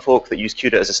are some folk that use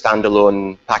CUDA as a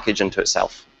standalone package unto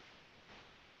itself.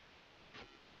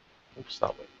 Oops,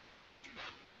 that way.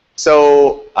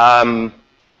 So,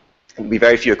 there'll be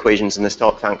very few equations in this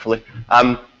talk, thankfully.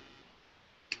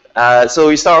 So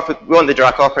we start off with, we want the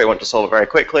Dirac operator, we want to solve it very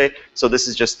quickly. So this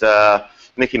is just a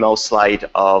Mickey Mouse slide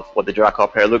of what the Dirac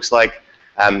operator looks like.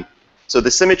 So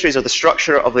the symmetries or the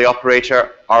structure of the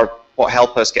operator are what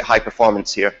help us get high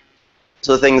performance here.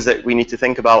 So the things that we need to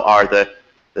think about are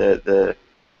the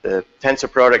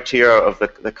tensor product here of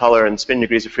the color and spin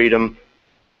degrees of freedom.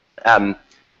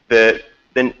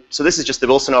 So this is just the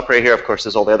Wilson operator here. Of course,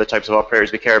 there's all the other types of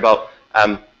operators we care about.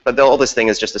 But all this thing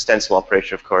is just a stencil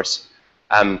operator, of course.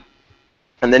 And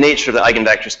the nature of the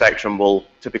eigenvector spectrum will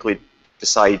typically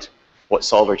decide what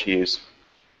solver to use.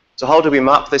 So how do we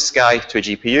map this guy to a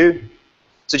GPU?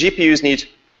 So GPUs need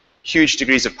huge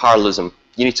degrees of parallelism.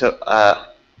 You need to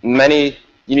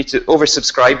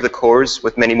oversubscribe the cores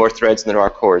with many more threads than there are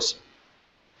cores.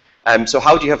 So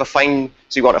how do you have so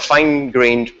you want a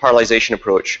fine-grained parallelization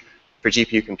approach for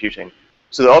GPU computing.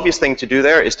 So the obvious thing to do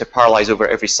there is to parallelize over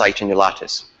every site in your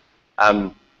lattice,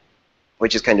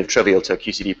 which is kind of trivial to a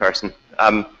QCD person.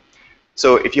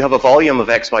 So if you have a volume of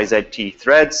XYZT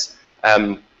threads,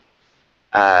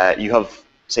 you have,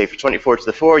 say, for 24 to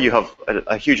the 4, you have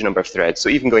a huge number of threads. So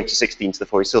even going to 16 to the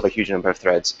 4, you still have a huge number of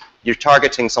threads. You're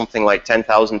targeting something like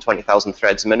 10,000, 20,000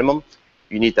 threads minimum.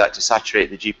 You need that to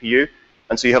saturate the GPU.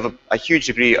 And so you have a huge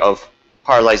degree of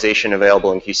parallelization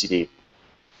available in QCD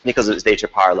because it's data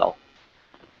parallel.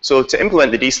 So to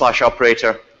implement the d/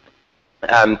 operator,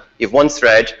 you have one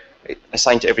thread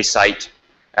assigned to every site,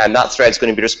 and that thread is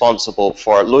going to be responsible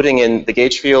for loading in the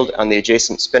gauge field and the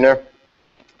adjacent spinner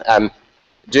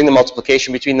doing the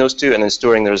multiplication between those two, and then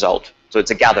storing the result. So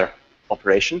it's a gather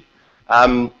operation.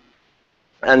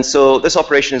 And so this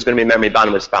operation is going to be memory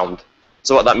bandwidth bound.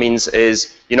 So what that means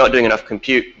is you're not doing enough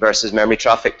compute versus memory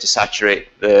traffic to saturate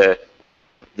the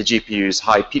GPU's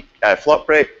high peak flop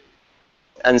rate.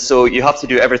 And so you have to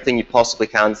do everything you possibly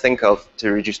can think of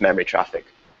to reduce memory traffic.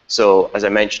 So as I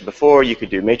mentioned before, you could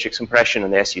do matrix compression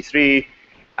on the SU3.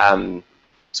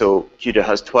 So CUDA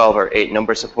has 12 or 8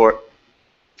 number support.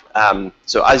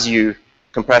 So as you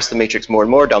compress the matrix more and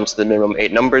more down to the minimum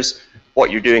 8 numbers, what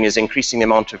you're doing is increasing the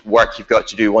amount of work you've got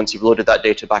to do once you've loaded that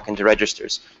data back into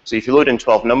registers. So if you load in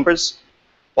 12 numbers,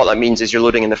 what that means is you're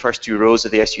loading in the first 2 rows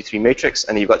of the SU3 matrix,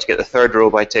 and then you've got to get the 3rd row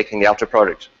by taking the outer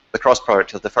product, the cross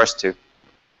product of the first 2.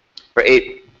 For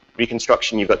 8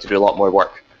 reconstruction, you've got to do a lot more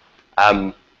work.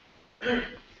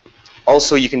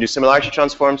 Also, you can do similarity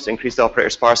transforms to increase the operator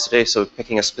sparsity, so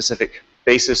picking a specific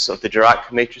basis of the Dirac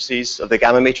matrices, of the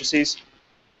gamma matrices,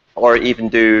 or even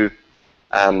do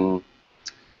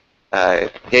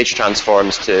gauge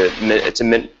transforms to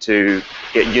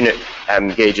get unit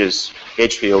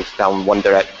gauge field down one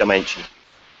direct dimension.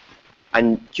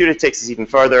 And CUDA takes this even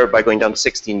further by going down to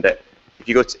 16-bit. If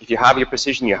you have your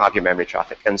precision, you have your memory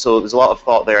traffic. And so there's a lot of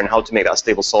thought there on how to make that a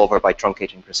stable solver by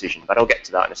truncating precision. But I'll get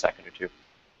to that in a second or two.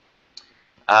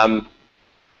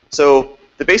 So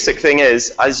the basic thing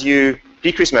is, as you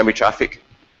decrease memory traffic,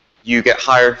 you get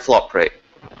higher flop rate.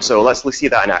 So let's see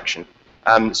that in action.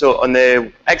 So on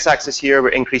the x-axis here, we're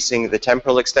increasing the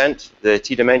temporal extent, the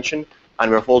t dimension, and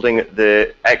we're holding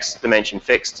the x dimension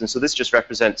fixed. And so this just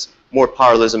represents more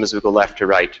parallelism as we go left to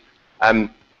right. And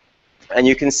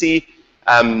you can see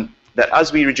that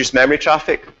as we reduce memory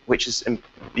traffic, which is in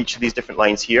each of these different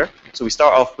lines here, so we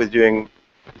start off with doing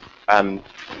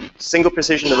single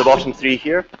precision of the bottom 3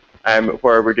 here,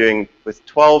 where we're doing with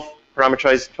 12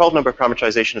 number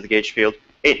parameterization of the gauge field,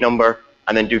 8 number,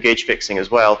 and then do gauge fixing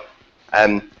as well.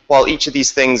 While each of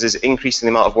these things is increasing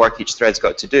the amount of work each thread's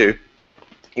got to do,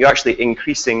 you're actually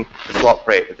increasing the flop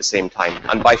rate at the same time.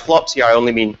 And by flops here, I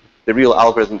only mean the real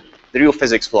algorithm, the real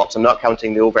physics flops. I'm not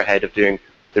counting the overhead of doing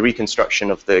the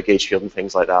reconstruction of the gauge field and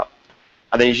things like that.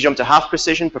 And then as you jump to half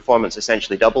precision, performance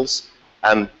essentially doubles.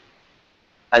 So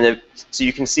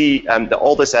you can see that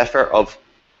all this effort of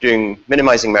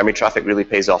minimizing memory traffic really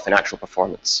pays off in actual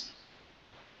performance.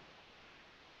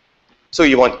 So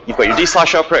you've got your D/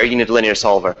 operator, you need a linear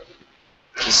solver.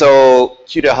 So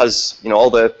CUDA has all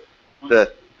the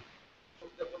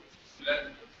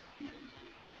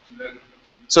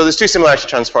so there's 2 similarity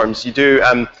transforms. You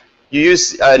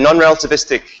use a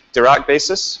non-relativistic Dirac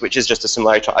basis, which is just a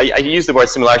similarity. I use the word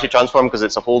similarity transform because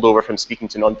it's a holdover from speaking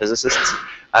to non-physicists.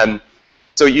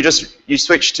 So you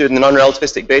switch to the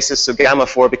non-relativistic basis, so gamma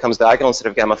 4 becomes diagonal instead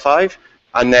of gamma 5.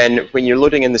 And then when you're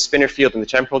loading in the spinner field in the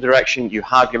temporal direction, you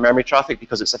have your memory traffic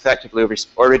because it's effectively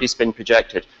already spin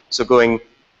projected. So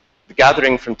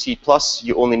gathering from T+,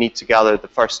 you only need to gather the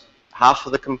first half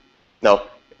of the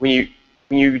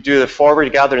when you do the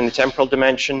forward gather in the temporal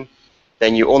dimension,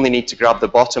 then you only need to grab the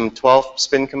bottom 12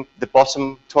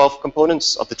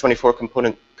 components of the 24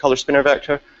 component color spinner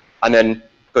vector, and then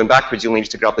going backwards, you'll need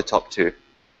to grab the top 2.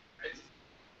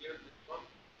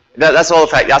 That's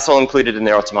all included in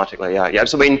there automatically. Yeah.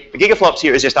 So the gigaflops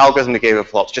here is just algorithm to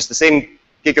gigaflops, just the same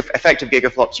effective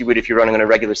gigaflops you would if you're running on a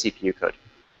regular CPU code.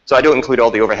 So I don't include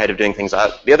all the overhead of doing things like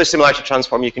that. The other similarity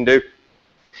transform you can do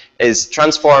is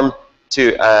transform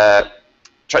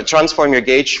your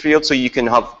gauge field, so you can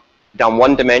have down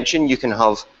one dimension. You can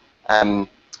have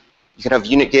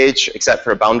unit gauge except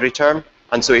for a boundary term.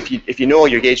 And so if you know all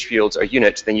your gauge fields are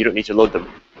unit, then you don't need to load them.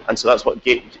 And so that's what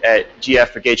GF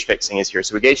for gauge fixing is here.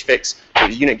 So we gauge fix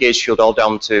the unit gauge field all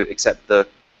down to except for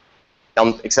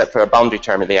a boundary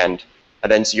term at the end.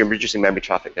 And then so you're reducing memory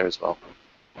traffic there as well.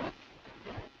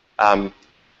 You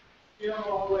don't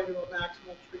go all the way to a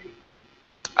maximal tree.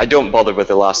 I don't bother with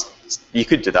the last. You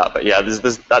could do that, but yeah,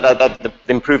 the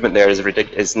improvement there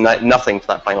is nothing for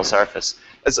that final surface.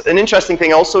 An interesting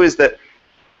thing also is that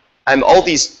all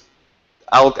these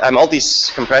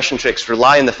compression tricks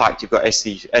rely on the fact you've got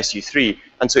SU3,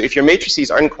 and so if your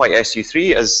matrices aren't quite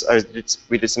SU3, as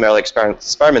we did some early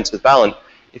experiments with Balint,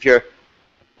 if your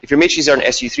matrices aren't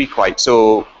SU3 quite,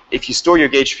 so if you store your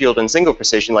gauge field in single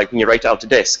precision, like when you write it out to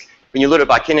disk, when you load it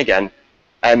back in again,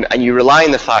 and you rely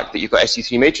on the fact that you've got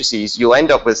SU3 matrices, you'll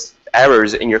end up with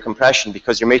errors in your compression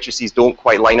because your matrices don't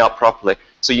quite line up properly.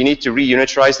 So you need to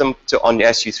reuniterize them on the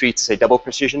SU3 to say double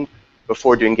precision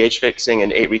before doing gauge fixing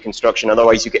and 8 reconstruction.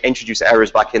 Otherwise, you can introduce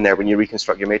errors back in there when you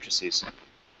reconstruct your matrices.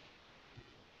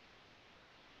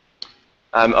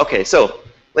 Okay, so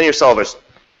linear solvers.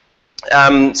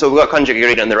 So we've got conjugate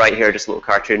gradient on the right here, just a little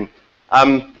cartoon.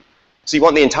 So you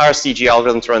want the entire CG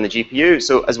algorithm to run the GPU.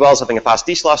 So as well as having a fast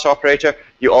D/slash operator,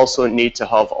 you also need to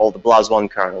have all the BLAS1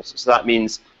 kernels. So that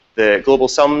means the global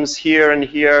sums here,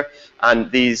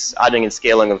 and these adding and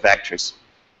scaling of vectors.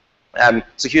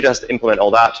 So CUDA has to implement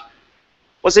all that.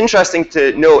 What's interesting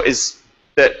to note is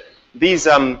that these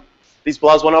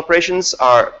BLAS1 operations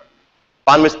are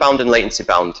bandwidth bound and latency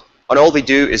bound. And all they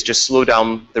do is just slow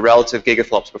down the relative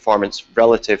gigaflops performance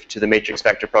relative to the matrix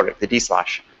vector product, the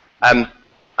D/slash.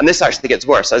 And this actually gets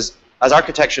worse. As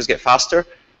architectures get faster,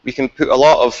 we can put a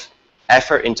lot of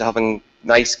effort into having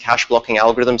nice cache blocking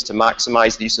algorithms to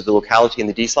maximize the use of the locality in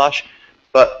the D/slash,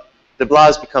 but the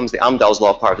BLAS becomes the Amdahl's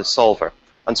law part of the solver.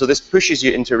 And so this pushes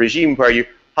you into a regime where you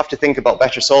have to think about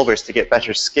better solvers to get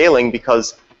better scaling,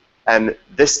 because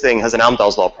this thing has an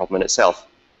Amdahl's law problem in itself.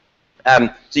 So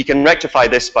you can rectify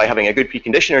this by having a good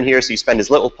preconditioner in here, so you spend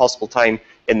as little possible time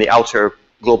in the outer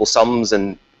global sums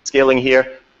and scaling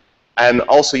here.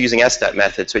 Also using SSTEP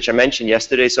methods, which I mentioned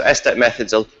yesterday. So SSTEP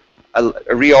methods are a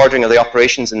reordering of the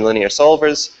operations in linear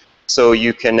solvers. So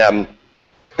you can,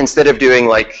 instead of doing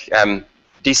like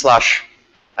D/slash,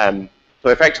 so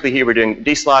effectively here we're doing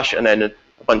D/slash and then a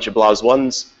bunch of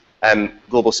BLAS1s,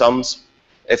 global sums.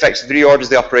 Effectively reorders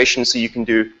the operation so you can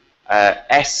do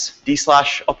S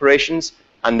D/slash operations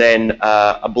and then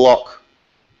a block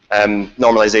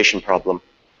normalization problem.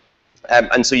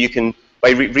 And so you can,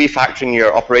 by refactoring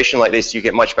your operation like this, you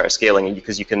get much better scaling,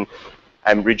 because you can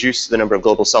reduce the number of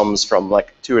global sums from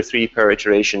like 2 or 3 per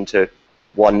iteration to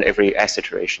 1 every S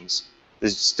iterations.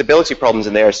 There's stability problems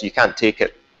in there, so you can't take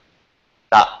it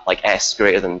that like S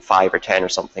greater than 5 or 10 or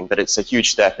something, but it's a huge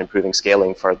step in improving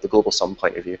scaling for the global sum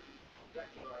point of view.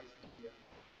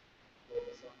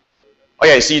 Oh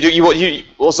yeah, so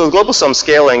also the global sum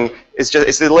scaling is just,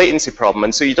 it's the latency problem,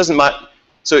 and so it doesn't matter.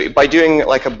 So by doing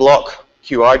like a block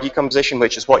QR decomposition,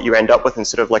 which is what you end up with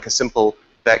instead of like a simple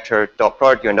vector dot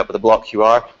product, you end up with a block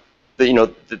QR.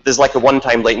 There's like a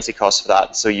one-time latency cost for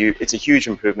that, so it's a huge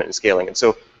improvement in scaling. And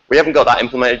so we haven't got that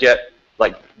implemented yet.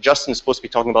 Like Justin's supposed to be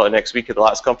talking about it next week at the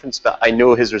last conference, but I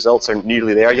know his results aren't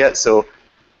nearly there yet, so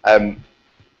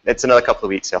it's another couple of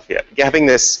weeks off yet. Having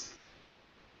this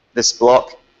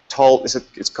block tall,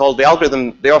 it's called the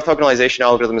algorithm. The orthogonalization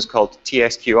algorithm is called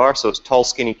TSQR, so it's tall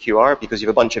skinny QR, because you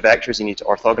have a bunch of vectors you need to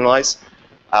orthogonalize.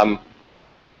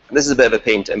 This is a bit of a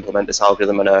pain to implement this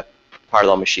algorithm in a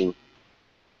parallel machine.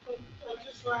 So,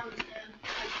 just so I understand,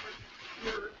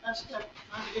 your SSTEP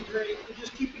conjugate rate, you're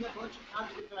just keeping a bunch of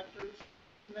conjugate vectors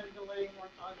and then delaying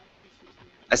orthogonal.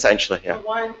 Essentially, yeah. So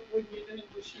why would you then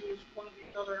just use one of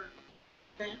these other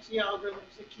fancy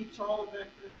algorithms that keeps all the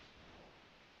vectors?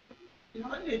 You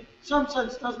know, in some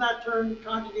sense, does not turn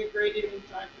conjugate gradient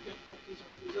into, I forget what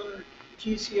these other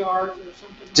GCRs or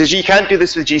something. So you can't do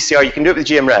this with GCR. You can do it with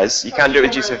GMRes. You can't do it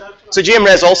with GCR. So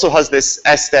GMRes also has this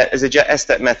SSTEP as a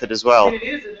SSTEP method as well. And it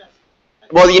is an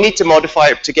SSTEP. Well, you need to modify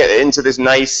it to get it into this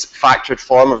nice factored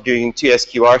form of doing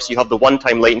TSQR, so you have the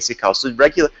one-time latency cost. So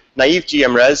regular naive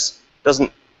GMRes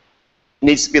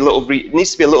needs to be a little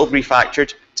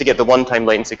refactored to get the one-time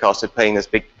latency cost of paying this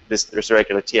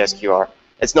regular TSQR.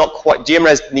 It's not quite,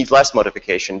 GMRes needs less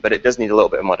modification, but it does need a little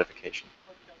bit of modification.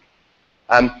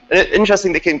 And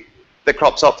interesting that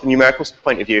crops up from a numerical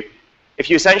point of view. If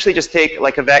you essentially just take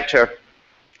like a vector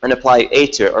and apply A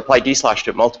to it, or apply D/slash to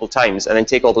it multiple times, and then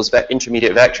take all those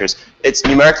intermediate vectors, it's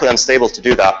numerically unstable to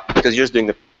do that, because you're just doing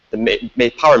the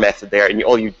power method there, and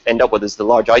all you end up with is the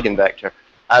large eigenvector.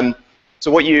 So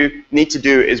what you need to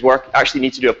do is actually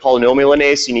need to do a polynomial in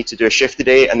A, so you need to do a shifted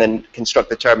A, and then construct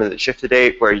the term of the shifted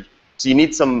A, so you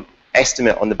need some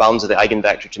estimate on the bounds of the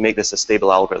eigenvector to make this a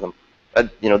stable algorithm.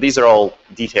 These are all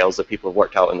details that people have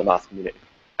worked out in the math community.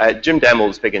 Jim Demo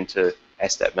is big into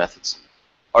SSTEP methods,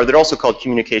 or they're also called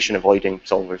communication avoiding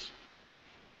solvers.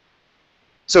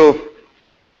 So,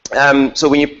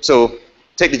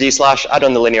 take the D/slash, add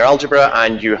on the linear algebra,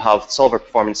 and you have solver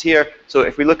performance here. So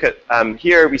if we look at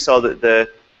here, we saw that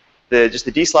just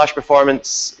the D/slash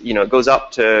performance, it goes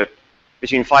up to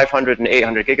between 500 and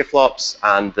 800 gigaflops,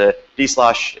 and the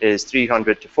D/slash is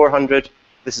 300 to 400.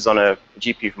 This is on a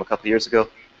GPU from a couple of years ago.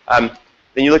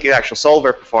 Then you look at the actual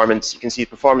solver performance, you can see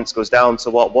performance goes down.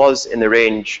 So what was in the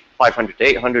range 500 to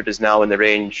 800 is now in the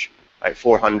range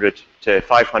 400 to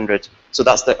 500. So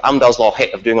that's the Amdahl's law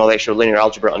hit of doing all the extra linear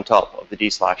algebra on top of the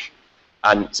D/slash.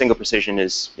 And single precision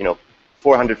is,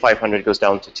 400, 500 goes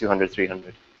down to 200,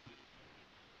 300.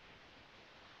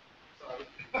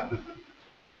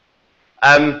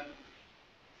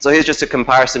 So here's just a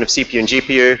comparison of CPU and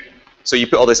GPU. So you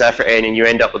put all this effort in, and you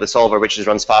end up with a solver which just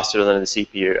runs faster than the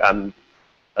CPU.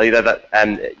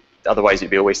 Otherwise,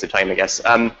 it'd be a waste of time, I guess.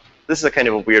 This is a kind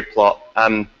of a weird plot.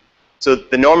 So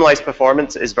the normalized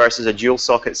performance is versus a dual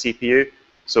socket CPU.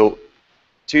 So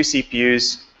 2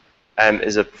 CPUs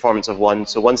is a performance of 1,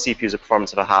 so 1 CPU is a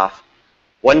performance of a half.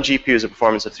 1 GPU is a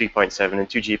performance of 3.7, and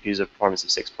 2 GPUs a performance of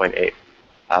 6.8.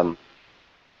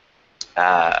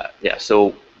 Yeah,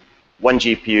 so 1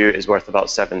 GPU is worth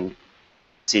about 7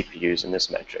 CPUs in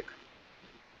this metric.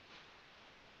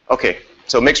 Okay,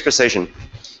 so mixed precision.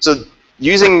 So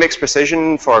using mixed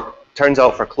precision turns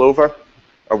out for Clover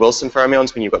or Wilson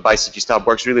fermions when you've got BiCG-STAB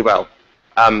works really well.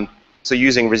 So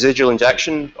using residual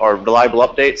injection or reliable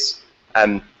updates,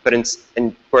 but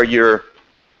where you're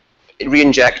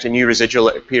re-inject a new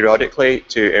residual periodically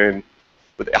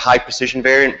with a high precision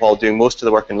variant while doing most of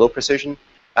the work in low precision.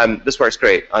 This works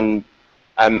great. And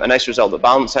a nice result that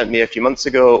Balance sent me a few months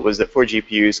ago was that 4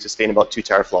 GPUs sustain about 2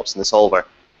 teraflops in the solver,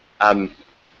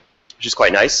 which is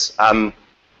quite nice.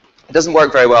 It doesn't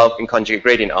work very well in conjugate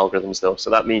gradient algorithms though, so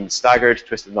that means staggered,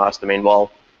 twisted mass, domain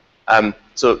wall.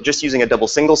 So just using a double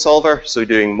single solver, so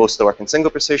doing most of the work in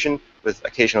single precision with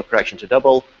occasional correction to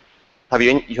double,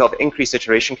 you have increased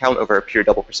iteration count over a pure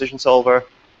double precision solver,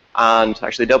 and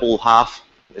actually double half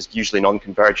is usually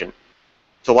non-convergent.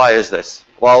 So why is this?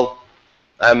 Well,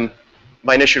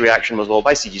 my initial reaction was, well,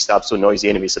 BiCG-STAB's so noisy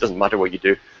anyway, so it doesn't matter what you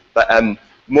do. But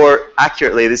more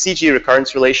accurately, the CG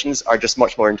recurrence relations are just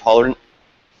much more intolerant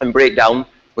and break down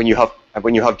when you have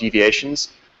deviations.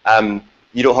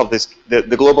 You don't have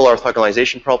the global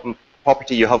orthogonalization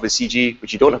property you have with CG,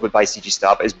 which you don't have with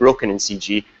BiCG-STAB, is broken in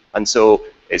CG, and so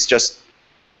it's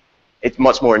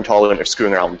much more intolerant of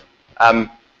screwing around.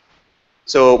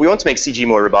 So we want to make CG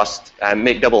more robust and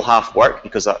make double half work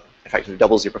because that effectively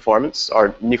doubles your performance,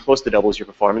 or close to doubles your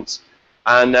performance.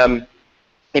 And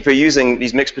if you're using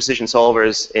these mixed precision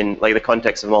solvers in like the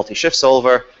context of a multi-shift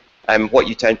solver, what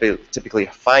you typically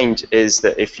find is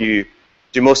that if you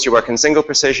do most of your work in single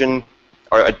precision,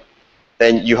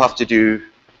 then you have to do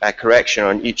a correction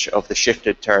on each of the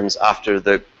shifted terms after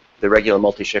the regular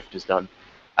multi-shift is done.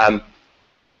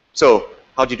 So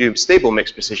how do you do stable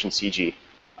mixed precision CG?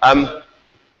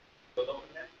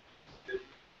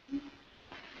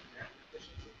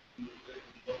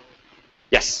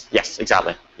 Yes,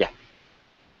 exactly, yeah.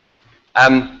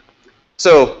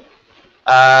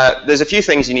 There's a few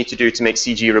things you need to do to make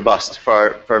CG robust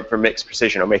for mixed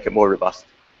precision, or make it more robust.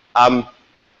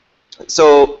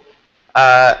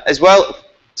 As well,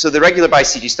 so the regular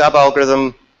BiCG-STAB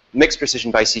algorithm, mixed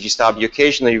precision BiCG-STAB, you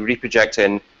occasionally reproject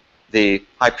in the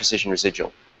high precision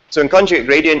residual. So in conjugate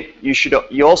gradient, you do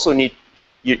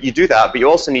that, but you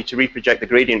also need to reproject the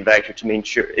gradient vector to make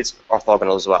sure it's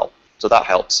orthogonal as well. So that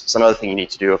helps. It's another thing you need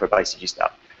to do over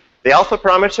BiCG-STAB. The alpha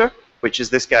parameter, which is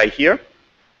this guy here,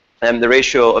 the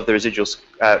ratio of the residuals,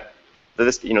 the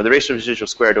ratio of residual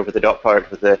squared over the dot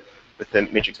product with the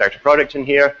matrix vector product in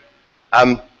here.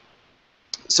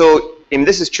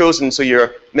 This is chosen so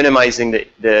you're minimizing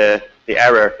the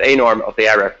error, the A norm of the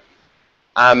error.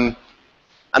 And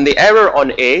the error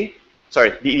on A,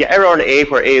 the error on A,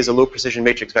 where A is a low precision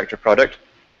matrix vector product,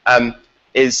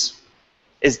 is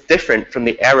different from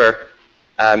the error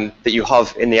that you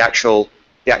have in the actual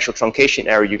truncation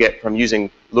error you get from using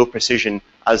low precision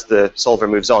as the solver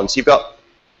moves on. So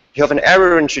you have an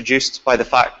error introduced by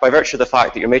virtue of the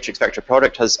fact that your matrix vector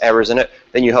product has errors in it.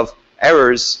 Then you have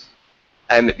errors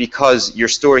because you're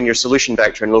storing your solution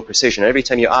vector in low precision. Every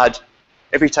time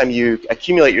you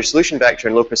accumulate your solution vector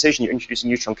in low precision, you're introducing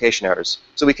new truncation errors.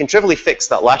 So we can trivially fix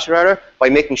that latter error by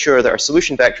making sure that our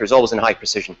solution vector is always in high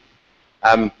precision.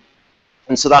 And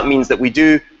so that means that we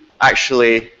do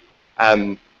actually,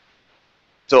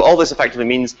 so all this effectively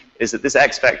means is that this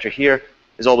X vector here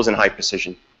is always in high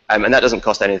precision. And that doesn't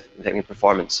cost anything in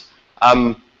performance.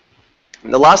 The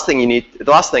last thing,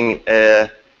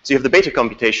 so you have the beta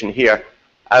computation here.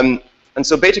 And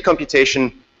so beta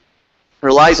computation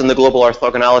relies on the global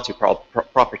orthogonality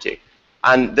property.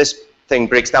 And this thing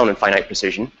breaks down in finite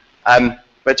precision. But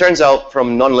it turns out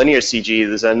from nonlinear CG,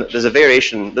 there's a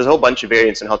variation, there's a whole bunch of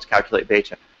variants in how to calculate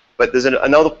beta. But there's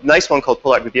another nice one called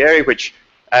Pollack-Riviere, which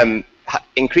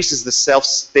increases the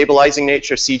self-stabilizing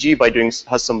nature of CG by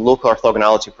has some local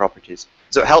orthogonality properties.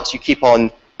 So it helps you keep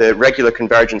on the regular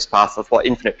convergence path of what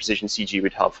infinite precision CG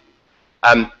would have.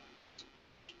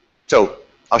 So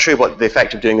I'll show you what the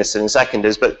effect of doing this in a second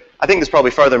is, but I think there's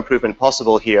probably further improvement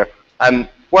possible here.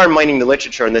 Where I'm mining the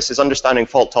literature in this is understanding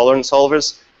fault-tolerant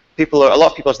solvers. A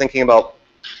lot of people are thinking about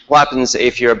what happens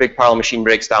if your big parallel machine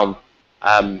breaks down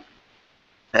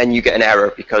and you get an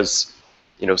error because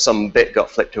some bit got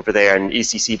flipped over there and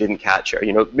ECC didn't catch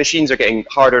it. Machines are getting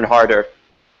harder and harder,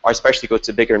 or especially go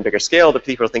to bigger and bigger scale, but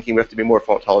people are thinking we have to be more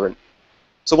fault-tolerant.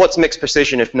 So what's mixed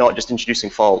precision if not just introducing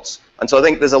faults? And so I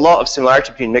think there's a lot of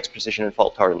similarity between mixed precision and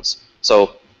fault tolerance.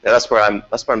 So yeah, that's where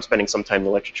I'm spending some time in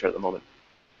the literature at the moment.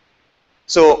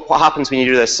 So what happens when you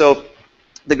do this? So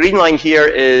the green line here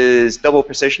is double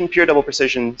precision, pure double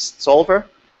precision solver.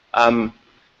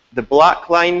 The black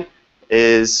line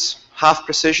is half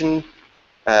precision,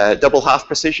 double half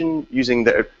precision using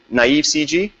the naive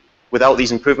CG without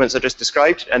these improvements I just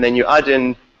described. And then you add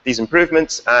in these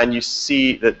improvements and you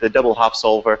see that the double half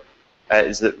solver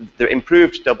is the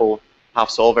improved double half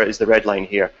solver is the red line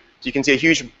here. So you can see a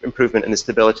huge improvement in the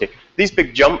stability. These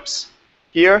big jumps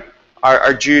here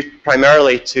are due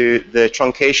primarily to the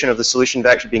truncation of the solution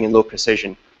vector being in low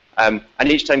precision. And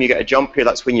each time you get a jump here,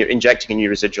 that's when you're injecting a new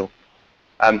residual.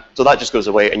 So that just goes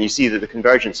away, and you see that the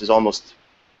convergence is almost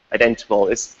identical.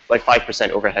 It's like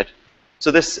 5% overhead. So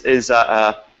this is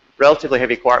a relatively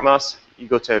heavy quark mass. You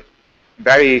go to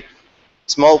very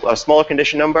small, a smaller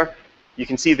condition number. You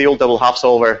can see the old double half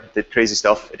solver did crazy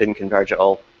stuff. It didn't converge at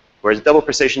all. Whereas double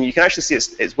precision, you can actually see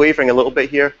it's wavering a little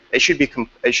bit here. It should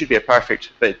be a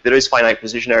perfect, but there is finite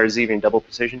precision errors even in double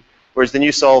precision. Whereas the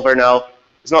new solver now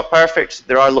is not perfect.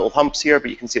 There are little humps here,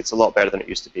 but you can see it's a lot better than it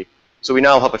used to be. So we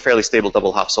now have a fairly stable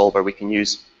double half solver we can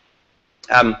use.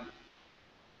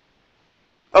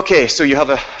 Okay, so you have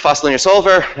a fast linear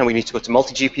solver, and we need to go to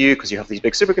multi-GPU because you have these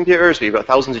big supercomputers where you've got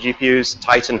thousands of GPUs.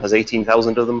 Titan has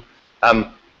 18,000 of them.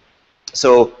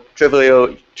 So trivially,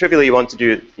 you want to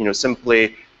do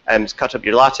simply cut up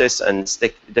your lattice and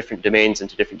stick different domains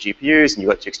into different GPUs, and you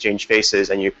want to exchange faces,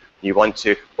 and you want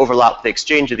to overlap the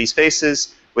exchange of these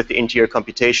faces with the interior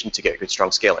computation to get good strong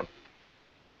scaling.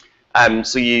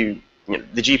 So the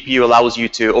GPU allows you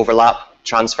to overlap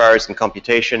transfers and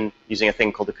computation using a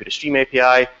thing called the CUDA Stream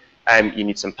API. You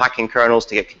need some packing kernels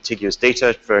to get contiguous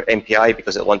data for MPI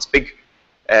because it wants big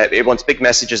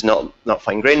messages, not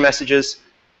fine-grained messages.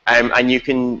 And you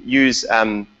can use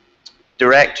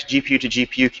direct GPU to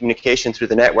GPU communication through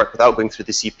the network without going through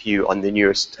the CPU on the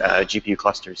newest GPU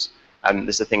clusters.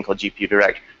 This is a thing called GPU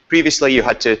Direct. Previously, you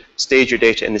had to stage your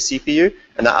data in the CPU,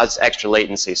 and that adds extra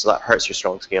latency, so that hurts your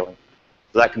strong scaling.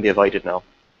 So that can be avoided now.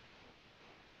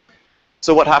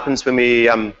 So what happens when we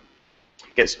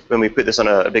put this on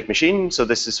a big machine? So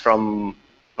this is from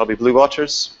probably Blue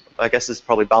Waters. I guess this is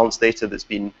probably balanced data that's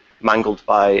been mangled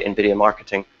by NVIDIA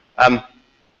marketing.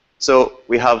 So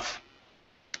we have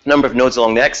a number of nodes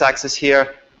along the x-axis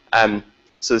here.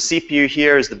 So the CPU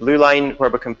here is the blue line where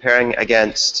we're comparing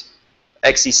against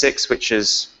XE6, which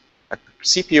is a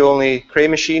CPU-only Cray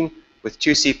machine with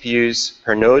 2 CPUs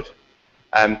per node.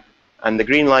 And the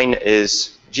green line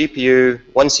is GPU,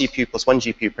 1 CPU plus 1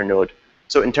 GPU per node.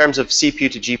 So in terms of CPU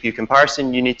to GPU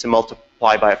comparison, you need to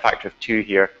multiply by a factor of 2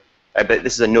 here. But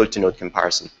this is a node-to-node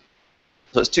comparison.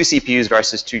 So it's 2 CPUs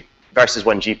versus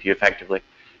 1 GPU effectively.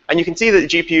 And you can see that the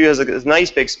GPU has a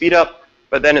nice big speed up,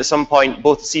 but then at some point,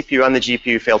 both the CPU and the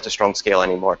GPU fail to strong scale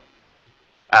anymore.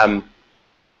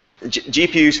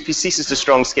 GPU ceases to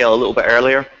strong scale a little bit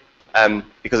earlier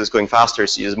because it's going faster,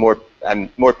 so there's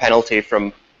more penalty for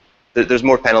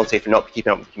not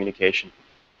keeping up with communication.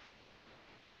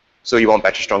 So you want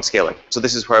better strong scaling. So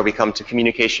this is where we come to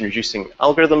communication reducing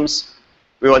algorithms.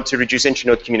 We want to reduce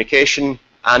intranode communication,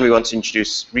 and we want to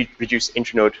reduce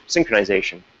intranode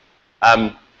synchronization.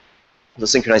 The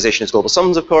synchronization is global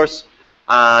sums, of course,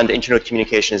 and intranode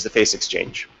communication is the face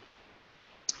exchange.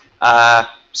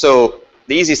 So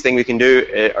the easiest thing we can do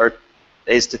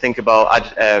is to think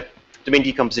about domain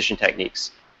decomposition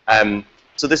techniques.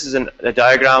 So this is a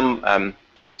diagram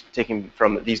taken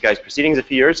from these guys' proceedings a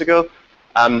few years ago,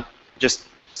 just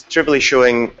trivially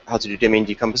showing how to do domain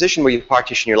decomposition, where you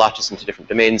partition your lattice into different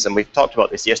domains, and we've talked about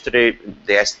this yesterday,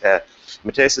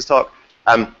 Mateus's talk.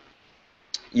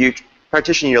 You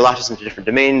partition your lattice into different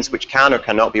domains, which can or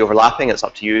cannot be overlapping, it's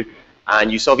up to you, and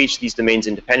you solve each of these domains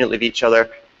independently of each other.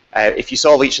 If you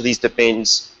solve each of these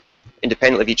domains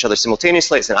independently of each other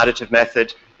simultaneously, it's an additive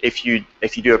method. If you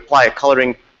do apply a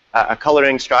coloring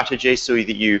strategy, so that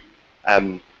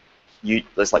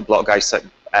it's like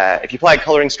if you apply a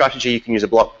coloring strategy, you can use a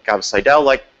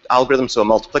Bloch-Gauss-Seidel-like algorithm, so a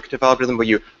multiplicative algorithm where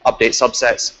you update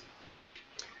subsets.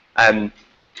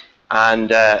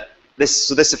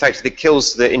 This effectively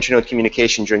kills the intranode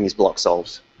communication during these block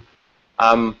solves.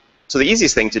 So the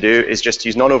easiest thing to do is just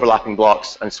use non-overlapping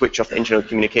blocks and switch off the intranode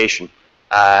communication.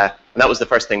 And that was the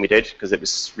first thing we did because it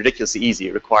was ridiculously easy.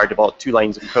 It required about 2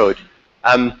 lines of code.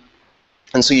 And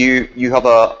so you have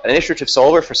an iterative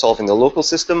solver for solving the local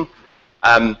system.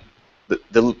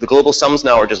 The global sums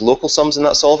now are just local sums in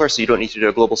that solver, so you don't need to do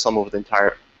a global sum over the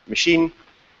entire machine.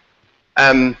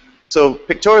 So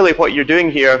pictorially, what you're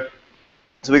doing here,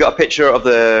 so we got a picture of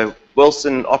the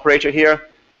Wilson operator here.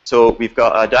 So we've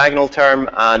got a diagonal term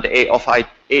and 8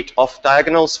 off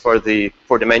diagonals for the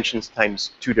 4 dimensions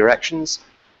times 2 directions.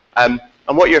 And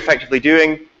what you're effectively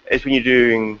doing is when you're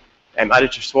doing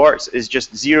additive Schwartz is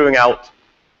just zeroing out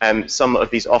some of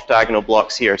these off diagonal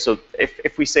blocks here. So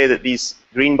if we say that these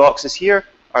green boxes here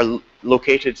are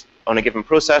located on a given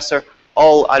processor,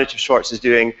 all additive Schwartz is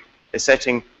doing is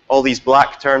setting all these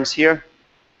black terms here,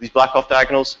 these black off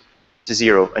diagonals, to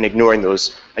 0 and ignoring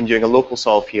those and doing a local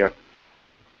solve here.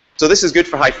 So this is good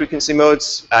for high frequency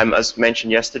modes, as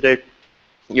mentioned yesterday.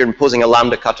 You're imposing a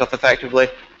lambda cutoff effectively.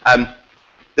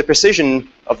 The precision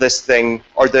of this thing,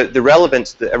 or the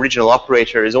relevance, the original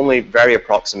operator, is only very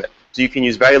approximate. So you can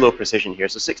use very low precision here.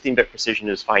 So 16-bit precision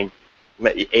is fine.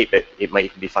 8-bit, it might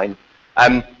even be fine.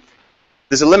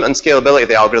 There's a limit on scalability of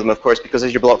the algorithm, of course, because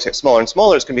as your blocks get smaller and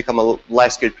smaller, it's going to become a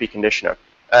less good preconditioner.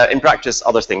 In practice,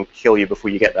 other things kill you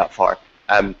before you get that far.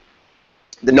 The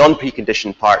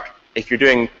non-preconditioned part, if you're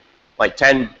doing like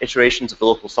 10 iterations of the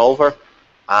local solver,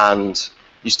 and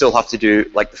you still have to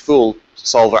do like the full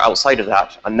solver outside of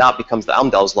that, and that becomes the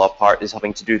Amdahl's law part, is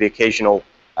having to do the occasional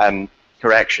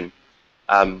correction.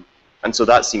 And so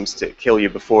that seems to kill you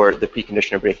before the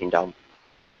preconditioner breaking down.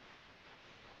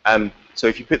 So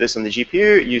if you put this on the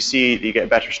GPU, you see that you get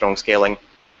better strong scaling.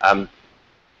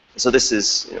 So this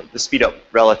is the speed up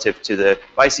relative to the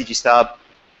BiCG stab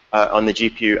on the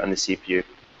GPU and the CPU.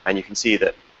 And you can see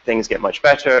that things get much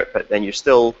better, but then you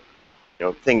still,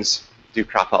 things do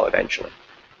crap out eventually.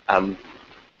 And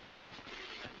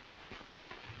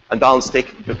Balance,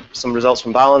 take some results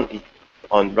from Balance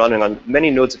on running on many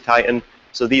nodes of Titan.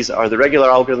 So these are the regular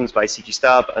algorithms by CG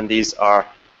Stab, and these are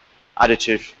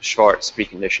additive Schwartz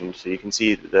preconditioned. So you can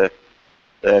see that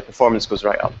the performance goes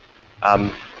right up.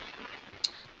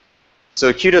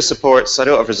 So CUDA supports, I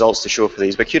don't have results to show for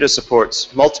these, but CUDA supports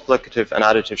multiplicative and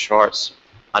additive Schwartz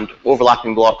and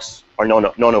overlapping blocks or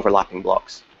non-overlapping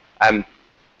blocks. The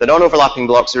non-overlapping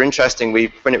blocks are interesting.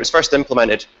 When it was first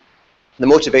implemented, the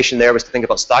motivation there was to think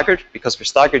about staggered, because for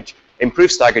staggered,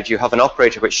 improved staggered, you have an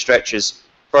operator which stretches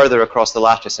further across the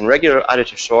lattice, and regular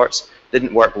additive Schwartz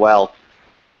didn't work well.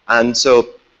 And so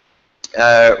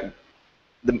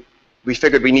we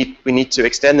figured we need to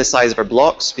extend the size of our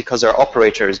blocks because our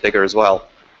operator is bigger as well.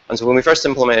 And so when we first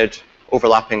implemented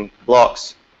overlapping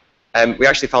blocks, we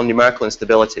actually found numerical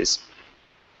instabilities.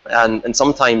 And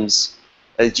sometimes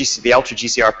the outer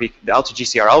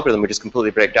GCR algorithm would just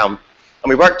completely break down. And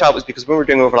we worked out it was because when we were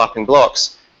doing overlapping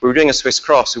blocks, we were doing a Swiss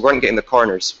cross, we weren't getting the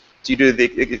corners. So you do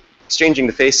the exchanging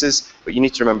the faces, but you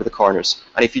need to remember the corners.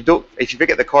 And if you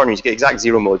forget the corners, you get exact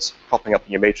 0 modes popping up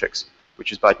in your matrix,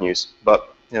 which is bad news.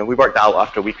 But we worked that out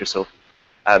after a week or so.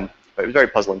 But it was very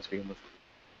puzzling to begin with.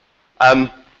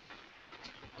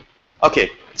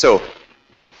 Okay, so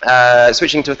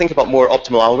switching to think about more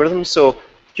optimal algorithms. So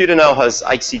CUDA now has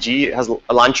ICG, it has a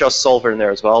Lanczos solver in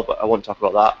there as well, but I won't talk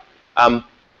about that.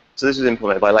 So this was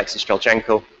implemented by Alexis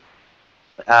Strelchenko.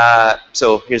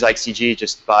 So here's ICG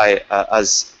just by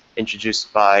as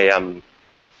introduced by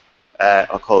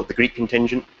I'll call it the Greek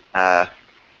contingent,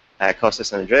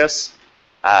 Kostas and Andreas.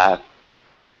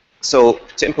 So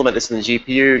to implement this in the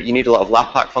GPU, you need a lot of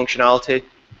LabPack functionality.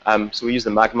 So we use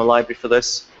the Magma library for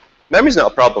this. Memory's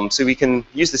not a problem, so we can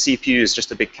use the CPU as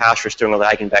just a big cache for storing all the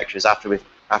eigenvectors after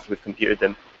we've computed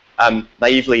them.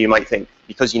 Naively, you might think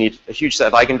because you need a huge set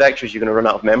of eigenvectors, you're going to run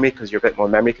out of memory because you're a bit more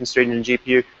memory constrained in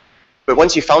GPU. But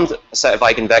once you've found a set of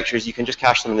eigenvectors, you can just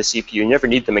cache them in the CPU. You never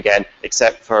need them again,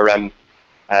 except for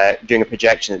doing a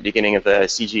projection at the beginning of the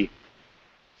CG.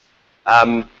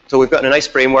 So we've got a nice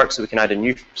framework, so we can add in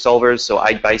new solvers, so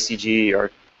IDBiCG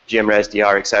or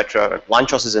GMResDR, etc.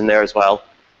 Lanczos is in there as well.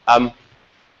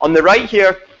 On the right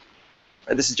here,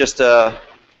 this is just a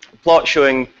plot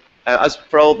showing, as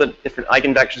for all the different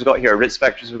eigenvectors we've got here, Ritz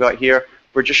vectors we've got here,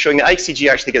 we're just showing that ICG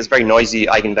actually gets very noisy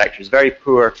eigenvectors, very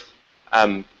poor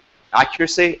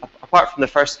accuracy. Apart from the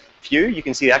first few, you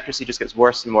can see the accuracy just gets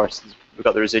worse and worse. We've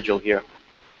got the residual here.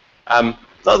 Not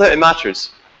that it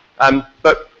matters,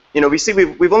 but we see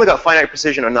we've only got finite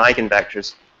precision on the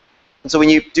eigenvectors. And so when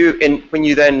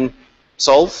you then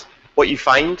solve, what you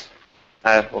find,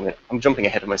 I'm jumping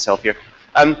ahead of myself here.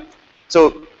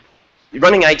 So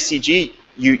running ICG,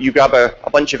 you grab a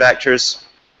bunch of vectors,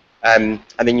 and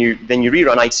then you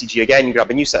rerun ICG again. You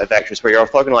grab a new set of vectors where you're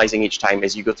orthogonalizing each time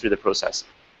as you go through the process.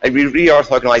 And you're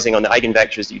re-orthogonalizing on the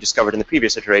eigenvectors that you discovered in the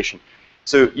previous iteration.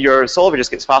 So your solver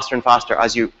just gets faster and faster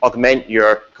as you augment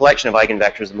your collection of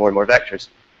eigenvectors with more and more vectors.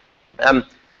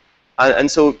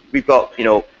 And so we've got,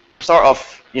 start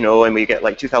off, and we get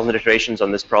like 2,000 iterations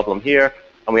on this problem here,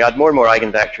 and we add more and more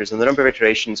eigenvectors, and the number of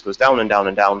iterations goes down and down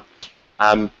and down.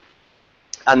 And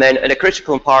then a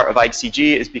critical part of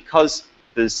ICG is because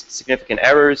there's significant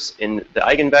errors in the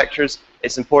eigenvectors,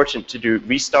 it's important to do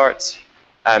restarts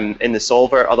in the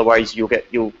solver. Otherwise, you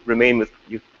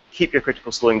keep your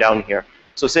critical slowing down here.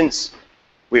 So since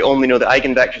we only know the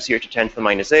eigenvectors here to 10 to the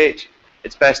minus 8,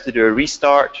 it's best to do a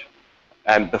restart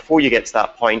before you get to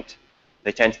that point,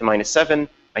 the 10 to the minus 7,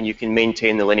 and you can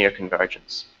maintain the linear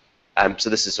convergence. So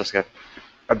this is just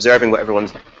observing what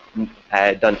everyone's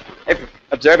done,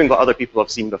 observing what other people have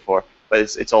seen before, but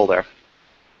it's all there.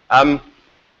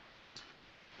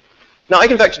 Now,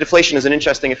 eigenvector deflation is an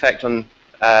interesting effect on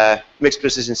mixed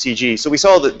precision CG. So we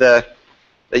saw that the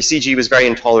CG was very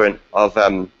intolerant of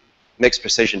mixed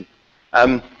precision.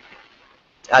 And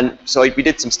so we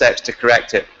did some steps to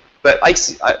correct it. But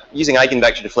using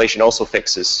eigenvector deflation also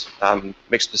fixes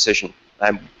mixed precision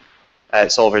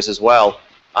solvers as well.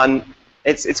 And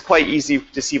it's quite easy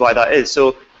to see why that is.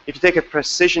 So if you take a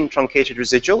precision truncated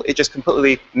residual, it just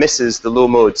completely misses the low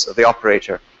modes of the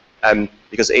operator.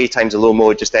 Because A times a low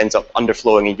mode just ends up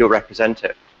underflowing and you don't represent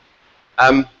it.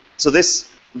 So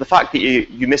the fact that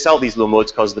you miss out these low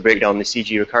modes causes the breakdown in the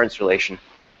CG recurrence relation.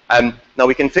 Now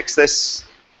we can fix this,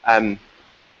 so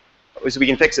we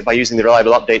can fix it by using the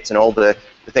reliable updates and all the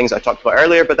things I talked about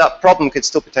earlier, but that problem could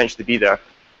still potentially be there.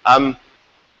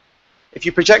 If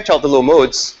you project out the low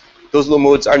modes, those low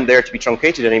modes aren't there to be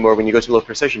truncated anymore when you go to low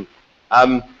precision.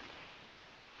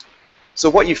 So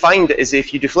what you find is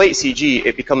if you deflate CG,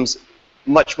 it becomes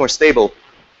much more stable.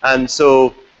 And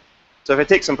so if I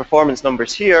take some performance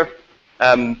numbers here,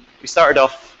 we started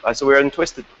off, so we're in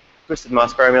twisted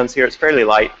mass fermions here, it's fairly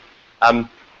light.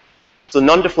 So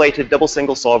non-deflated double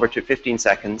single solver took 15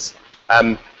 seconds.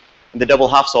 And the double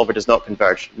half solver does not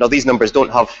converge. Now these numbers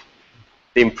don't have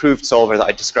the improved solver that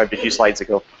I described a few slides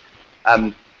ago.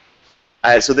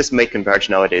 So this may converge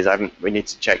nowadays, we need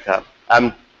to check that.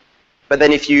 But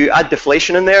then if you add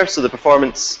deflation in there, so the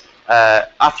performance,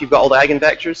 after you've got all the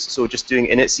eigenvectors, so just doing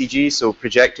init CG, so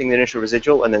projecting the initial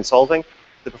residual and then solving,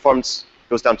 the performance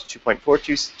goes down to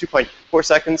 2.4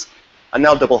 seconds, and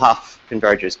now double half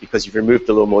converges because you've removed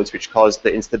the low modes which caused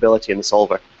the instability in the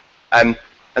solver. And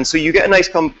so you get a nice,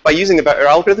 by using a better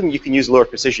algorithm, you can use lower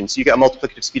precision, so you get a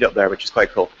multiplicative speed up there, which is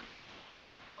quite cool.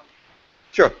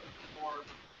 Sure.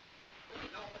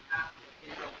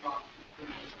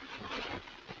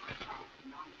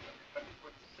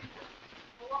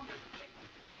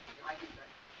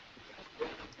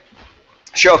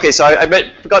 Sure, okay, so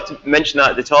I forgot to mention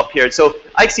that at the top here. So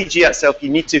ICG itself, you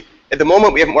need to, at the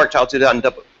moment we haven't worked out to do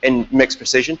that in mixed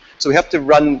precision, so we have to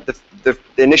run the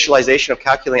initialization of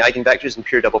calculating eigenvectors in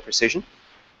pure double precision.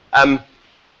 So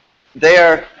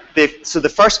the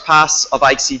first pass of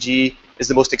ICG is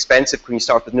the most expensive when you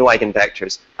start with no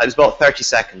eigenvectors. It was about 30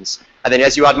 seconds. And then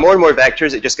as you add more and more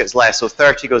vectors, it just gets less. So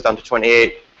 30 goes down to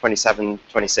 28, 27,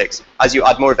 26. As you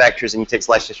add more vectors, and it takes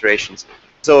less iterations.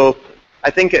 So I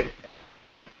think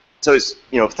so it's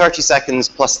 30 seconds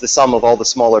plus the sum of all the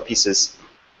smaller pieces.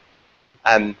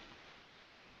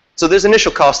 So there's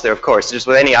initial cost there, of course. Just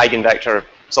with any eigenvector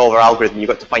solver algorithm, you've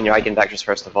got to find your eigenvectors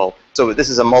first of all. So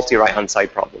this is a multi-right-hand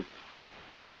side problem.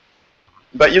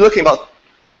 But you're looking about,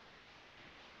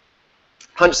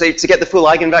 say, to get the full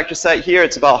eigenvector set here,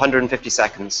 it's about 150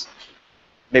 seconds,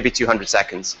 maybe 200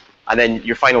 seconds. And then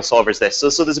your final solver is this. So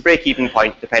there's a break-even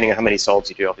point depending on how many solves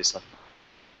you do, obviously.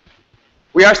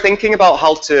 We are thinking about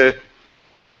how to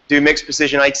do mixed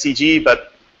precision ICG,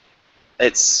 but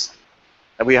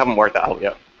we haven't worked that out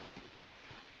yet.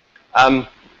 And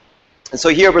so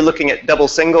here we're looking at double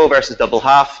single versus double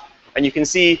half, and you can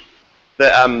see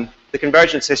that the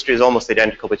convergence history is almost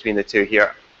identical between the two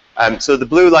here. So the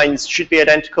blue lines should be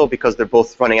identical because they're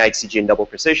both running ICG in double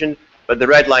precision, but the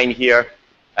red line here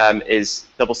is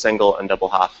double single and double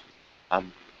half.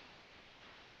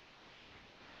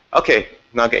 Okay,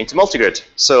 now getting to multigrid.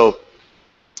 So,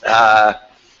 the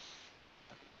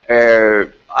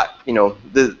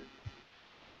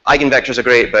eigenvectors are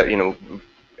great, but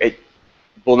it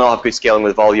will not have good scaling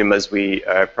with volume, as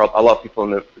a lot of people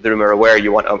in the room are aware.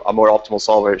 You want a more optimal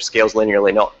solver that scales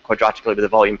linearly, not quadratically with the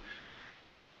volume.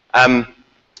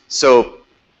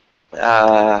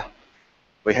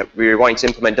 We're wanting to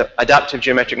implement adaptive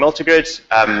geometric multigrid,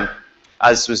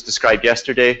 as was described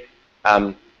yesterday.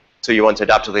 So you want to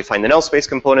adaptively find the null space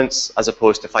components as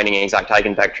opposed to finding exact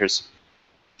eigenvectors.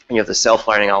 And you have the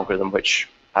self-learning algorithm, which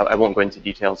I won't go into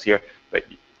details here, but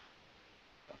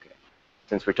okay,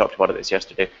 since we talked about this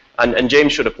yesterday. And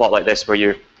James showed a plot like this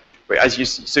where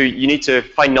so you need to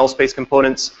find null space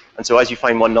components, and so as you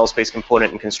find one null space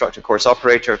component and construct a coarse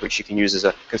operator, which you can use as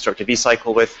a constructive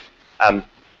V-cycle with,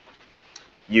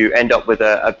 you end up with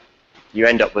a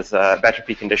better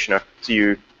preconditioner. So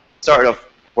you start off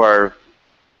where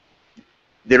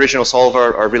the original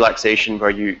solver or relaxation where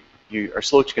you are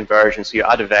slow to conversion, so you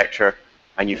add a vector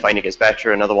and you find it gets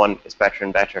better, another one is better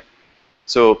and better.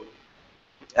 So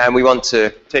we want to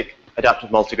take adaptive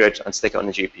multigrid and stick it on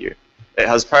the GPU. It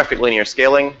has perfect linear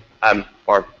scaling,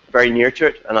 or very near to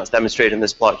it, and that's demonstrated in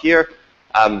this plot here,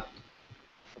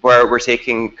 where we're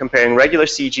comparing regular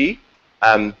CG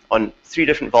on 3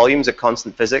 different volumes at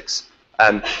constant physics.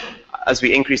 As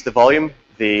we increase the volume,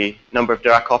 the number of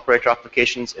Dirac operator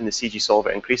applications in the CG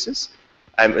solver increases.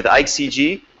 With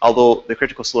IGCG, although the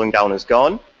critical slowing down is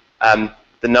gone,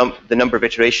 the number of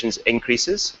iterations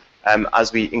increases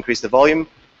as we increase the volume.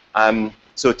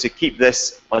 So to keep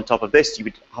this on top of this, you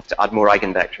would have to add more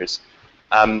eigenvectors.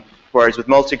 Whereas with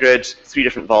multigrid, 3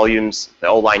 different volumes, they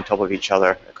all lie on top of each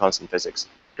other at constant physics.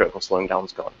 Critical slowing down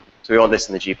is gone. So we want this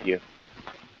in the GPU.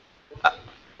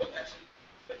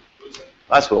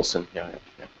 That's Wilson, yeah.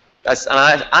 That's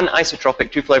an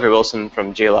isotropic 2-flavor Wilson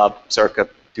from JLab circa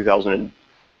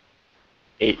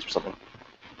 2008 or something.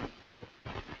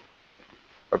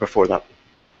 Or before that.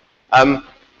 And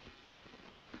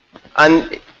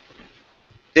I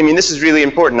mean, this is really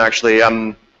important actually,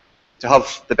 to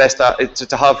have the best,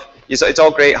 it's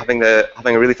all great having a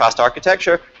really fast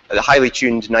architecture, a highly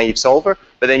tuned naive solver,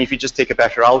 but then if you just take a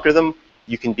better algorithm,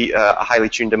 you can beat a highly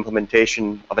tuned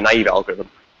implementation of a naive algorithm.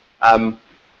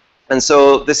 And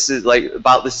so this is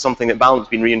something that Balant's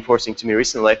been reinforcing to me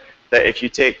recently, that if you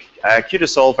take CUDA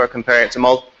solver, compare it to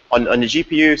on the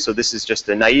GPU, so this is just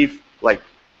a naive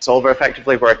solver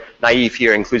effectively, where naive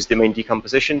here includes domain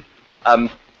decomposition.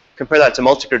 Compare that to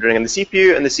multigrid running on the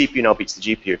CPU, and the CPU now beats the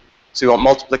GPU. So we want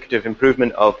multiplicative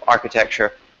improvement of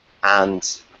architecture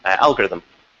and algorithm.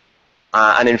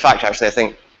 And in fact, actually, I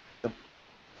think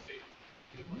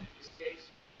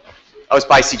it's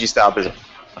by CG Stab, is it?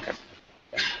 Okay.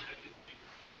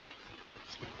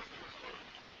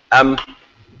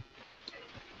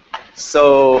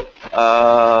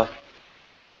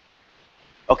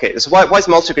 Okay, so why is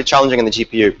multigrid challenging in the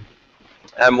GPU?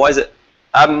 Why is it?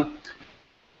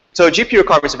 So GPU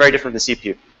requirements are very different than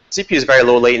CPU. CPU is very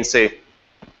low latency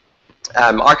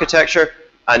architecture,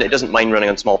 and it doesn't mind running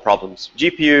on small problems.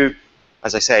 GPU,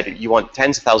 as I said, you want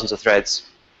tens of thousands of threads.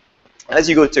 As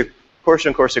you go to coarser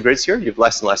and coarser grids here, you have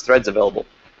less and less threads available.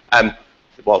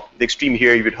 Well, the extreme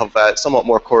here, you would have somewhat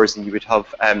more cores than you would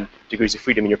have degrees of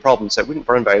freedom in your problem, so it wouldn't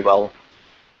burn very well.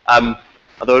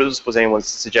 Although I don't suppose anyone's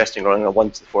suggesting running a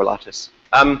 1 to the 4 lattice.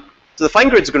 So the fine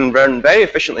grids are going to run very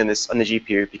efficiently on the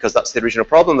GPU because that's the original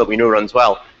problem that we know runs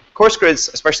well. Coarse grids,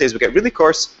 especially as we get really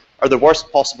coarse, are the worst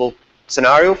possible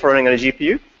scenario for running on a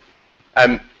GPU.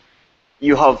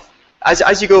 You have,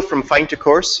 as you go from fine to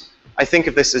coarse, I think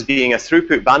of this as being a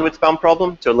throughput bandwidth bound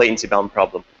problem to a latency bound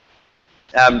problem.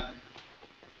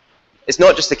 It's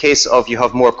not just a case of you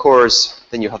have more cores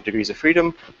than you have degrees of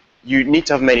freedom. You need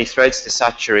to have many threads to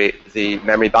saturate the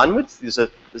memory bandwidth. There's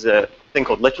a thing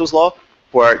called Little's law,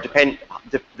 where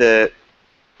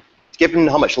given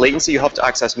how much latency you have to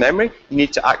access memory, you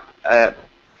need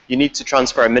to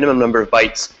transfer a minimum number of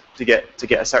bytes to get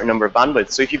a certain number of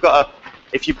bandwidth. So if you've got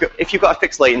a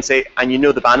fixed latency and you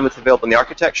know the bandwidth available in the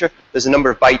architecture, there's a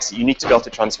number of bytes that you need to be able to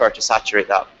transfer to saturate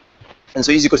that. And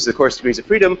so as you go to the coarse degrees of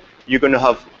freedom, you're going to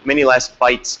have many less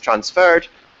bytes transferred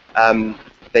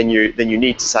than you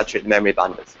need to saturate the memory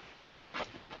bandwidth.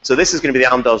 So this is going to be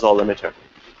the Amdahl's-All limiter.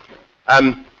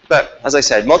 But as I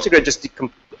said, multigrid just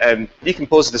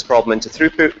decomposes this problem into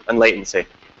throughput and latency.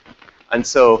 And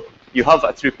so you have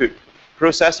a throughput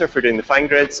processor for doing the fine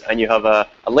grids, and you have a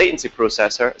latency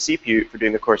processor, a CPU, for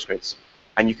doing the coarse grids.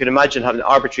 And you can imagine having an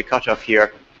arbitrary cutoff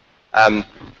here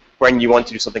when you want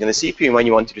to do something in the CPU and when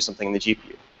you want to do something in the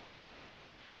GPU.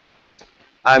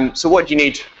 So what do you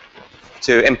need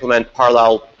to implement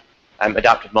parallel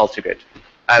adaptive multigrid?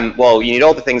 Well, you need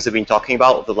all the things we've been talking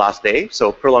about over the last day.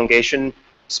 So prolongation,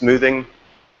 smoothing,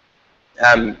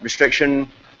 restriction.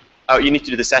 You need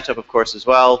to do the setup, of course, as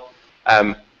well.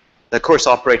 The coarse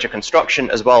operator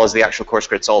construction, as well as the actual coarse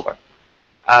grid solver.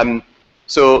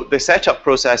 So the setup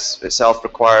process itself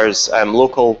requires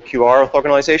local QR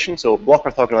orthogonalization, so block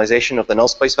orthogonalization of the null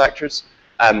space vectors.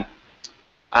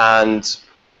 And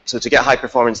so to get high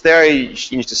performance there,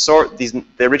 you need to sort the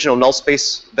original null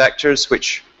space vectors,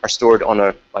 which are stored on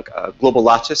a global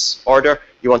lattice order.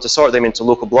 You want to sort them into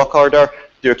local block order,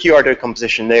 do a QR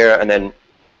decomposition there, and then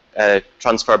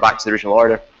transfer back to the original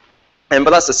order. But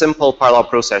that's a simple parallel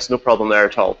process, no problem there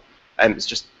at all. It's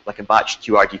just like a batch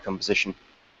QR decomposition.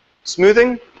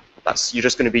 Smoothing, you're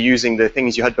just going to be using the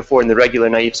things you had before in the regular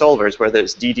naive solvers, whether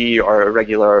it's DD or a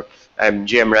regular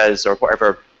GMRes or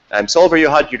whatever solver you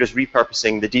had, you're just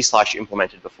repurposing the D/ you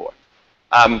implemented before.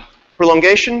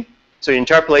 Prolongation, So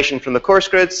interpolation from the coarse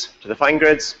grids to the fine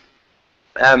grids.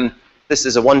 This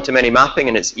is a one-to-many mapping,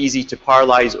 and it's easy to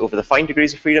parallelize over the fine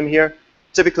degrees of freedom here.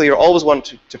 Typically, you always want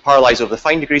to parallelize over the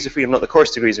fine degrees of freedom, not the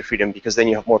coarse degrees of freedom, because then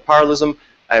you have more parallelism,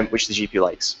 which the GPU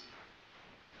likes.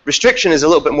 Restriction is a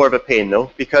little bit more of a pain,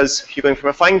 though, because you're going from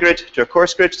a fine grid to a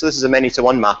coarse grid, so this is a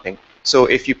many-to-one mapping. So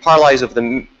if you parallelize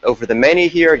over the many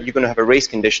here, you're going to have a race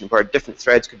condition where different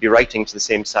threads could be writing to the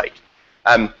same site.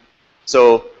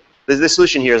 So the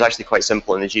solution here is actually quite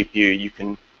simple in the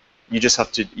GPU. You just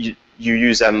have to you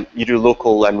do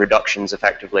local reductions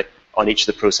effectively on each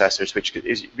of the processors, which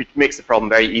makes the problem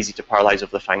very easy to parallelize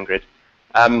over the fine grid.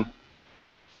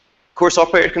 Coarse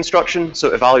operator construction,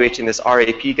 so evaluating this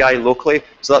RAP guy locally.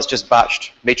 So that's just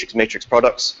batched matrix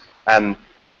products.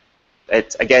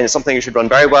 Again, it's something you should run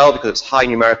very well because it's high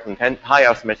high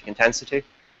arithmetic intensity.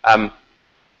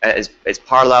 It's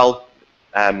parallel,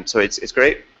 so it's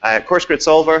great. Coarse grid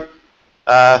solver.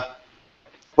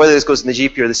 Whether this goes in the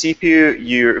GPU or the CPU,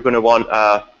 you're going to want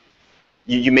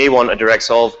you may want a direct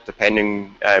solve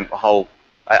depending or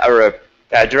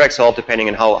a direct solve depending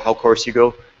on how coarse you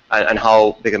go and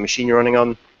how big a machine you're running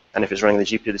on, and if it's running the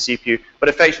GPU or the CPU. But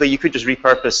effectively, you could just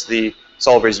repurpose the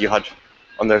solvers you had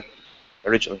on the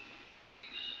originally.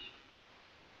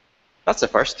 That's the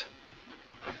first.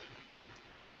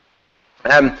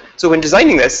 So when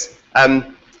designing this,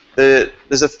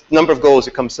 there's a number of goals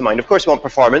that comes to mind. Of course, we want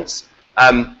performance.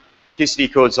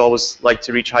 QCD codes always like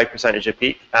to reach high percentage of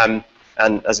peak, and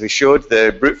as we showed,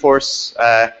 the brute force.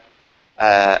 I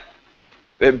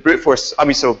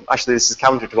mean, so actually, this is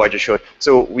counter to what I just showed.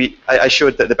 So I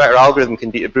showed that the better algorithm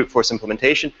can beat a brute force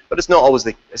implementation, but it's not always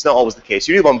the case.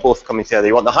 You really want both coming together.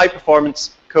 You want the high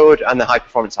performance code and the high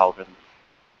performance algorithm.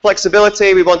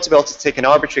 Flexibility, we want to be able to take an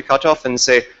arbitrary cutoff and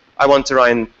say, I want to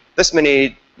run this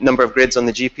many number of grids on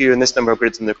the GPU and this number of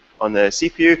grids on the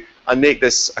CPU, and make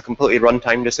this a completely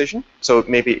runtime decision. So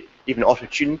maybe even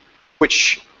auto-tune where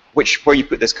you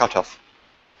put this cutoff.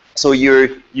 So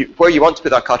where you want to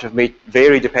put that cutoff may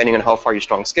vary depending on how far you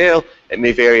strong scale. It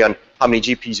may vary on how many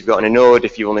GPUs you've got in a node,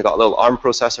 if you've only got a little ARM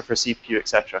processor for CPU,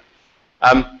 etc.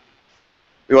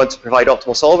 We want to provide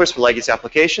optimal solvers for legacy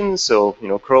applications, so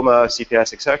Chroma,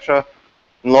 CPS, etc.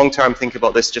 In long term, think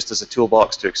about this just as a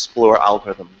toolbox to explore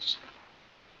algorithms.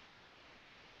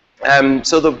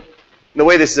 So the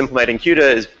way this is implemented in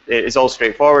CUDA is all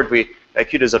straightforward.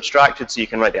 CUDA is abstracted, so you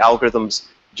can write the algorithms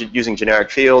using generic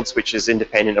fields, which is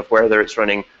independent of whether it's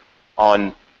running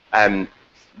on the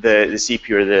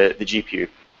CPU or the GPU.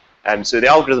 So the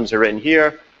algorithms are written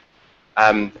here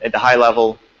at the high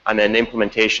level, and then the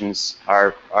implementations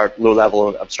are low level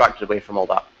and abstracted away from all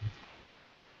that.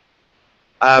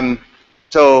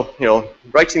 So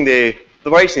writing the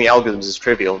algorithms is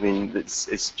trivial. I mean,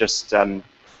 it's just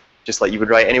like you would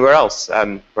write anywhere else,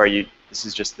 this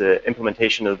is just the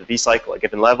implementation of the V cycle at a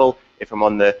given level. If I'm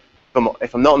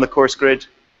not on the coarse grid,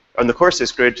 on the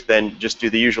coarsest grid, then just do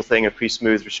the usual thing of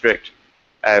pre-smooth, restrict,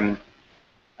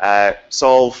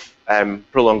 solve,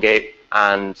 prolongate,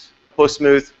 and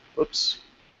post-smooth. Oops.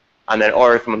 And then,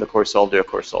 or if I'm on the coarse solve, do a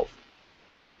coarse solve.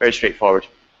 Very straightforward.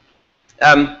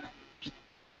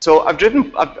 So I've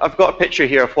got a picture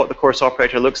here of what the coarse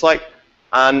operator looks like,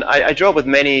 and I draw with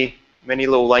many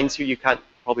little lines here you can't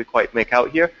probably quite make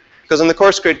out here. Because on the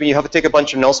coarse grid, when you have to take a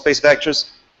bunch of null space vectors,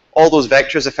 all those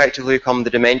vectors effectively become the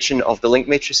dimension of the link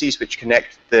matrices which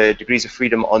connect the degrees of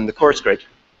freedom on the coarse grid.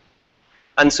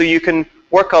 And so you can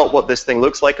work out what this thing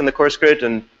looks like on the coarse grid,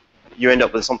 and you end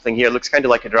up with something here. It looks kind of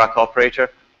like a Dirac operator.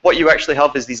 What you actually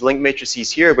have is these link matrices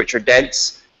here, which are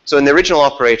dense. So in the original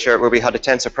operator, where we had a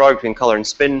tensor product between color and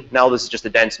spin, now this is just a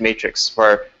dense matrix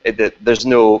where there's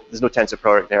no tensor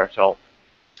product there at all.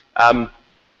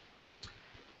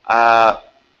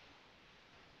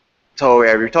 So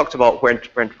yeah, we talked about where to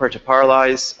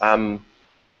parallelize.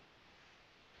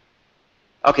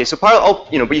 Okay, so parallel,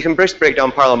 but you can break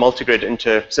down parallel multigrid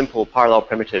into simple parallel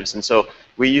primitives, and so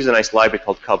we use a nice library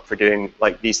called Cub for doing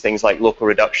like these things like local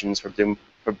reductions for doing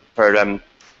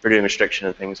restriction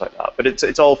and things like that. But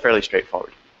it's all fairly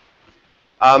straightforward.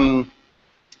 Now,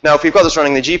 if we've got this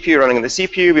running the GPU, running in the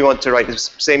CPU, we want to write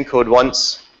this same code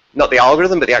once, not the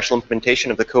algorithm, but the actual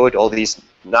implementation of the code. All these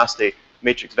nasty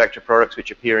matrix vector products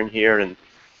which appear in here, and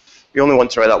you only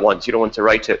want to write that once. You don't want to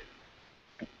write it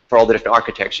for all the different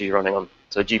architecture you're running on,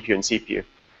 so GPU and CPU.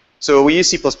 So we use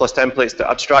C++ templates to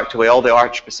abstract away all the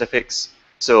arch specifics.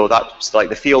 So that's like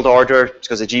the field order,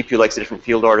 because the GPU likes a different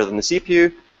field order than the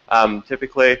CPU,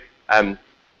 typically.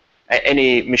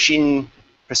 Any machine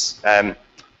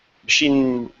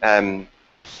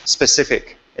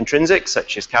specific intrinsics,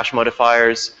 such as cache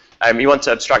modifiers. You want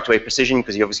to abstract away precision,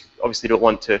 because you obviously don't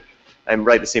want to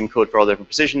write the same code for all the different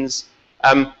precisions.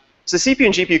 So CPU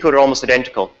and GPU code are almost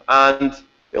identical, and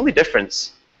the only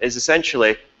difference is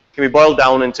essentially can be boiled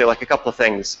down into like a couple of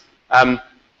things.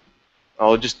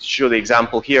 I'll just show the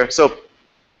example here. So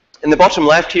in the bottom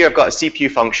left here, I've got a CPU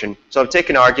function. So I've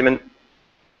taken an argument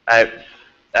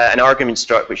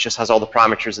struct which just has all the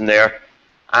parameters in there,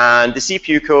 and the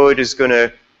CPU code is going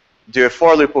to do a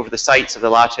for loop over the sites of the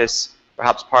lattice,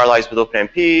 perhaps parallelized with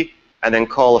OpenMP, and then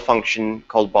call a function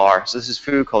called bar. So this is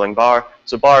foo calling bar.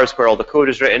 So bar is where all the code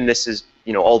is written. This is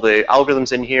all the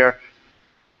algorithms in here,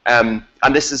 and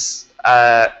this is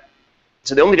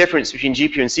so the only difference between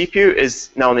GPU and CPU is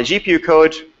now in the GPU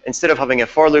code, instead of having a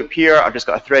for loop here, I've just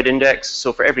got a thread index.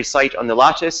 So for every site on the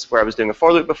lattice where I was doing a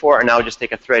for loop before, I now just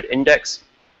take a thread index,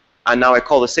 and now I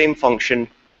call the same function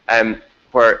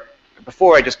where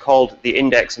before I just called the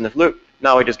index in the loop.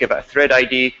 Now I just give it a thread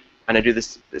ID, and I do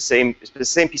the same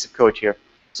piece of code here.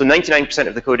 So 99%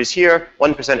 of the code is here.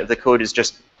 1% of the code is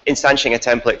just instantiating a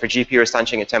template for GPU or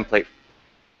instantiating a template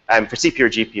for CPU or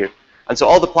GPU. And so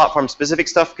all the platform-specific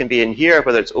stuff can be in here,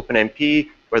 whether it's OpenMP,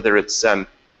 whether it's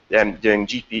doing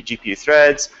GPU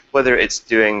threads, whether it's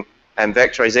doing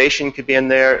vectorization could be in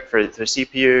there for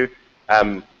CPU.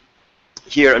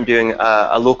 Here I'm doing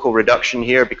a local reduction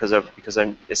here because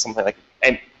it's something like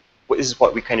this is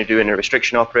what we kind of do in a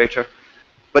restriction operator.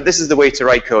 But this is the way to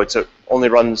write code, so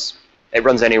it runs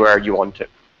anywhere you want it.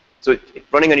 So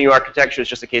running a new architecture is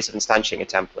just a case of instantiating a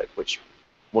template, which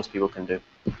most people can do.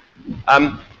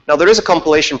 Now there is a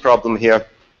compilation problem here.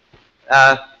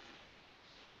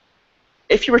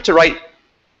 If you were to write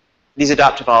these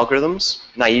adaptive algorithms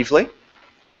naively,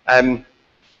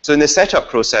 so in the setup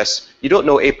process, you don't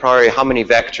know a priori how many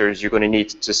vectors you're going to need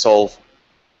to solve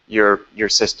your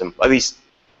system. At least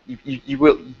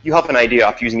you have an idea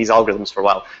of using these algorithms for a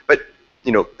while. But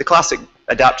the classic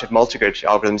adaptive multigrid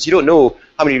algorithms, you don't know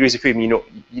how many degrees of freedom you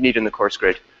need in the course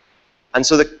grid. And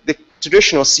so the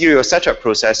traditional serial setup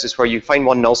process is where you find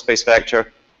one null space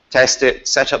vector, test it,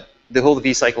 set up the whole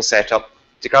v-cycle setup,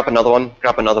 to grab another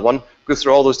one, go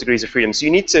through all those degrees of freedom. So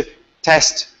you need to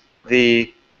test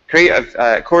the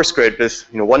creative course grid with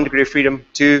 1 degree of freedom,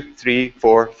 2, 3,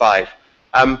 4, 5.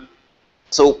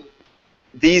 So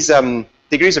these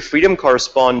degrees of freedom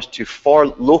correspond to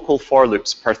local for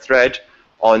loops per thread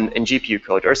in GPU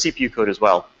code or CPU code as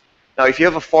well. Now, if you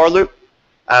have a for loop,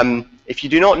 if you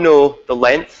do not know the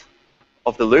length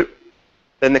of the loop,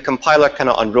 then the compiler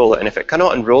cannot unroll it. And if it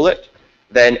cannot unroll it,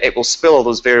 then it will spill all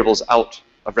those variables out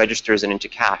of registers and into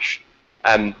cache.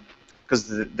 Because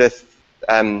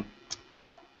the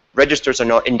registers are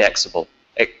not indexable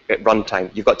at runtime.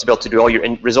 You've got to be able to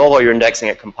do resolve all your indexing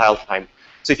at compile time.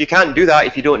 So if you can't do that,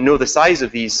 if you don't know the size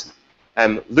of these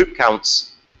loop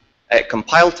counts at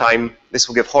compile time, this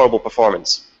will give horrible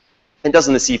performance. It does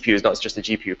in the CPU, it's not just a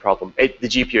GPU problem. The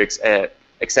GPU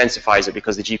extensifies it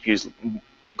because the GPU's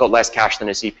got less cache than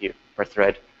a CPU per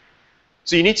thread.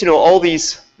 So you need to know all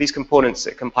these components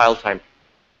at compile time.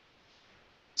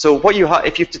 So what if you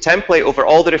have to template over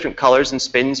all the different colors and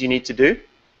spins you need to do,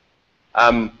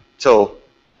 so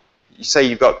you say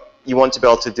you want to be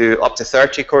able to do up to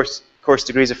 30 course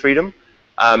degrees of freedom.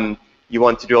 You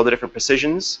want to do all the different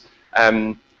precisions.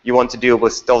 You want to deal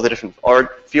with all the different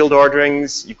field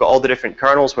orderings. You've got all the different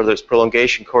kernels, whether it's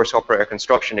prolongation, course operator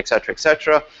construction, etc.,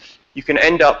 etc. You can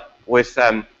end up with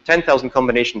 10,000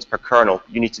 combinations per kernel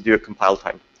you need to do at compile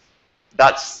time.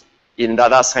 That's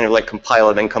kind of like compile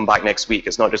and then come back next week.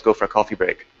 It's not just go for a coffee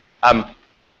break.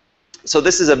 So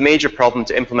this is a major problem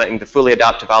to implementing the fully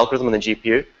adaptive algorithm on the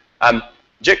GPU.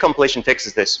 JIT compilation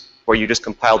fixes this, where you just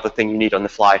compile the thing you need on the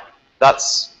fly.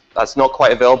 That's not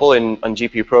quite available on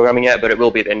GPU programming yet, but it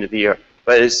will be at the end of the year.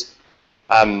 But it's,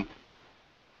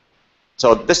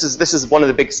 so this is one of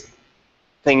the big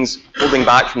things holding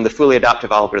back from the fully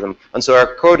adaptive algorithm. And so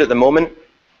our code at the moment,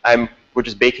 we're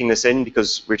just baking this in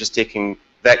because we're just taking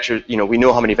vectors. We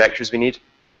know how many vectors we need.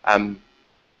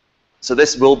 So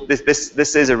this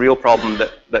is a real problem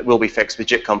that will be fixed with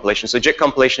JIT compilation. So JIT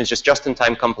compilation is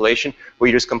just-in-time compilation, where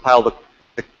you just compile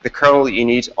the kernel that you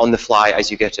need on the fly as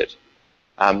you get it.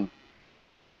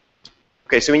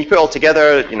 Okay, so when you put it all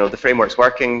together, the framework's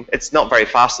working. It's not very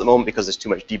fast at the moment because there's too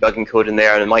much debugging code in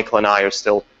there, and Michael and I are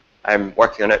still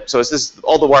working on it. So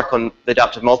all the work on the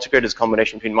adaptive multigrid is a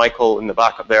combination between Michael in the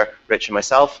back up there, Rich, and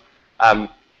myself.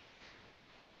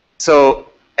 So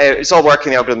it's all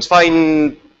working, the algorithm's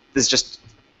fine.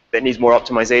 It needs more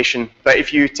optimization. But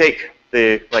if you take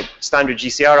the standard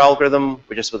GCR algorithm,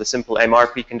 just with a simple MR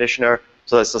preconditioner,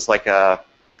 so that's just like a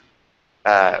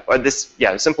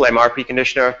simple MR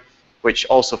preconditioner, which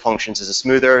also functions as a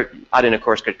smoother. Add in a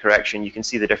course grid correction, you can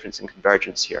see the difference in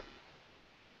convergence here.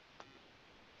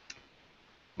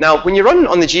 Now, when you run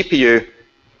on the GPU,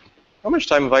 how much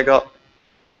time have I got?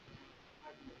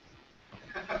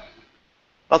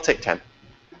 I'll take 10.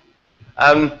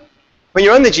 When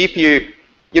you're on the GPU,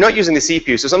 you're not using the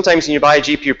CPU. So sometimes when you buy a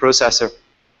GPU processor,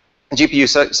 a GPU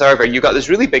server, you've got this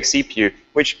really big CPU,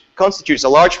 which constitutes a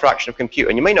large fraction of compute,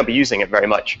 and you might not be using it very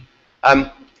much.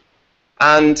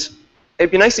 And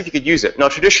it'd be nice if you could use it. Now,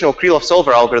 traditional Krylov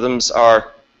solver algorithms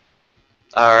are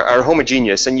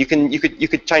homogeneous, and you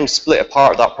could try and split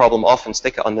apart that problem off and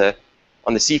stick it on the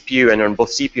CPU and on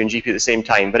both CPU and GPU at the same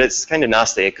time. But it's kind of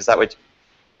nasty because that would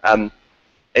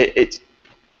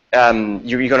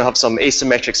you're going to have some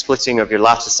asymmetric splitting of your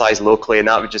lattice size locally, and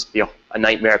that would just be a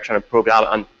nightmare trying to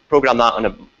program that on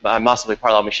a massively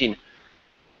parallel machine.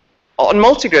 On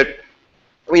multigrid,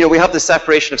 we have this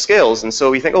separation of scales, and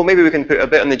so we think, oh, maybe we can put a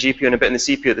bit on the GPU and a bit on the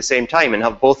CPU at the same time and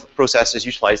have both processors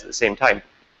utilized at the same time.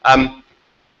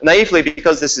 Naively,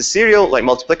 because this is serial, like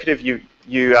multiplicative, you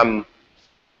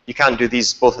can't do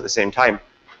these both at the same time.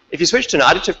 If you switch to an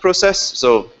additive process,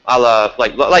 so a la,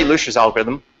 like Lucia's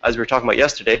algorithm, as we were talking about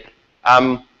yesterday,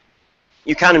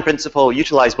 you can, in principle,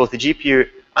 utilize both the GPU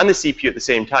and the CPU at the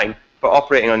same time, but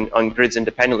operating on grids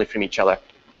independently from each other.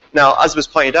 Now, as was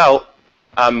pointed out,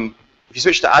 if you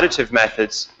switch to additive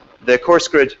methods, the coarse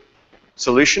grid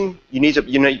solution, you need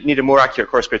a more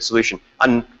accurate coarse grid solution.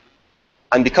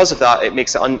 And because of that, it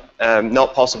makes it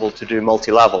not possible to do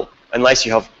multi-level, unless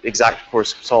you have exact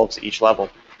coarse solves at each level.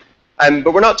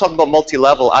 But we're not talking about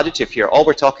multi-level additive here. All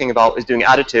we're talking about is doing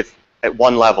additive at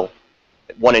one level,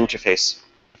 at one interface.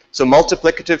 So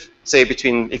multiplicative, say if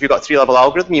you've got a 3-level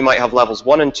algorithm, you might have levels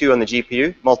 1 and 2 on the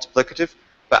GPU, multiplicative,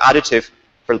 but additive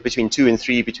for between 2 and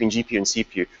 3 between GPU and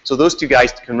CPU. So those two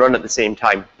guys can run at the same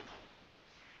time.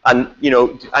 And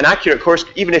an accurate coarse,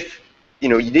 even if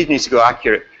you did need to go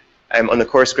accurate on the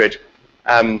coarse grid,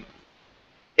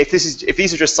 if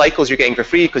these are just cycles you're getting for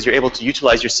free because you're able to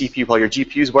utilize your CPU while your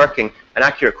GPU is working, an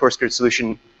accurate coarse grid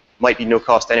solution might be no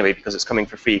cost anyway because it's coming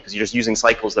for free because you're just using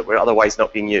cycles that were otherwise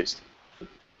not being used.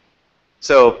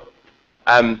 So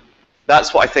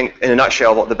that's what I think, in a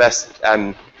nutshell, what the best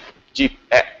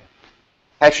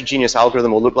heterogeneous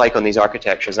algorithm will look like on these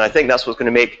architectures. And I think that's what's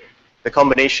going to make the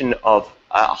combination of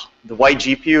the wide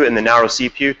GPU and the narrow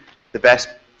CPU the best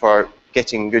for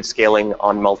getting good scaling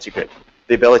on multigrid.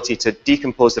 The ability to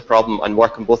decompose the problem and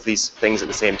work on both these things at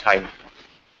the same time,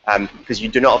 because you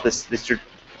do not have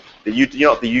you do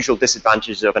not have the usual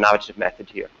disadvantages of an additive method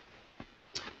here.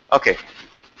 Okay,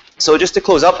 so just to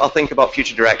close up, I'll think about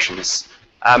future directions.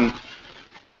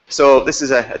 So this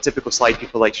is a typical slide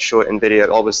people like to show it in video. I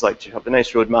always like to have a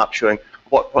nice roadmap showing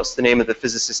what's the name of the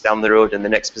physicist down the road and the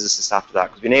next physicist after that,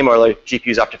 because we name our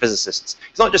GPUs after physicists.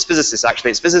 It's not just physicists,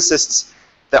 actually. It's physicists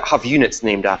that have units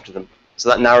named after them. So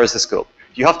that narrows the scope.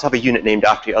 You have to have a unit named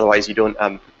after you, otherwise you don't.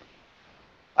 Yeah,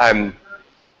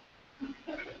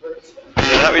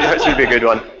 that would be a good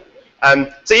one.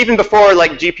 So even before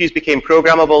GPUs became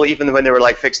programmable, even when they were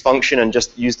fixed function and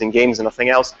just used in games and nothing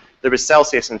else, there was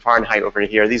Celsius and Fahrenheit over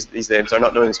here. These names are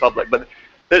not known in public, but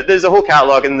there's a whole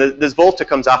catalog, and there's Volta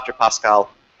comes after Pascal.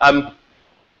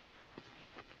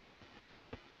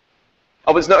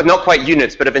 Oh, it's not quite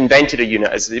units, but I've invented a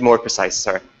unit, as more precise.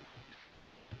 Sorry.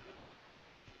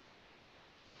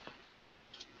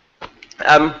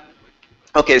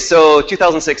 Okay, so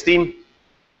 2016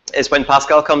 is when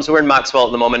Pascal comes. We're in Maxwell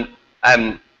at the moment.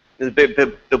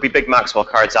 There'll be big Maxwell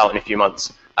cards out in a few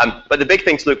months. But the big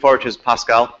thing to look forward to is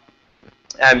Pascal.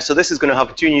 So this is going to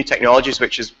have 2 new technologies,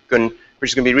 which is going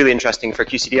to be really interesting for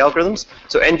QCD algorithms.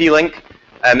 So NVLink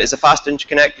is a fast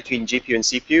interconnect between GPU and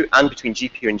CPU, and between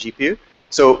GPU and GPU.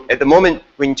 So at the moment,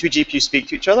 when 2 GPUs speak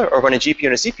to each other, or when a GPU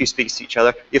and a CPU speaks to each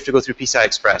other, you have to go through PCI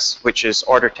Express, which is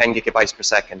order 10 gigabytes per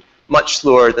second, much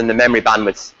slower than the memory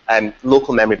bandwidth,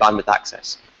 local memory bandwidth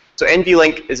access. So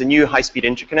NVLink is a new high-speed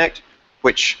interconnect,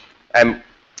 which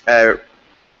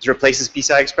replaces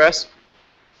PCI Express.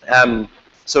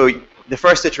 So the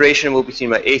first iteration will be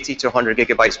between about 80 to 100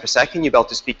 gigabytes per second. You'll be able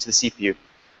to speak to the CPU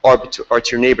or to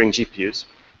your neighboring GPUs.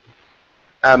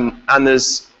 And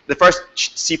there's the first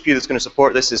CPU that's going to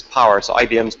support this is Power, so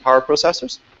IBM's Power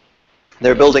processors.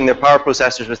 They're building their Power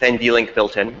processors with NVLink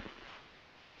built in.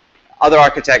 Other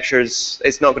architectures,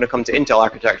 it's not going to come to Intel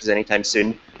architectures anytime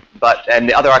soon, but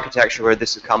the other architecture where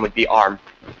this would come would be ARM.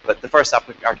 But the first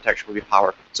architecture will be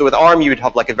Power. So with ARM, you would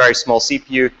have a very small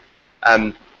CPU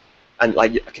and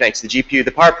connect to the GPU.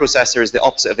 The Power processor is the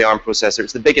opposite of the ARM processor.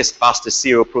 It's the biggest, fastest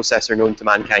serial processor known to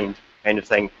mankind, kind of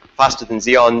thing. Faster than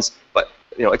Xeons, but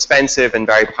expensive and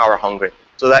very power hungry.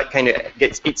 So that kind of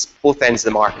eats both ends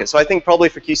of the market. So I think probably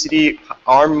for QCD,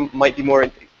 ARM might be more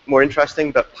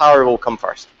interesting, but Power will come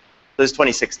first. This is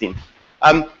 2016.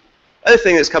 Other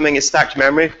thing that's coming is stacked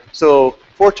memory. So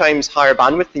 4 times higher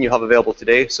bandwidth than you have available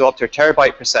today. So up to 1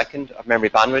 terabyte per second of memory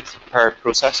bandwidth per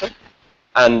processor.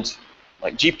 And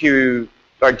like GPU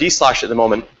or D/, at the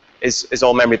moment is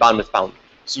all memory bandwidth bound.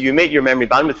 So you make your memory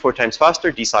bandwidth 4 times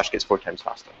faster, D/ gets 4 times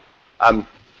faster.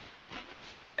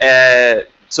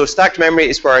 So stacked memory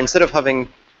is where instead of having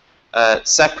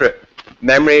separate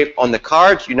memory on the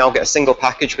card, you now get a single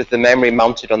package with the memory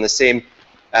mounted on the same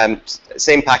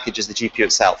package as the GPU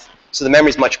itself. So the memory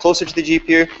is much closer to the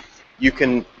GPU. You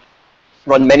can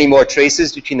run many more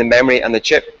traces between the memory and the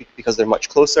chip because they're much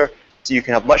closer. So you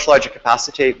can have much larger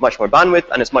capacity, much more bandwidth,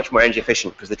 and it's much more energy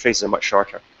efficient because the traces are much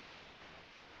shorter.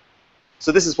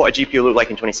 So this is what a GPU looked like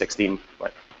in 2016.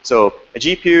 Right? So a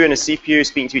GPU and a CPU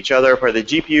speaking to each other, where the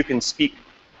GPU can speak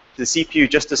to the CPU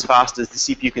just as fast as the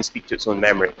CPU can speak to its own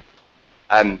memory.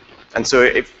 And so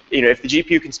if the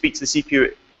GPU can speak to the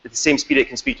CPU at the same speed it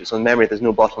can speak to its own memory, there's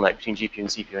no bottleneck between GPU and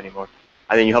CPU anymore.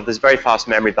 And then you have this very fast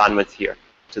memory bandwidth here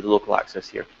to the local access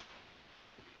here.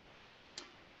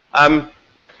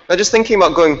 Now just thinking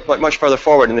about going much further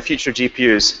forward in the future of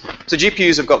GPUs. So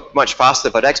GPUs have got much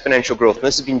faster, but exponential growth. And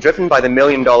this has been driven by the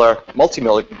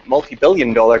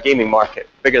multi-billion dollar gaming market,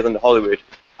 bigger than the Hollywood.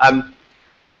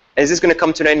 Is this going to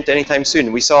come to an end anytime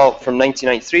soon? We saw from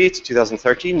 1993 to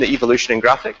 2013 the evolution in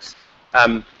graphics.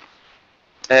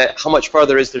 How much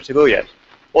further is there to go yet?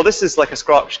 Well, this is like a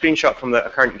screenshot from the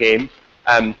current game.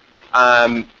 And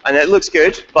it looks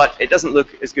good, but it doesn't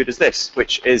look as good as this,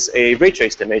 which is a ray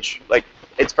traced image. Like,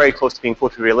 it's very close to being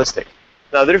photorealistic.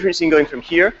 Now, the difference in going from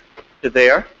here to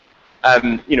there,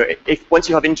 once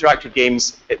you have interactive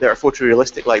games that are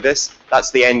photorealistic like this, that's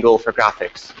the end goal for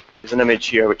graphics. There's an image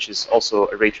here which is also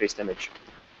a ray traced image.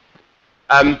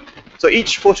 So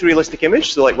each photorealistic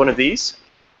image, so like one of these,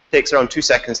 takes around 2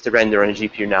 seconds to render on a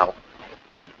GPU now.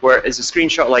 Whereas a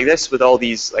screenshot like this with all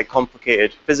these like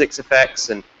complicated physics effects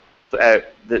and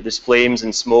there's flames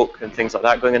and smoke and things like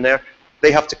that going in there,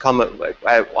 they have to come at like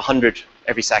 100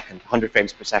 every second, 100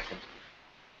 frames per second.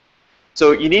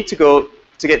 So you need to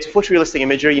get to photorealistic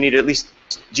imagery, you need at least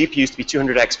GPUs to be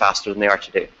 200x faster than they are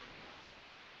today.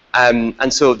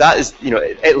 And so that is,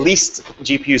 at least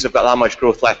GPUs have got that much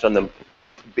growth left on them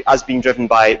as being driven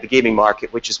by the gaming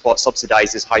market, which is what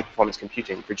subsidizes high-performance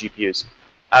computing for GPUs.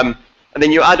 And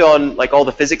then you add on like all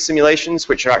the physics simulations,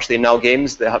 which are actually now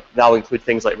games that now include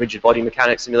things like rigid body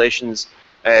mechanics simulations,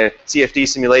 CFD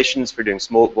simulations for doing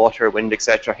smoke, water, wind,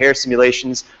 etc., hair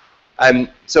simulations.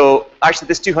 So actually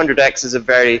this 200x is a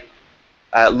very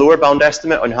lower bound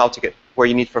estimate on how to get where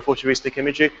you need for photorealistic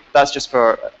imagery. That's just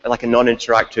for like a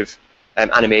non-interactive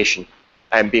animation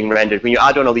being rendered. When you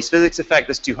add on all these physics effects,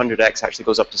 this 200x actually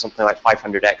goes up to something like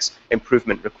 500x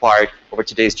improvement required over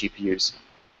today's GPUs,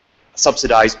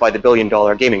 subsidized by the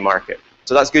billion-dollar gaming market.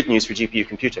 So that's good news for GPU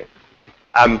computing.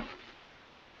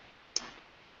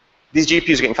 These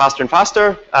GPUs are getting faster and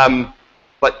faster,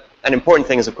 but an important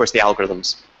thing is, of course, the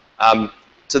algorithms.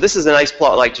 So this is a nice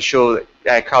plot I'd like to show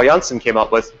that Carl Janssen came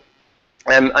up with.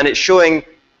 And it's showing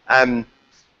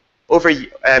over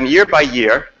year by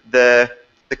year the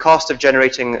cost of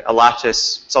generating a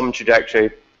lattice, some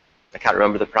trajectory. I can't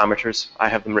remember the parameters. I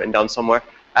have them written down somewhere.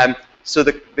 So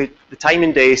the time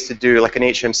in days to do like an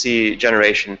HMC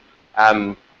generation.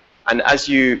 And as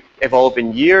you evolve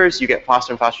in years, you get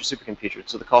faster and faster supercomputers,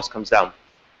 so the cost comes down.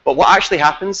 But what actually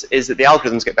happens is that the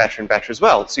algorithms get better and better as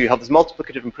well. So you have this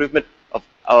multiplicative improvement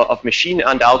of machine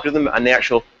and algorithm, and the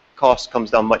actual cost comes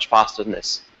down much faster than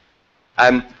this.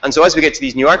 And so as we get to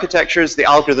these new architectures, the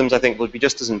algorithms, I think, will be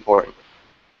just as important.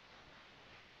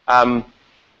 I'll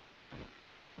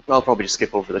probably just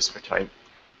skip over this for time.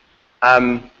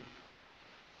 I'll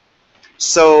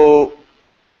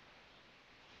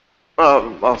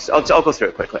go through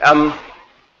it quickly.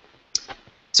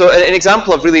 So an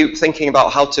example of really thinking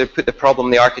about how to put the problem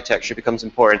in the architecture becomes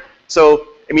important. So,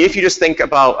 I mean, if you just think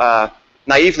about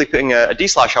naively putting a D/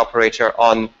 operator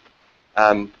on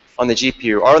the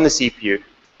GPU or on the CPU,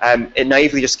 it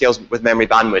naively just scales with memory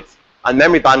bandwidth. And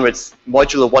memory bandwidth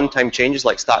modulo one-time changes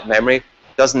like stat memory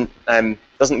doesn't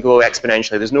go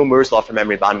exponentially. There's no Moore's law for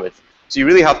memory bandwidth. So you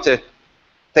really have to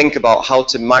think about how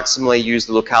to maximally use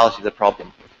the locality of the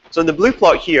problem. So in the blue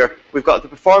plot here, we've got the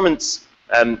performance,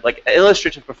 like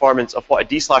illustrative performance of what a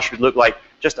D/ would look like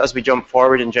just as we jump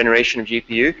forward in generation of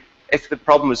GPU if the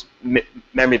problem was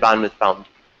memory bandwidth bound.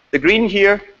 The green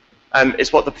here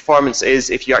is what the performance is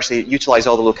if you actually utilize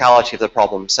all the locality of the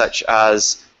problem, such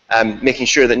as making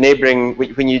sure that neighboring,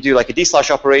 when you do like a D/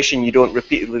 operation, you don't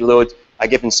repeatedly load a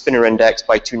given spinner index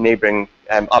by 2 neighboring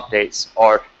updates,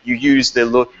 or you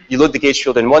load the gauge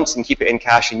field in once and keep it in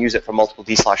cache and use it for multiple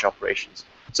D/ operations.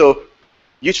 So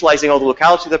utilizing all the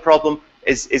locality of the problem,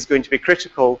 is going to be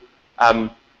critical,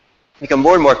 become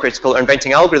more and more critical, are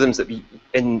inventing algorithms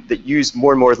that use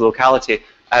more and more of the locality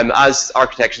as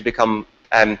architectures become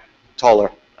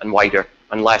taller and wider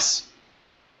and less,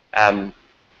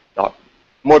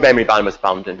 more memory bandwidth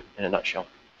bound in a nutshell.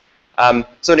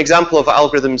 So an example of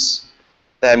algorithms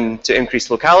to increase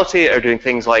locality are doing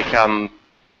things like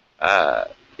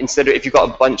instead of, if you've got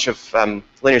a bunch of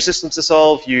linear systems to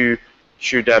solve, you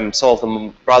should solve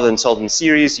them, rather than solve them in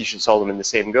series, you should solve them in the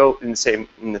same go,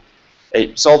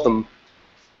 solve them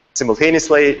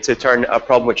simultaneously to turn a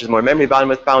problem which is more memory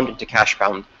bandwidth bound into cache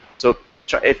bound. So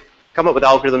come up with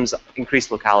algorithms that increase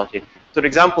locality. So an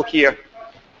example here,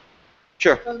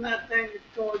 sure. Doesn't that thing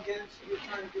go against if you're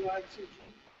trying to do ICG?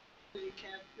 You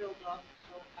can't build up,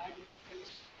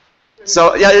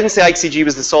 So yeah, I didn't say ICG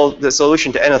was the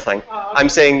solution to anything. Oh, okay. I'm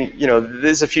saying, you know,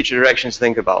 there's a future direction to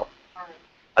think about. All right.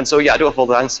 And so yeah, I don't have all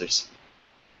the answers.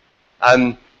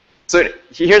 So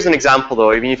here's an example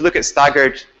though. I mean, if you look at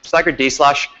staggered D/,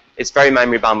 it's very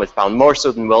memory bandwidth bound, more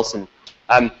so than Wilson.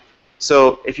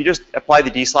 So if you just apply the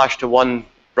D/ to one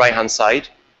right-hand side,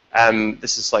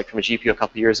 this is like from a GPU a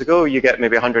couple of years ago, you get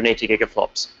maybe 180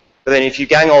 gigaflops. But then if you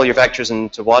gang all your vectors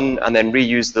into one and then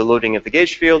reuse the loading of the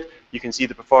gauge field, you can see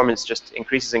the performance just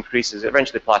increases, it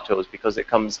eventually plateaus because it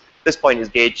comes, this point is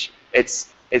gauge,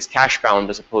 it's cache bound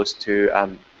as opposed to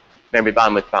memory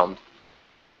bandwidth bound.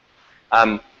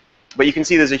 But you can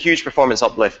see there's a huge performance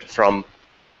uplift from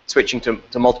switching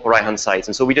to multiple right-hand sides.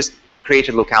 And so we just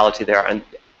created locality there.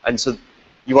 And so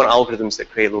you want algorithms that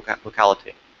create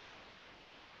locality.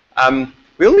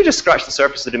 We only just scratched the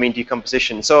surface of domain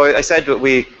decomposition. So I said that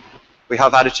we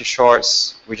have additive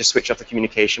shorts, we just switch off the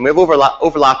communication. We have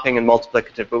overlapping and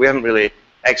multiplicative, but we haven't really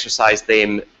exercised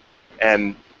them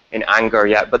in anger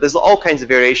yet. But there's all kinds of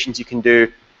variations you can do,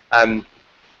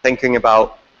 thinking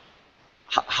about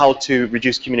how to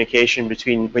reduce communication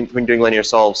between when doing linear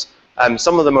solves.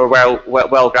 Some of them are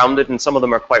well grounded, and some of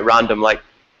them are quite random, like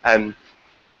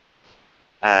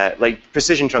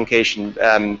precision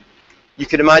truncation. You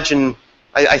could imagine,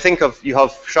 I think of, you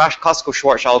have classical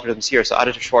Schwarz algorithms here, so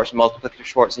additive Schwarz and multiplicative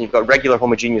Schwarz, and you've got regular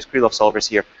homogeneous Krylov solvers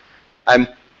here.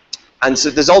 And so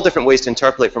there's all different ways to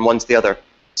interpolate from one to the other.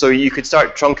 So you could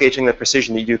start truncating the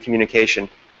precision that you do communication.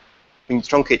 When you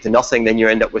truncate to nothing, then you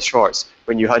end up with Schwarz.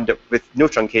 When you end up with no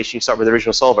truncation, you start with the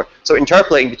original solver. So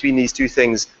interpolating between these two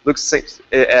things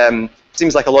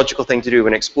seems like a logical thing to do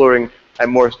when exploring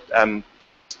more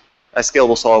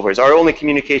scalable solvers, or only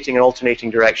communicating in alternating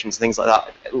directions, things like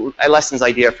that. It lessens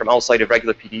idea from outside of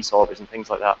regular PD solvers and things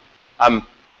like that.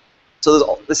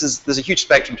 So there's a huge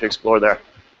spectrum to explore there.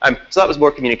 So that was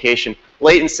more communication.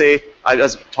 Latency,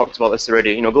 as I talked about this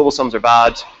already, you know, global sums are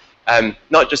bad.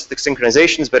 Not just the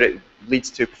synchronizations, but it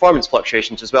leads to performance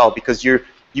fluctuations as well, because you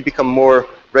become more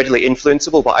readily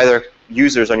influenceable by other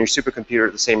users on your supercomputer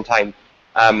at the same time.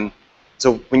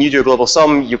 So when you do a global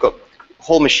sum, you've got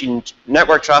whole machine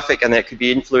network traffic, and it could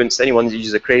be influenced. Anyone who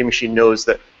uses a Cray machine knows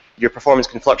that your performance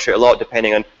can fluctuate a lot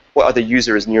depending on what other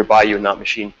user is nearby you in that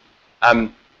machine.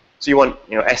 So you want,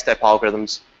 you know, S-step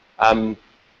algorithms.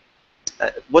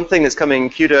 One thing that's coming in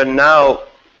CUDA now,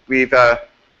 we've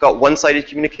got one-sided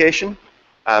communication.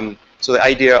 So the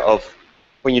idea of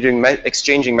when you're doing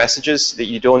exchanging messages that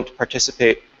you don't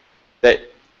participate, that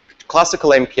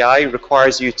classical MPI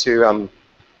requires you to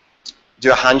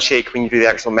do a handshake when you do the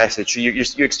actual message. So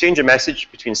you exchange a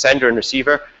message between sender and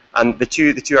receiver, and the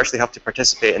two actually have to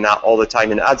participate in that all the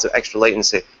time, and it adds extra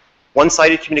latency.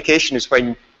 One-sided communication is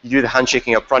when you do the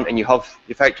handshaking up front, and you have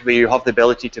the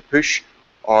ability to push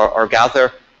or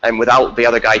gather, and without the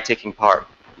other guy taking part.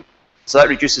 So that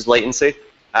reduces latency.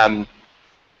 And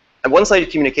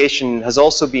one-sided communication has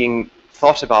also been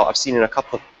thought about. I've seen in a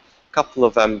couple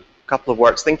of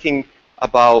works thinking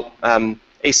about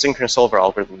asynchronous solver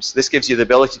algorithms. This gives you the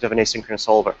ability to have an asynchronous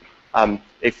solver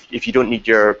if you don't need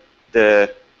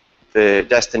the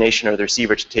destination or the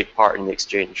receiver to take part in the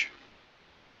exchange.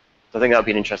 So I think that would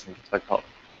be an interesting thing to talk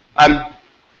about.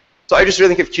 So I just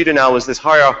really think of CUDA now as this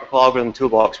hierarchical algorithm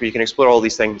toolbox where you can explore all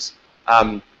these things.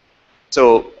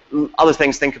 So other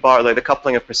things to think about are like the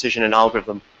coupling of precision and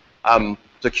algorithm.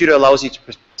 So CUDA allows you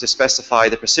to specify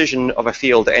the precision of a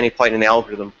field at any point in the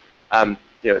algorithm.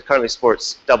 You know, it currently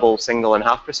supports double, single, and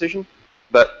half precision.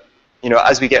 But you know,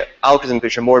 as we get algorithms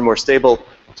which are more and more stable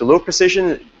to low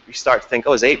precision, we start to think,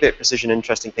 oh, is 8-bit precision an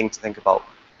interesting thing to think about?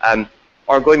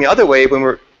 Or going the other way, when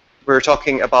we're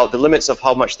talking about the limits of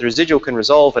how much the residual can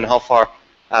resolve and how far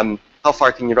can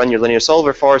you run your linear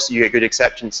solver for so you get good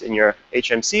acceptance in your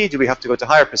HMC? Do we have to go to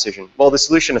higher precision? Well, the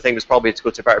solution, I think, was probably to go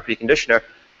to a better preconditioner.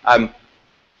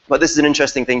 But this is an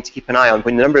interesting thing to keep an eye on.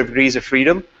 When the number of degrees of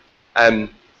freedom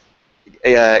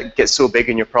gets so big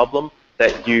in your problem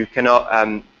that you cannot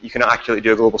accurately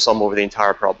do a global sum over the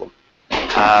entire problem.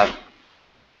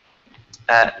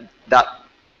 That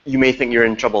you may think you're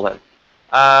in trouble then.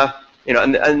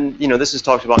 This is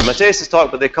talked about in Mateus'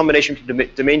 talk, but the combination between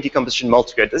domain decomposition and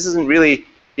multigrid, this isn't really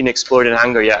been explored in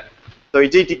anger yet. So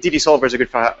DD solvers are good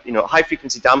for high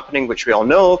frequency dampening, which we all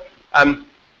know.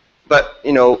 But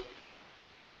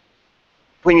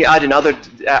when you add in other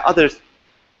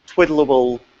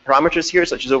twiddleable parameters here,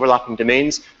 such as overlapping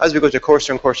domains, as we go to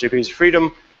coarser and coarser degrees of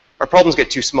freedom, our problems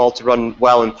get too small to run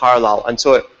well in parallel. And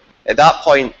so at that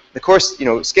point,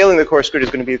 scaling the coarse grid is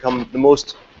going to become the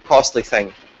most costly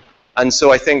thing. And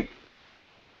so I think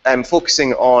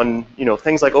focusing on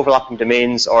things like overlapping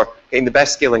domains or getting the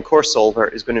best scaling coarse solver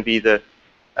is going to be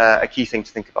a key thing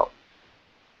to think about.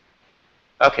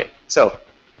 Okay, so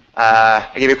I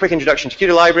gave you a quick introduction to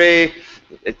QD library.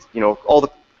 It's all the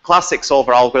classic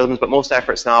solver algorithms, but most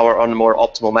efforts now are on more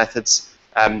optimal methods.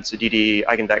 So DD,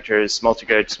 eigenvectors,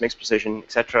 multigrids, mixed precision,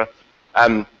 etc.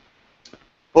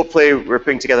 Hopefully, we're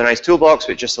putting together a nice toolbox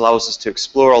which just allows us to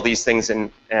explore all these things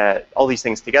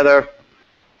together,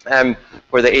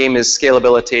 where the aim is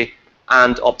scalability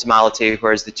and optimality,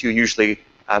 whereas the two usually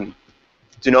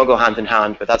do not go hand in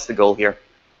hand, but that's the goal here.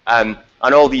 And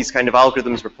all these kind of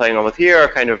algorithms we're playing on with here are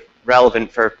kind of relevant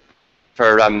for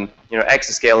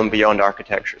exascale and beyond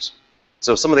architectures.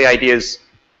 So some of the ideas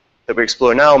that we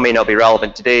explore now may not be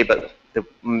relevant today, but they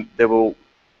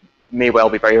may well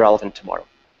be very relevant tomorrow.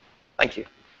 Thank you.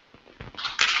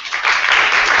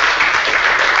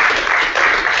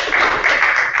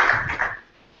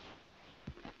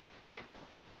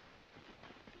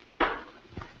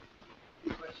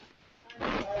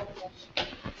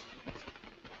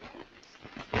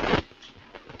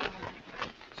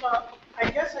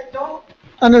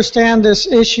 Understand this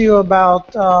issue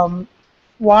about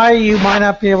why you might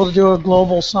not be able to do a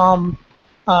global sum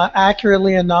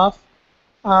accurately enough.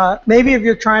 Maybe if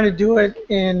you're trying to do it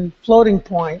in floating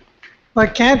point,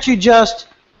 but can't you just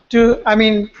do? I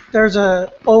mean, there's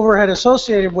a overhead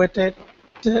associated with it.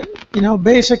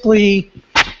 Basically,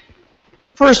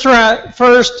 first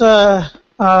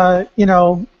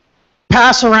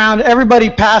pass around. Everybody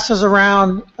passes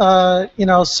around,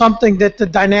 something that the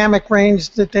dynamic range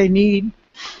that they need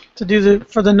to do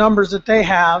for the numbers that they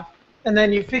have, and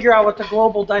then you figure out what the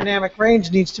global dynamic range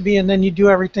needs to be, and then you do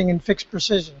everything in fixed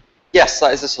precision. Yes,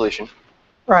 that is the solution.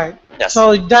 Right. Yes.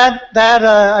 So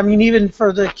I mean, even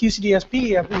for the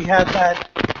QCDSP, we had that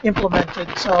implemented.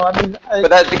 So I mean. But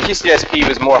the QCDSP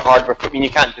was more hardware. I mean, you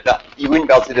can't do that. You wouldn't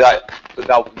be able to do that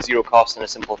without zero cost and a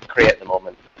simple crate at the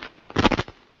moment.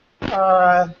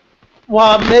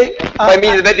 Well, I don't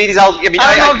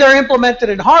know if they're implemented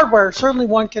in hardware. Certainly,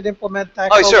 one could implement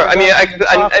that. Oh, sure. I mean,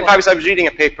 I was reading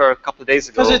a paper a couple of days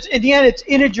ago. Because in the end, it's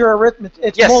integer arithmetic.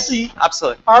 It's absolutely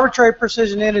arbitrary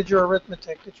precision integer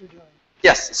arithmetic that you're doing.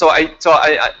 Yes. So I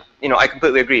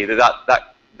completely agree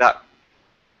that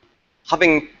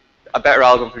having a better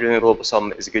algorithm for doing a global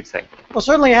sum is a good thing. Well,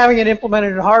 certainly having it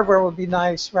implemented in hardware would be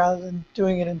nice rather than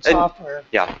doing it in software.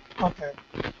 Yeah. Okay.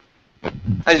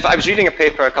 I was reading a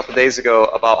paper a couple of days ago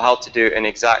about how to do an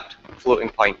exact floating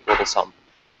point global sum,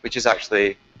 which is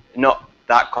actually not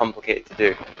that complicated to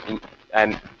do.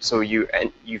 And so you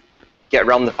get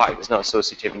around the fact that it's not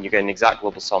associative, and you get an exact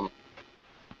global sum,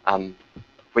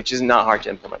 which isn't that hard to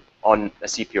implement on a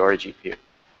CPU or a GPU.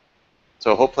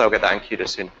 So hopefully I'll get that in CUDA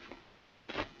soon.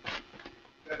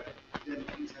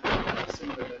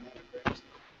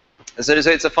 So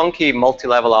it's a funky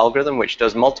multi-level algorithm which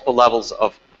does multiple levels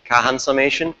of Cahan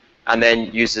summation, and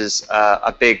then uses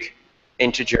a big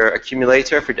integer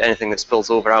accumulator for anything that spills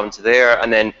over out into there,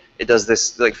 and then it does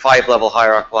this like 5-level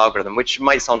hierarchical algorithm, which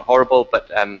might sound horrible, but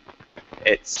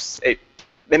it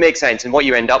makes sense. And what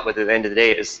you end up with at the end of the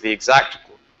day is the exact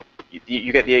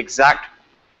you get the exact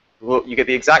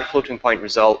floating point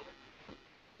result.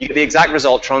 You get the exact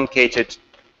result truncated.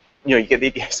 You get the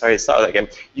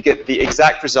You get the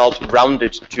exact result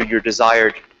rounded to your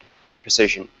desired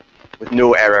precision, with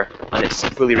no error, and it's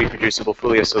fully reproducible,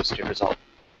 fully associative result.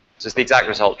 So it's the exact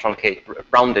result truncated,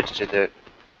 rounded to the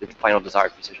final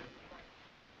desired precision.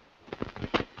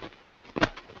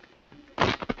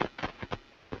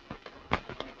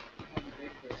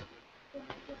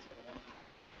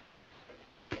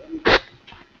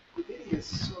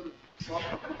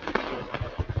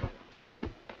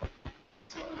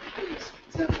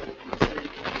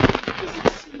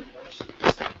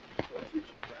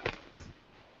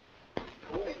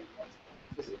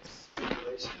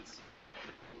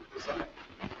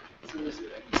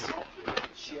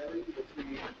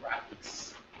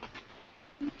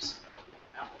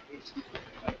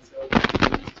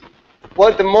 Well,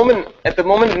 at the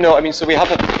moment, no. I mean, so we have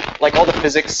like all the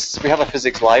physics. We have a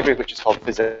physics library which is called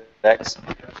PhysX,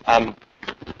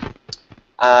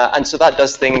 and so that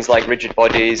does things like rigid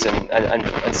bodies and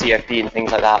CFD and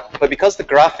things like that. But because the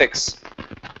graphics,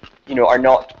 are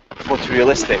not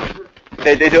photorealistic,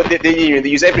 they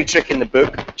use every trick in the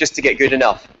book just to get good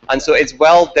enough. And so it's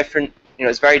different.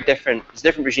 It's very different. It's a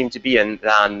different regime to be in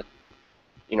than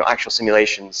actual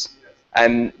simulations.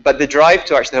 But the drive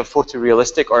to actually have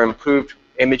photorealistic or improved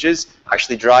images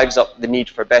actually drives up the need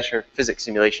for better physics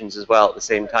simulations as well at the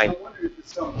same time. I wonder if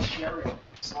it's some sharing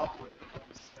software.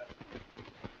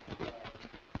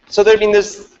 So there, I mean,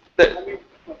 there's... Well,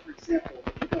 for example,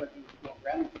 if you're going to do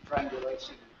random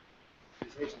triangulation,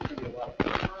 there's going to be a lot of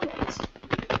kernels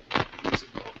using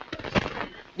both.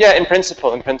 Yeah, in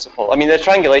principle. I mean, the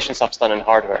triangulation stuff's done in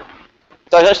hardware.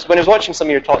 So when I was watching some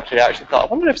of your talk today, I actually thought,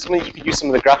 I wonder if you could use some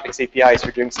of the graphics APIs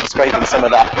for describing some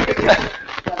of that. I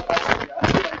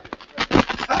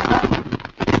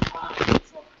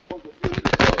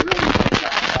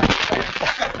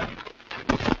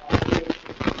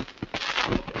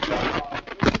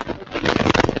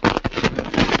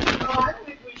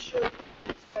think we should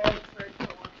send Fred to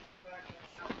lunch back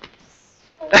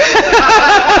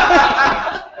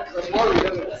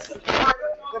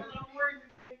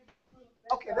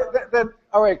Okay, then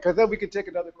all right, because then we could take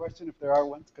another question if there are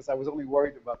ones, because I was only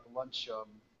worried about the lunch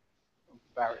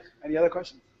barrier. Any other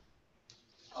questions?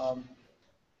 Also,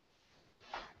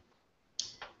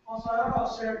 I don't know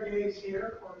if Sergey's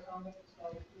here for comments.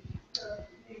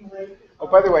 Being late. Oh,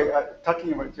 by the way,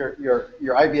 talking about your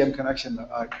IBM connection,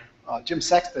 Jim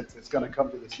Sexton is going to come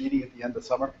to this meeting at the end of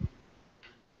summer.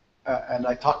 And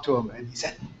I talked to him, and he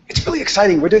said, it's really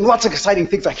exciting. We're doing lots of exciting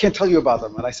things. I can't tell you about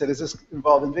them. And I said, is this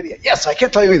involved NVIDIA? Yes, I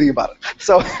can't tell you anything about it.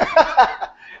 So,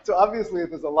 so obviously,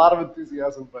 there's a lot of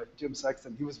enthusiasm by Jim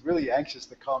Sexton. He was really anxious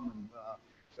to come and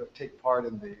to take part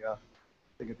in the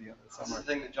thing at the end of the summer. That's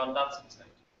the thing that John Danson said.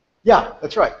 Yeah,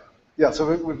 that's right. Yeah, so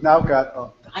we've now got,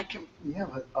 we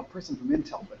have a person from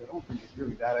Intel, but I don't think he's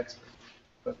really that expert.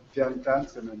 But John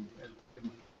Danson and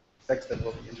Sexton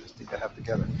will be interesting to have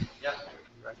together. Yeah.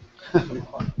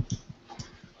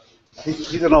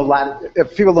 He's an old lattice.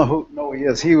 If people know who he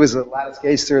is, he was a lattice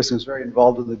gauge theorist who was very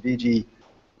involved in the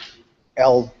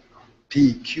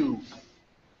VGLPQ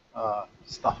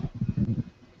stuff.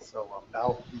 So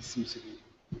now he seems to be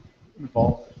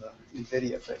involved in the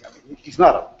NVIDIA thing. I mean, he's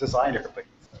not a designer, but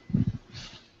he's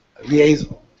a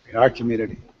liaison in our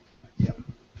community. Yeah.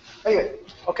 Anyway,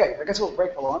 okay, I guess we'll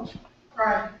break for lunch.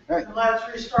 Right. Right. And let's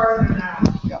restart it now.